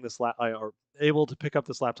buying this or able to pick up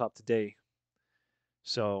this laptop today,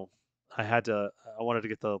 so I wanted to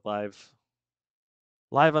get the live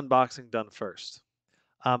unboxing done first.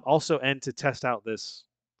 Also, and to test out this.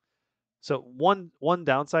 So one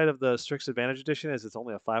downside of the Strix Advantage Edition is it's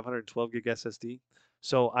only a 512 gig SSD.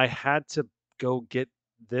 So I had to go get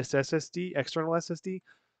this SSD, external SSD,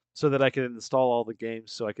 so that I could install all the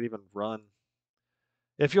games, so I could even run.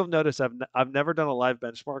 If you'll notice, I've never done a live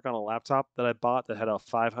benchmark on a laptop that I bought that had a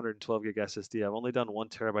 512 gig SSD. I've only done 1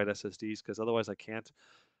 TB SSDs because otherwise I can't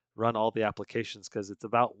run all the applications because it's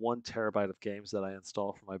about 1 TB of games that I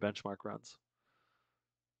install for my benchmark runs.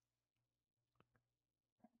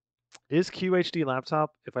 Is QHD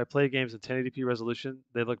laptop, if I play games in 1080p resolution,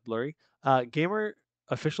 they look blurry? Gamer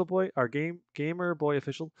official boy, our gamer boy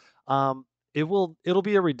official, it'll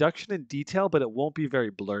be a reduction in detail, but it won't be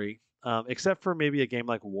very blurry. Except for maybe a game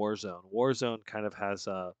like Warzone. Warzone kind of has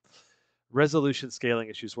resolution scaling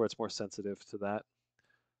issues where it's more sensitive to that.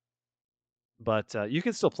 But you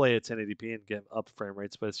can still play at 1080p and get up frame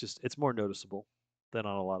rates, but it's more noticeable than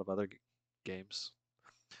on a lot of other games.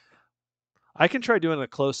 I can try doing a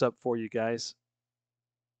close up for you guys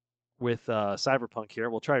with Cyberpunk here.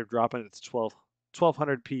 We'll try dropping it to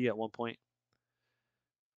 1200p at one point.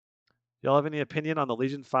 Y'all have any opinion on the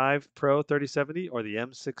Legion 5 Pro 3070 or the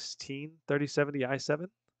M16 3070 i7?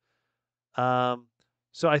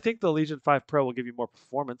 So I think the Legion 5 Pro will give you more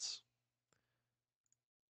performance,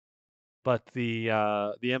 but the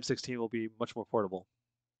M16 will be much more portable,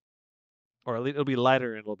 or at least it'll be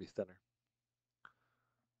lighter and it'll be thinner.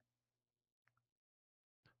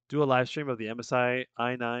 Do a live stream of the MSI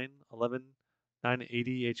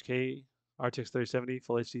i9-11900H RTX 3070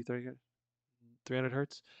 Full HD 300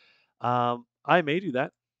 hertz. I may do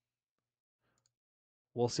that.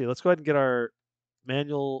 We'll see. Let's go ahead and get our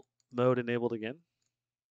manual mode enabled again.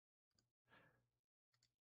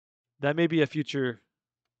 That may be a future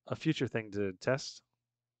thing to test.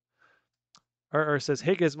 Says,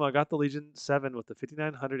 hey Gizmo, I got the Legion 7 with the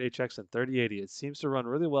 5900HX and 3080. It seems to run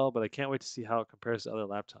really well, but I can't wait to see how it compares to other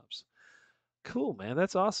laptops. Cool, man.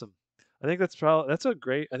 That's awesome. I think that's a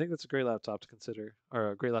great laptop to consider,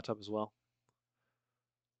 or a great laptop as well.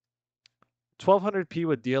 1200p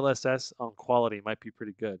with DLSS on quality might be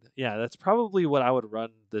pretty good. Yeah, that's probably what I would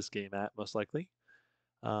run this game at, most likely.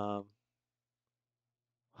 Huh.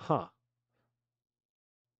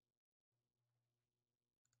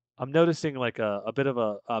 I'm noticing like a bit of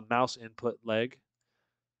a mouse input lag.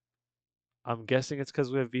 I'm guessing it's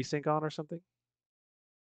because we have VSync on or something.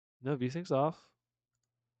 No, VSync's off.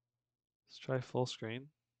 Let's try full screen.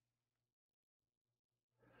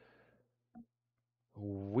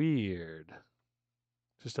 Weird.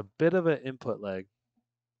 Just a bit of an input lag.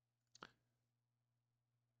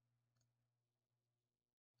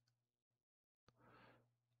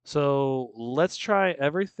 So let's try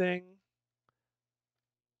everything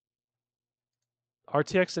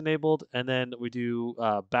RTX enabled, and then we do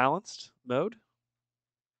balanced mode.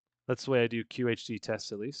 That's the way I do QHD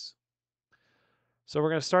tests at least. So we're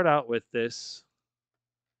going to start out with this.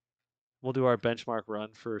 We'll do our benchmark run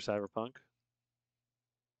for Cyberpunk.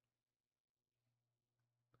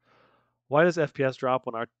 Why does FPS drop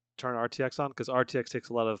when I turn RTX on? Because RTX takes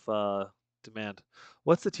a lot of demand.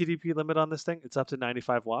 What's the TDP limit on this thing? It's up to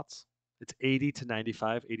 95 watts. It's 80 to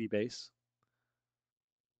 95, 80 base.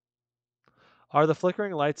 Are the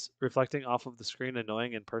flickering lights reflecting off of the screen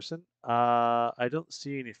annoying in person? I don't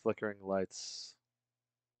see any flickering lights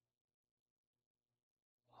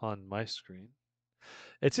on my screen.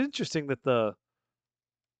 It's interesting that the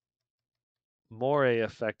moire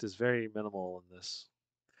effect is very minimal in this.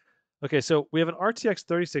 Okay, so we have an RTX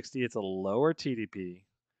 3060. It's a lower TDP.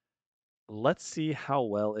 Let's see how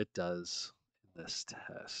well it does in this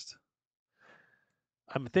test.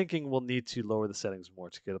 I'm thinking we'll need to lower the settings more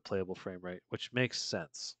to get a playable frame rate, which makes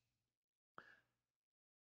sense.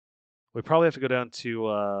 We probably have to go down to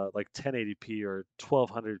like 1080p or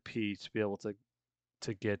 1200p to be able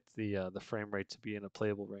to get the frame rate to be in a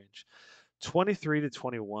playable range. 23 to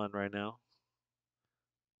 21 right now.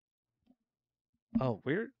 Oh,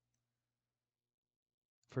 weird.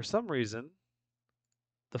 For some reason,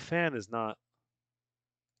 the fan is not.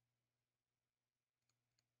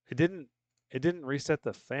 It didn't reset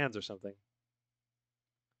the fans or something.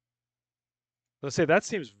 Let's say that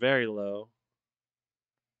seems very low.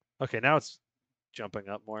 Okay, now it's jumping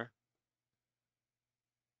up more.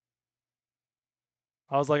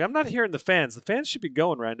 I was like, I'm not hearing the fans. The fans should be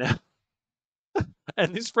going right now.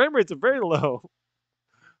 And these frame rates are very low.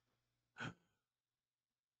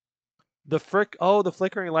 The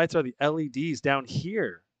flickering lights are the LEDs down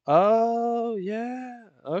here. Oh, yeah.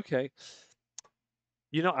 Okay.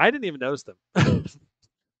 You know, I didn't even notice them.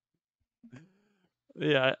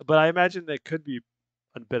 Yeah, but I imagine they could be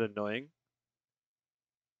a bit annoying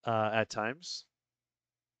at times.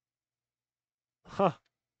 Huh.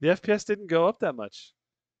 The FPS didn't go up that much.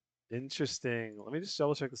 Interesting. Let me just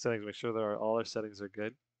double check the settings, make sure all our settings are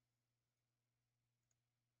good.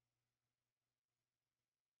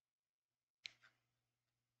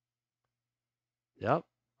 Yep.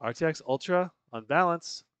 RTX Ultra on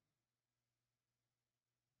balance.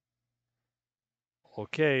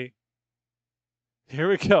 Okay. Here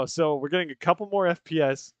we go. So we're getting a couple more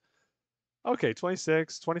FPS. Okay,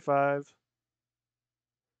 26, 25.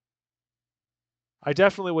 I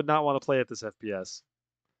definitely would not want to play at this FPS.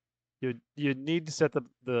 You'd need to set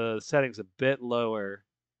the settings a bit lower.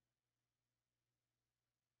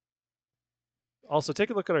 Also, take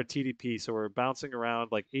a look at our TDP. So we're bouncing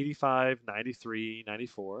around like 85, 93,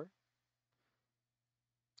 94.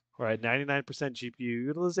 We're at 99% GPU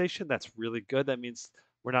utilization. That's really good. That means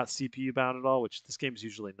we're not CPU bound at all, which this game's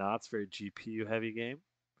usually not. It's a very GPU heavy game.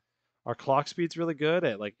 Our clock speed's really good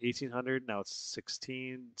at like 1800. Now it's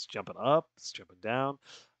 16. It's jumping up. It's jumping down.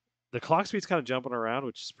 The clock speed's kind of jumping around,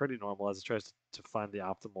 which is pretty normal as it tries to find the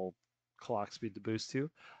optimal clock speed to boost to.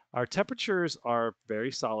 Our temperatures are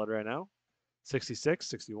very solid right now. 66,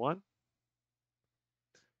 61.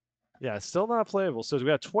 Yeah, it's still not playable. So we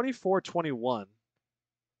got 24, 21.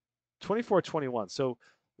 24, 21. So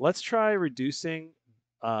let's try reducing.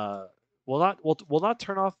 We'll not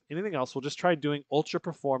turn off anything else. We'll just try doing ultra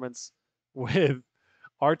performance with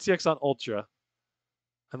RTX on ultra,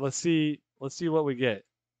 and let's see what we get.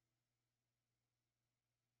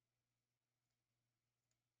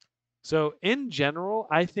 So in general,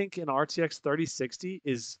 I think an RTX 3060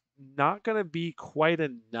 is not going to be quite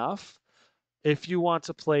enough if you want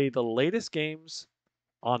to play the latest games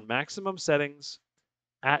on maximum settings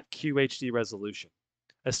at QHD resolution,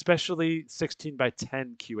 especially 16 by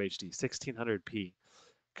 10 QHD, 1600p,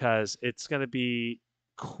 because it's going to be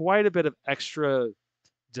quite a bit of extra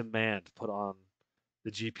demand put on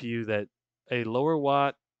the GPU that a lower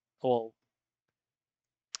watt, well,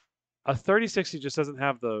 a 3060 just doesn't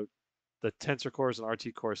have the tensor cores and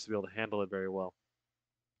RT cores to be able to handle it very well.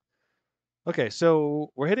 Okay,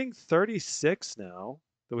 so we're hitting 36 now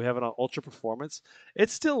that we have it on ultra performance.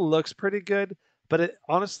 It still looks pretty good, but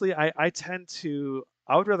honestly, I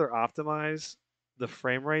would rather optimize the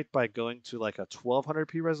frame rate by going to like a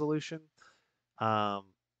 1200p resolution,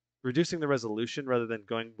 reducing the resolution rather than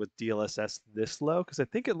going with DLSS this low, because I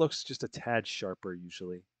think it looks just a tad sharper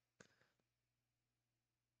usually.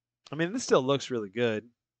 I mean, this still looks really good.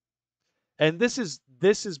 And this is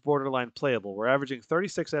borderline playable. We're averaging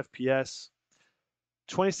 36 FPS,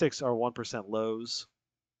 26 are 1% lows.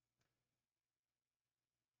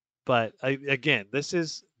 But again, this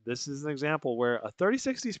is an example where a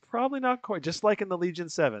 3060 is probably not quite, just like in the Legion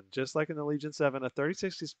 7, a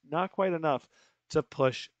 3060 is not quite enough to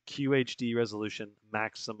push QHD resolution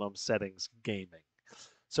maximum settings gaming.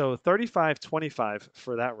 So 3525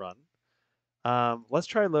 for that run. Let's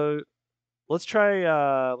try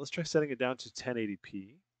setting it down to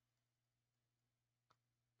 1080p.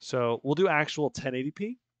 So we'll do actual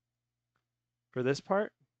 1080p for this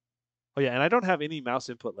part. Oh yeah, and I don't have any mouse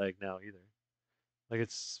input lag now either. Like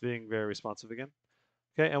it's being very responsive again.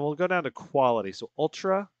 Okay, and we'll go down to quality. So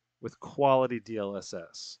ultra with quality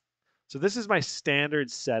DLSS. So this is my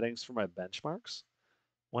standard settings for my benchmarks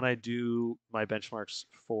when I do my benchmarks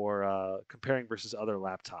for comparing versus other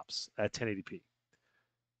laptops at 1080p.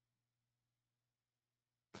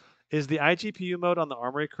 Is the iGPU mode on the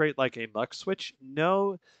Armory Crate like a muck switch?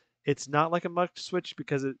 No, it's not like a muck switch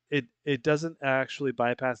because it doesn't actually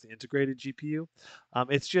bypass the integrated GPU.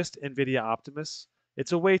 It's just NVIDIA Optimus.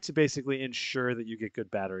 It's a way to basically ensure that you get good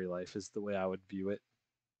battery life is the way I would view it.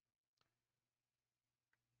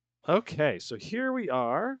 Okay, so here we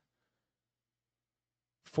are.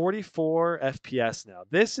 44 FPS now.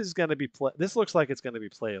 This is going to be this looks like it's going to be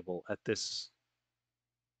playable at these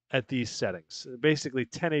settings. Basically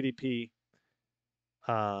 1080p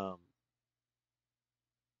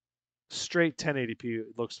straight 1080p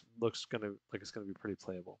looks gonna like it's gonna be pretty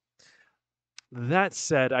playable. That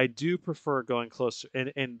said, I do prefer going closer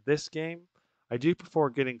in this game. I do prefer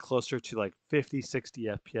getting closer to like 50, 60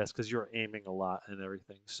 FPS because you're aiming a lot and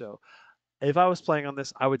everything. So if I was playing on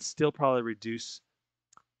this, I would still probably reduce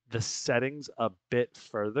the settings a bit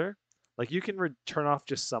further. Like you can turn off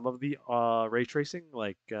just some of the ray tracing,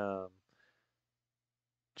 like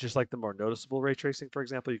just like the more noticeable ray tracing, for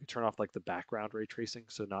example, you can turn off like the background ray tracing,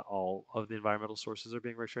 so not all of the environmental sources are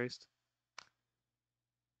being ray traced.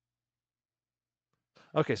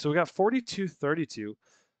 Okay, so we got 4232.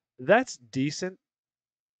 That's decent.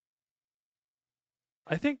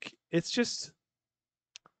 I think it's just,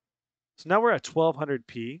 so now we're at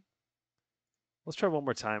 1200p. Let's try one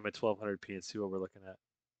more time at 1200p and see what we're looking at.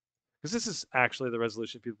 Because this is actually the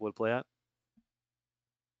resolution people would play at.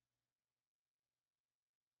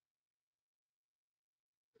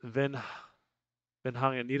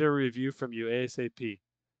 Hung, I need a review from you ASAP.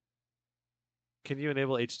 Can you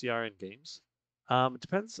enable HDR in games? It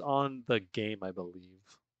depends on the game, I believe.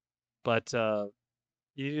 But you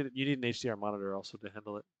need an HDR monitor also to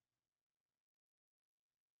handle it.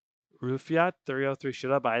 Rufiat 303,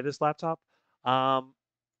 should I buy this laptop?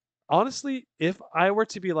 Honestly, if I were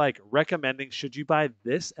to be like recommending, should you buy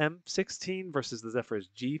this M16 versus the Zephyrus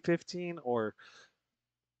G15, or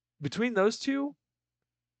between those two,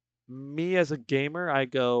 me as a gamer,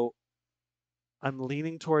 I'm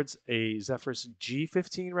leaning towards a Zephyrus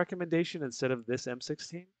G15 recommendation instead of this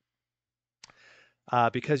M16.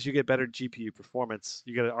 Because you get better GPU performance,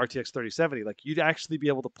 you get an RTX 3070. Like you'd actually be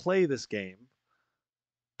able to play this game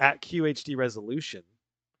at QHD resolution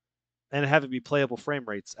and have it be playable frame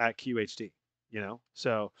rates at QHD. You know,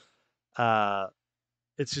 so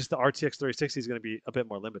it's just the RTX 3060 is going to be a bit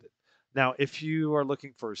more limited. Now, if you are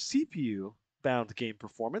looking for CPU bound game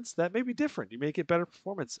performance, that may be different. You may get better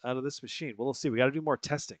performance out of this machine. Well, we'll see. We got to do more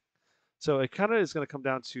testing. So it kind of is going to come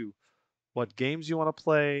down to what games you want to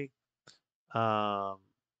play, what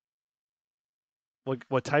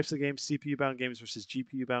types of games, CPU bound games versus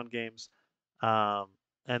GPU bound games,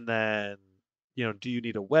 and then do you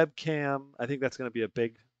need a webcam? I think that's going to be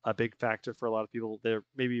a big factor for a lot of people. They're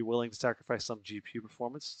maybe willing to sacrifice some GPU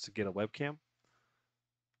performance to get a webcam.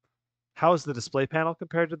 How is the display panel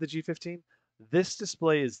compared to the G15? This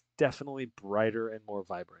display is definitely brighter and more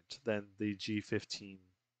vibrant than the G15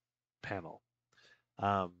 panel.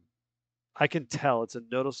 I can tell it's a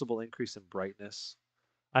noticeable increase in brightness.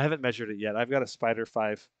 I haven't measured it yet. I've got a Spider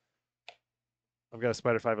 5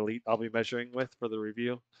 Elite I'll be measuring with for the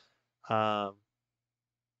review.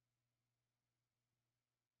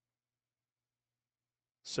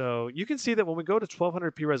 So you can see that when we go to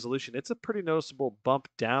 1200p resolution, it's a pretty noticeable bump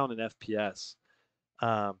down in FPS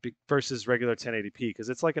versus regular 1080p because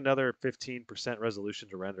it's like another 15% resolution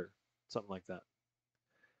to render, something like that.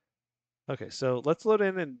 Okay, so let's load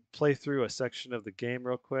in and play through a section of the game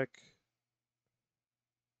real quick.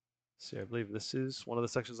 See, I believe this is one of the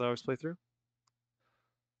sections I always play through.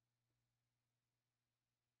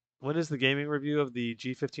 When is the gaming review of the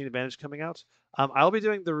G15 Advantage coming out? I'll be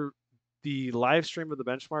doing the live stream of the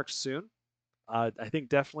benchmarks soon. I think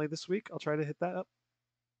definitely this week. I'll try to hit that up.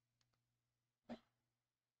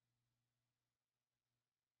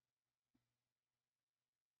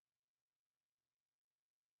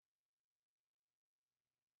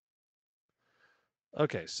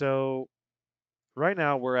 Okay, so right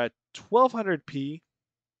now we're at 1200p,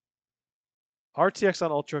 RTX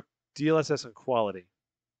on Ultra, DLSS and quality.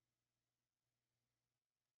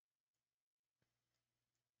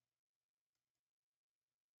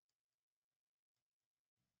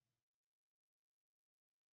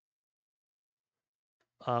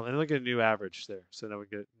 And look at a new average there. So now we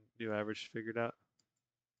get new average figured out.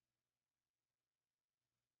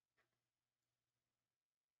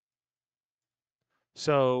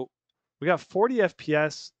 So we got 40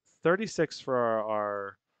 FPS, 36 for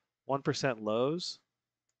our 1% lows.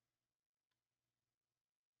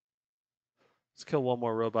 Let's kill one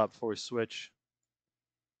more robot before we switch.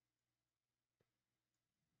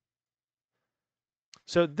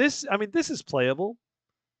 So this, I mean, this is playable.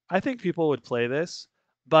 I think people would play this,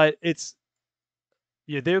 but it's,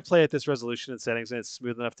 they would play at this resolution and settings and it's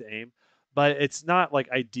smooth enough to aim, but it's not like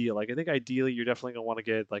ideal. Like I think ideally you're definitely gonna want to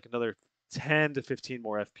get like another 10 to 15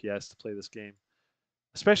 more FPS to play this game,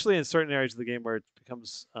 especially in certain areas of the game where it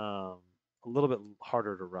becomes a little bit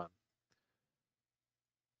harder to run.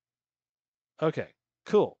 Okay,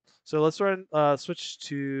 cool. So let's run switch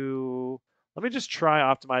to. Let me just try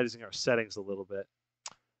optimizing our settings a little bit.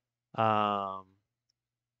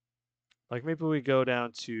 Like maybe we go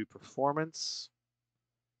down to performance.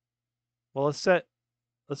 Well, let's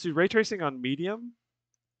do ray tracing on medium,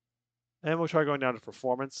 and we'll try going down to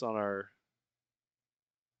performance on our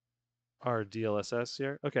DLSS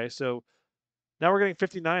here. Okay, so now we're getting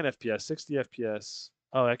 59 FPS, 60 FPS.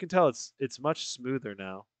 Oh, I can tell it's much smoother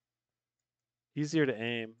now. Easier to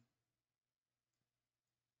aim.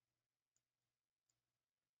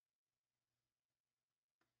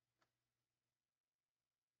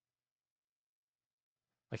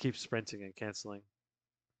 I keep sprinting and canceling.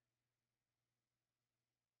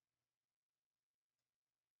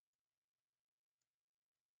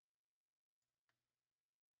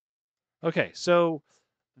 Okay, so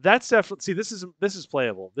that's definitely, see, this is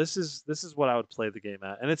playable. This is what I would play the game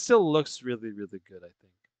at, and it still looks really really good, I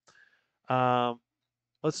think.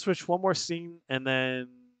 Let's switch one more scene, and then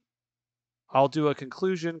I'll do a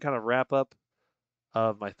conclusion, kind of wrap up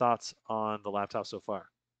of my thoughts on the laptop so far.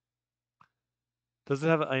 Does it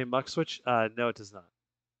have a mux switch? No, it does not.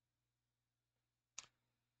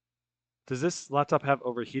 Does this laptop have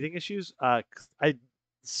overheating issues? I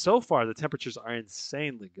so far the temperatures are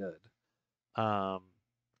insanely good. Um,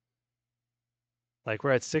 like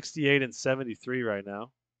we're at 68 and 73 right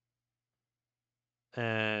now.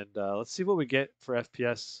 And let's see what we get for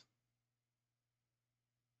FPS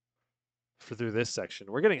for through this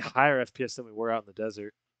section. We're getting higher FPS than we were out in the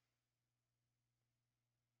desert.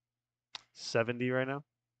 70 right now.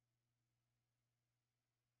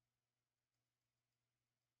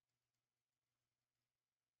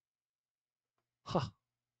 Huh.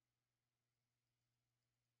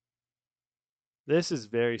 This is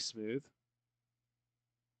very smooth.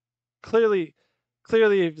 Clearly,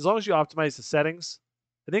 as long as you optimize the settings,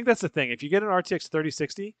 I think that's the thing. If you get an RTX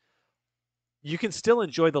 3060, you can still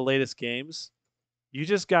enjoy the latest games. You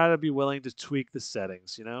just gotta be willing to tweak the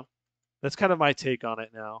settings, you know? That's kind of my take on it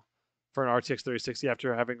now for an RTX 3060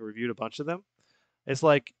 after having reviewed a bunch of them. It's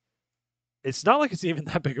like, it's not like it's even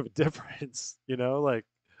that big of a difference, you know? Like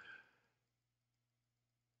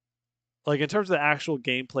in terms of the actual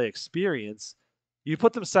gameplay experience, you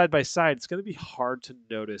put them side by side, it's going to be hard to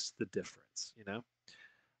notice the difference, you know?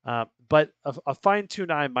 But a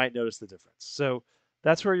fine-tuned eye might notice the difference. So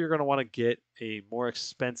that's where you're going to want to get a more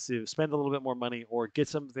expensive, spend a little bit more money, or get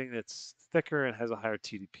something that's thicker and has a higher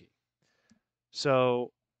TDP.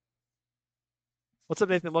 So what's up,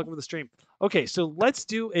 Nathan? Welcome to the stream. Okay, so let's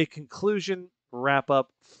do a conclusion wrap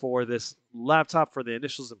up for this laptop for the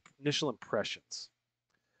initial impressions.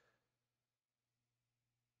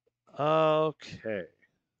 Okay.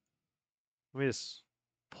 Let me just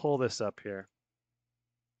pull this up here.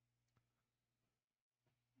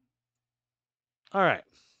 All right.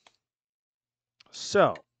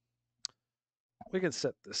 So we can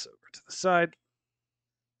set this over to the side.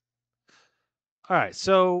 All right.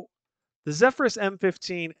 So the Zephyrus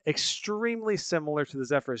M15, extremely similar to the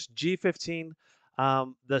Zephyrus G15.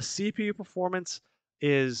 The CPU performance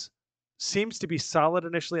seems to be solid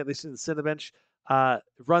initially, at least in the Cinebench.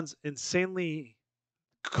 Runs insanely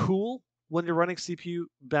cool when you're running CPU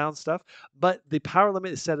bound stuff, but the power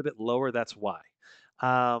limit is set a bit lower. That's why.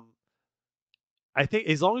 Um, I think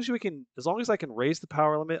as long as I can raise the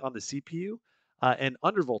power limit on the CPU and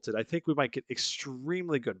undervolt it, I think we might get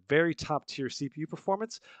extremely good, very top tier CPU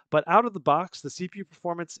performance. But out of the box, the CPU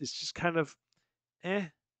performance is just kind of eh,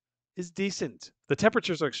 is decent. The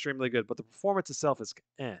temperatures are extremely good, but the performance itself is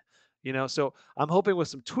eh. So I'm hoping with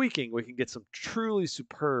some tweaking, we can get some truly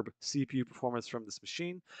superb CPU performance from this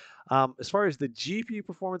machine. As far as the GPU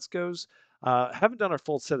performance goes, haven't done our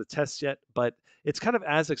full set of tests yet, but it's kind of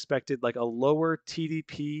as expected, like a lower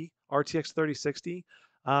TDP RTX 3060.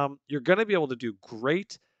 You're going to be able to do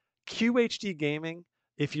great QHD gaming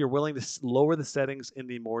if you're willing to lower the settings in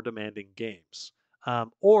the more demanding games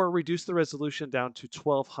or reduce the resolution down to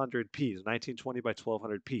 1200p, 1920 by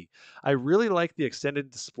 1200p. I really like the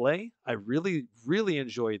extended display. I really, really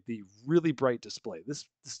enjoyed the really bright display. This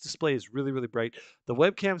display is really, really bright. The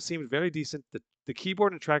webcam seemed very decent. The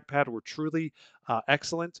keyboard and trackpad were truly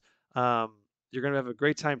excellent. Um, you're going to have a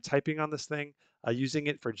great time typing on this thing. Using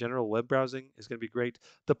it for general web browsing is going to be great.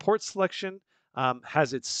 The port selection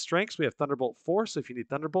has its strengths. We have Thunderbolt 4, so if you need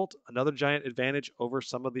Thunderbolt, another giant advantage over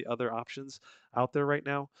some of the other options out there right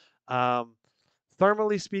now. Um,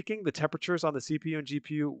 Thermally speaking, the temperatures on the CPU and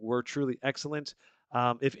GPU were truly excellent.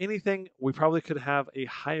 If anything, we probably could have a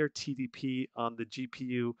higher TDP on the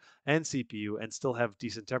GPU and CPU and still have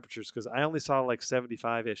decent temperatures because I only saw like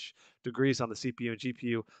 75-ish degrees on the CPU and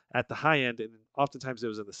GPU at the high end, and oftentimes it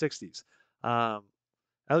was in the 60s. Um,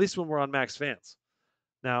 at least when we're on max fans.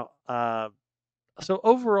 Now, so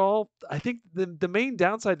overall, I think the main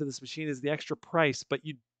downside to this machine is the extra price, but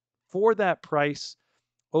you for that price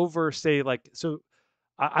over say like so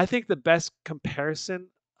I think the best comparison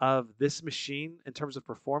of this machine in terms of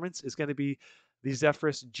performance is going to be the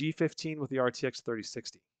Zephyrus G15 with the RTX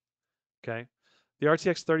 3060. Okay. The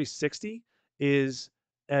RTX 3060 is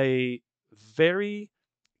a very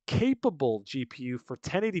capable GPU for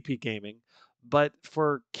 1080p gaming, but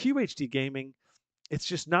for QHD gaming, it's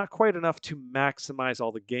just not quite enough to maximize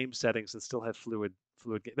all the game settings and still have fluid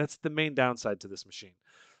game. That's the main downside to this machine.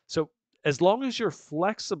 So as long as you're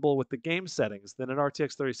flexible with the game settings, then an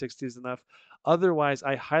RTX 3060 is enough. Otherwise,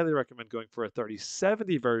 I highly recommend going for a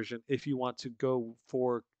 3070 version if you want to go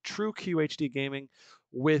for true QHD gaming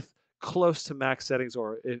with close to max settings,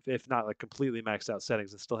 or if not like completely maxed out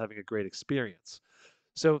settings and still having a great experience.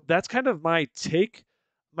 So that's kind of my take.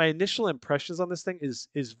 My initial impressions on this thing is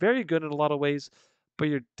very good in a lot of ways, but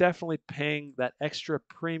you're definitely paying that extra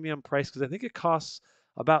premium price because I think it costs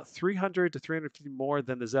about 300 to 350 more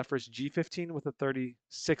than the Zephyrus G15 with a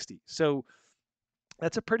 3060. So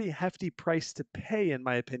that's a pretty hefty price to pay, in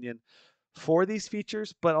my opinion, for these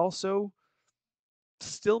features, but also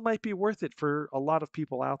still might be worth it for a lot of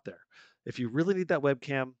people out there. If you really need that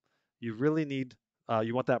webcam, you really need,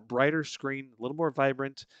 you want that brighter screen, a little more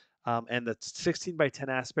vibrant, and the 16 by 10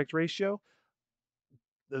 aspect ratio,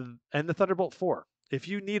 and the Thunderbolt 4. If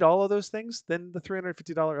you need all of those things, then the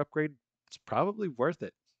 $350 upgrade is probably worth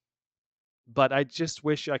it. But I just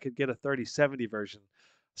wish I could get a 3070 version,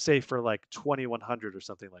 say for like 2100 or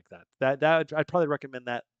something like that. I'd probably recommend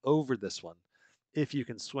that over this one if you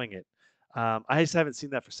can swing it. I just haven't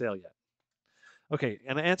seen that for sale yet. Okay,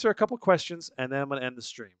 and I answer a couple questions, and then I'm going to end the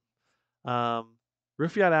stream.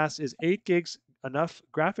 Rufiat asks, is 8 gigs enough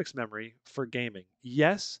graphics memory for gaming?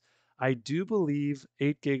 Yes, I do believe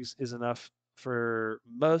 8 gigs is enough for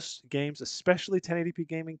most games, especially 1080p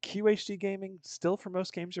gaming. QHD gaming, still for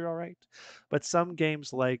most games, you're all right. But some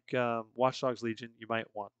games like Watch Dogs Legion, you might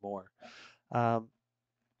want more. Um,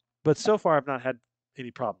 but so far, I've not had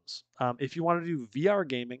any problems. If you want to do VR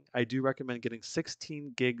gaming, I do recommend getting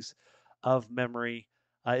 16 gigs of memory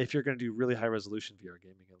if you're going to do really high resolution VR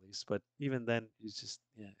gaming, at least. But even then, it's just,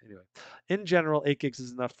 yeah, anyway. In general, 8 gigs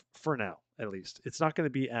is enough for now, at least. It's not going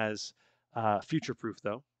to be as future proof,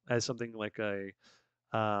 though, as something like a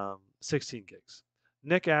 16 gigs.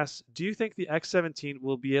 Nick asks, do you think the X17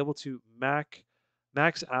 will be able to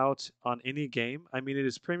max out on any game? I mean, it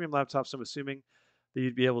is premium laptop, so I'm assuming that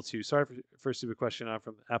you'd be able to. Sorry for a stupid question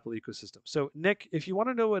from the Apple ecosystem. So, Nick, if you want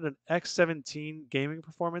to know what an X17 gaming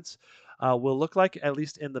performance will look like, at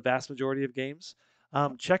least in the vast majority of games,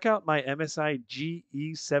 check out my MSI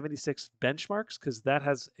GE76 benchmarks because that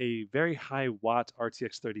has a very high watt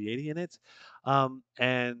RTX 3080 in it.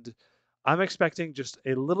 And I'm expecting just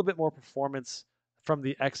a little bit more performance from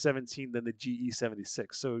the X17 than the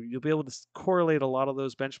GE76. So you'll be able to correlate a lot of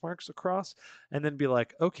those benchmarks across and then be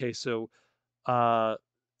like, okay, so uh,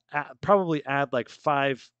 probably add like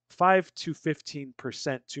 5 to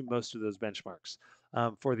 15% to most of those benchmarks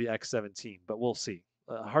for the X17, but we'll see.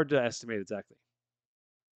 Hard to estimate exactly.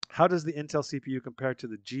 How does the Intel CPU compare to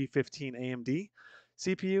the G15 AMD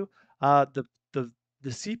CPU? The the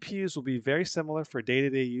CPUs will be very similar for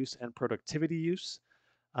day-to-day use and productivity use,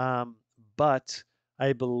 um, but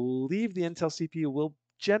I believe the Intel CPU will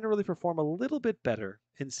generally perform a little bit better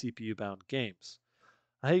in CPU-bound games.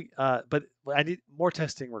 But I need more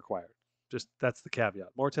testing required. Just that's the caveat.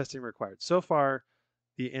 More testing required. So far,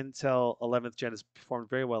 the Intel 11th gen has performed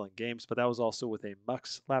very well in games, but that was also with a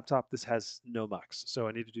MUX laptop. This has no MUX, so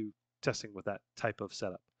I need to do testing with that type of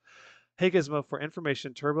setup. Hey Gizmo, for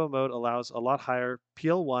information, turbo mode allows a lot higher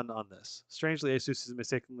PL1 on this. Strangely, Asus is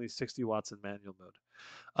mistakenly 60 watts in manual mode.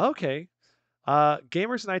 Okay.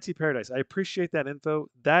 Gamers in IT Paradise, I appreciate that info.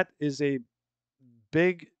 That is a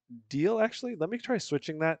big deal, actually. Let me try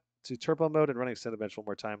switching that to turbo mode and running Cinebench one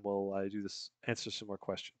more time while I do this, answer some more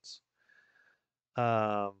questions.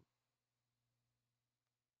 Um,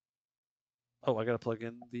 oh, I got to plug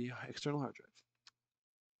in the external hard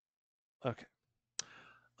drive. Okay.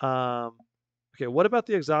 Um, okay, what about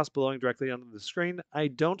the exhaust blowing directly onto the screen? I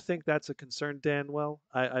don't think that's a concern, Dan. Well,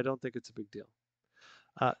 I don't think it's a big deal.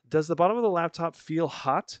 Does the bottom of the laptop feel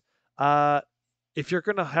hot? If you're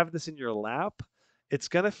going to have this in your lap, it's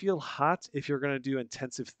going to feel hot if you're going to do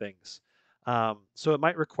intensive things. So it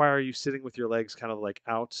might require you sitting with your legs kind of like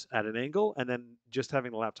out at an angle and then just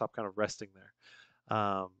having the laptop kind of resting there.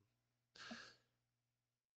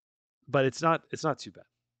 But it's not too bad.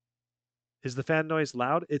 Is the fan noise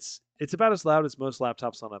loud? It's about as loud as most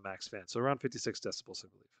laptops on a max fan, so around 56 decibels, I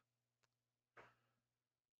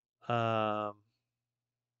believe.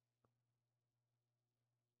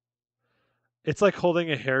 It's like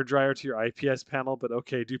holding a hair dryer to your IPS panel, but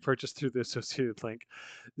okay, do purchase through the associated link.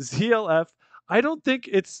 ZLF, I don't think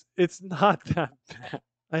it's not that bad.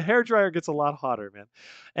 A hair dryer gets a lot hotter, man.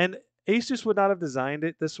 And Asus would not have designed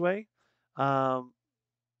it this way um,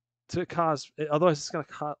 to cause. Otherwise, it's gonna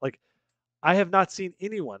cause like I have not seen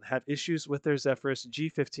anyone have issues with their Zephyrus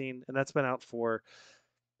G15, and that's been out for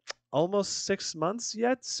almost 6 months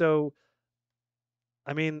yet. So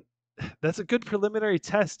I mean, that's a good preliminary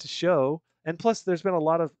test to show. And plus, there's been a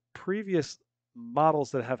lot of previous models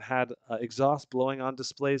that have had exhaust blowing on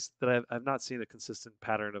displays that I've not seen a consistent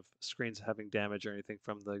pattern of screens having damage or anything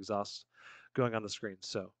from the exhaust going on the screen.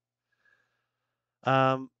 So,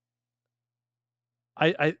 um,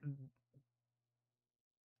 I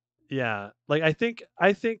yeah, like I think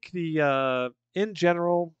the in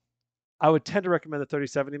general, I would tend to recommend the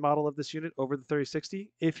 3070 model of this unit over the 3060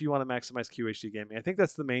 if you want to maximize QHD gaming. I think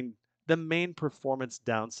that's the main performance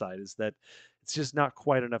downside is that it's just not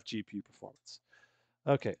quite enough GPU performance.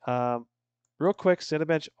 Okay, real quick,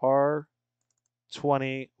 Cinebench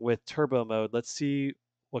R20 with turbo mode. Let's see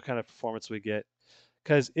what kind of performance we get.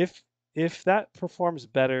 Because if that performs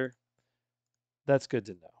better, that's good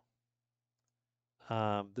to know.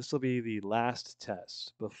 This will be the last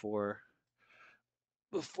test before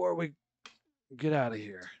we get out of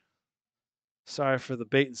here. Sorry for the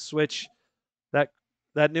bait and switch. That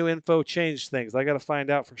that new info changed things. I got to find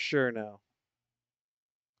out for sure now.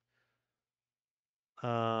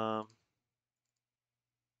 Um,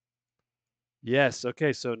 yes.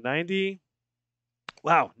 Okay. So 90.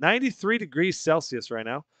 Wow, 93 degrees Celsius right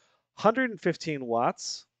now, 115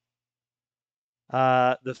 watts.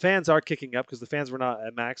 The fans are kicking up because the fans were not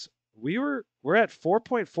at max. We're at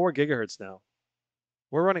 4.4 gigahertz now.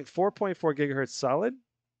 We're running 4.4 gigahertz solid.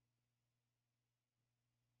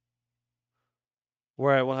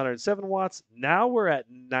 We're at 107 watts. Now we're at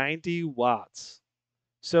 90 watts.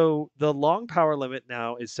 So the long power limit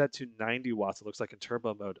now is set to 90 watts. It looks like in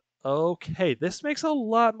turbo mode. Okay, this makes a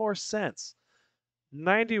lot more sense.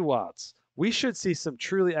 90 watts. We should see some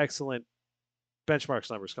truly excellent benchmarks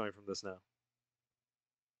numbers coming from this now.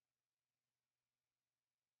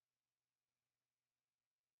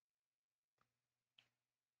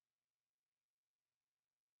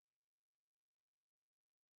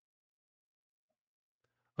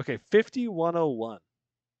 Okay, 5101.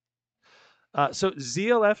 So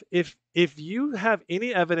ZLF, if you have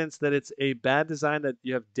any evidence that it's a bad design, that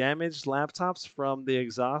you have damaged laptops from the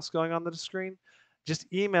exhaust going on the screen,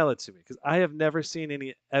 just email it to me because I have never seen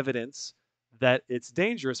any evidence that it's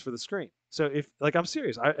dangerous for the screen. So if like I'm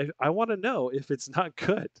serious, I want to know if it's not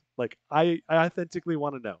good. Like I authentically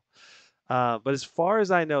want to know. But as far as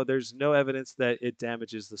I know, there's no evidence that it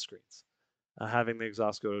damages the screens, having the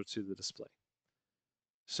exhaust go to the display.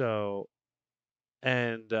 So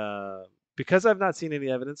and because I've not seen any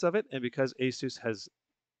evidence of it, and because Asus has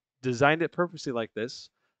designed it purposely like this,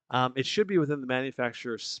 it should be within the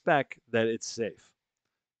manufacturer's spec that it's safe.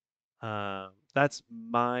 That's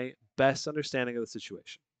my best understanding of the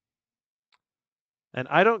situation. And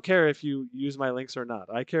I don't care if you use my links or not.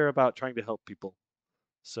 I care about trying to help people.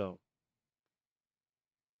 So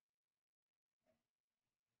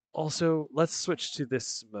Also, let's switch to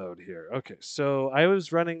this mode here. Okay, so I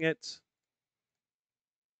was running it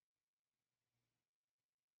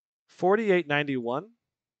 4891.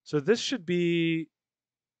 So this should be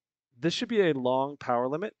a long power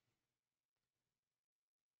limit.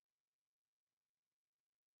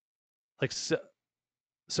 Like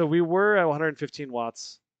so we were at 115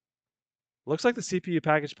 watts. Looks like the CPU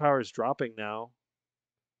package power is dropping now.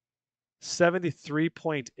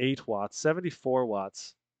 73.8 watts, 74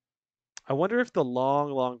 watts. I wonder if the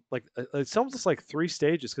long, like it's almost like 3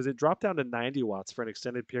 stages because it dropped down to 90 watts for an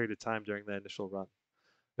extended period of time during the initial run.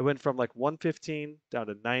 It went from like 115 down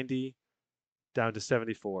to 90, down to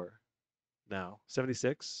 74 now,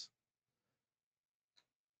 76.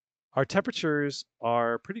 Our temperatures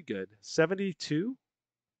are pretty good. 72,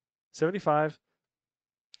 75.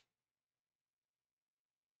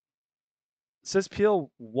 It says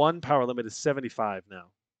PL1 power limit is 75 now.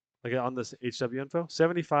 Like on this HW info,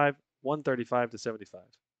 75, 135 to 75.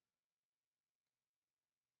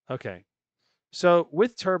 Okay. So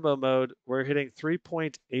with turbo mode, we're hitting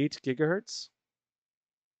 3.8 gigahertz,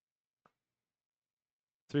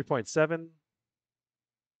 3.7,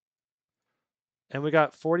 and we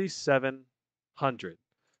got 4700.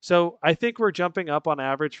 So I think we're jumping up on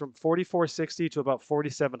average from 4460 to about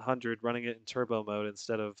 4700 running it in turbo mode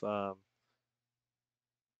instead of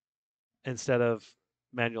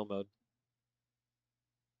manual mode.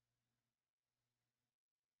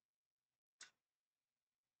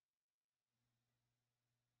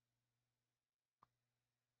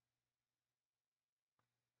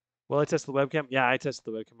 Will I test the webcam? Yeah, I tested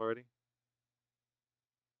the webcam already.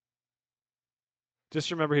 Just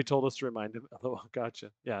remember he told us to remind him. Oh, gotcha.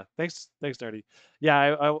 Yeah, thanks, Nerdy.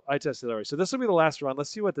 Yeah, I tested it already. So this will be the last run. Let's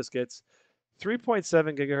see what this gets.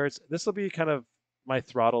 3.7 gigahertz. This will be kind of my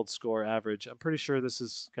throttled score average. I'm pretty sure this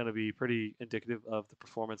is going to be pretty indicative of the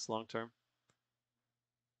performance long term.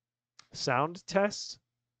 Sound test.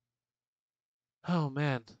 Oh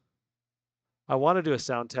man, I want to do a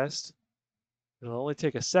sound test. It'll only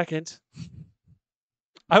take a second.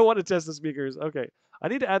 I want to test the speakers. Okay, I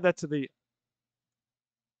need to add that to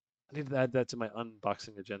my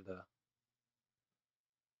unboxing agenda.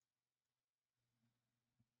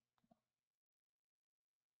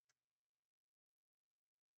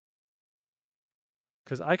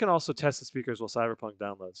 Because I can also test the speakers while Cyberpunk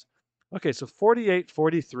downloads. Okay, so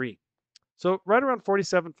 4843. So right around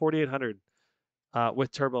 47, 4800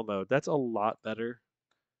 with turbo mode. That's a lot better.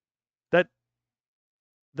 That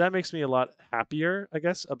that makes me a lot happier, I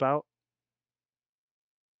guess, about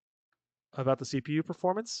the CPU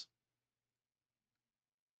performance.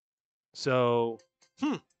 So,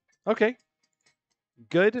 okay,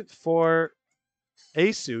 good for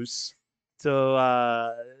Asus.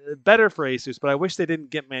 So better for Asus, but I wish they didn't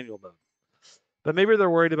get manual mode. But maybe they're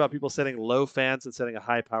worried about people setting low fans and setting a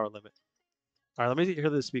high power limit. All right, let me hear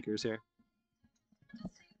the speakers here.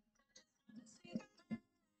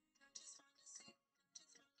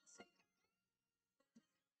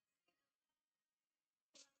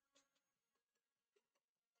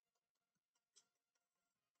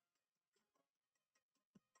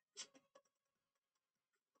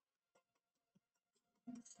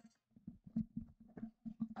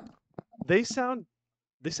 They sound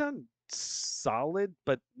solid,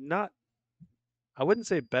 but not. I wouldn't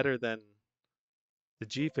say better than the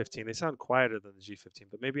G15. They sound quieter than the G15,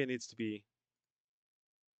 but maybe it needs to be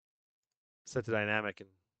set to dynamic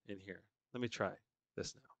in here. Let me try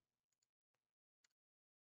this now.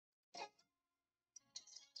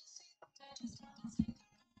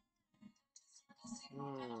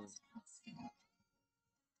 Mm.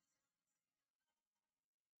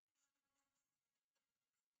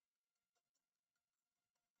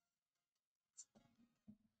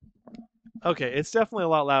 Okay, it's definitely a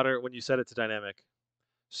lot louder when you set it to dynamic.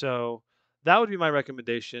 So that would be my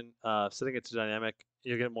recommendation. Setting it to dynamic,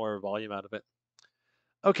 you'll get more volume out of it.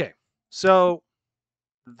 Okay, so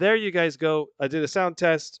there you guys go. I did a sound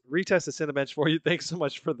test, retest the Cinebench for you. Thanks so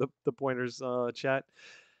much for the pointers, chat.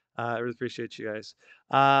 I really appreciate you guys.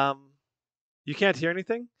 You can't hear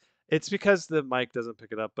anything? It's because the mic doesn't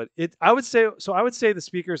pick it up, but I would say the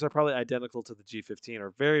speakers are probably identical to the G15 or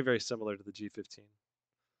very, very similar to the G15.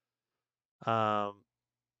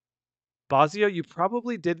 Bazio, you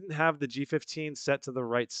probably didn't have the G15 set to the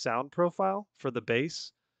right sound profile for the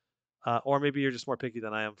bass, or maybe you're just more picky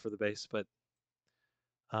than I am for the bass. But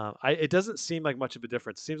it doesn't seem like much of a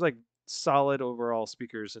difference. It seems like solid overall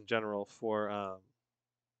speakers in general for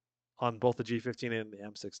on both the G15 and the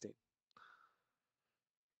M16.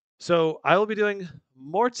 So I will be doing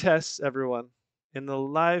more tests, everyone, in the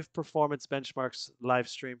live performance benchmarks live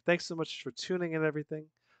stream. Thanks so much for tuning in, everything.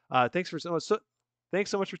 Thanks for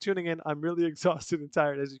thanks so much for tuning in. I'm really exhausted and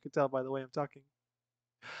tired, as you can tell by the way I'm talking.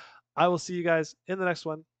 I will see you guys in the next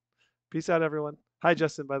one. Peace out, everyone. Hi,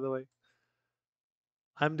 Justin, by the way.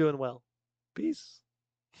 I'm doing well. Peace.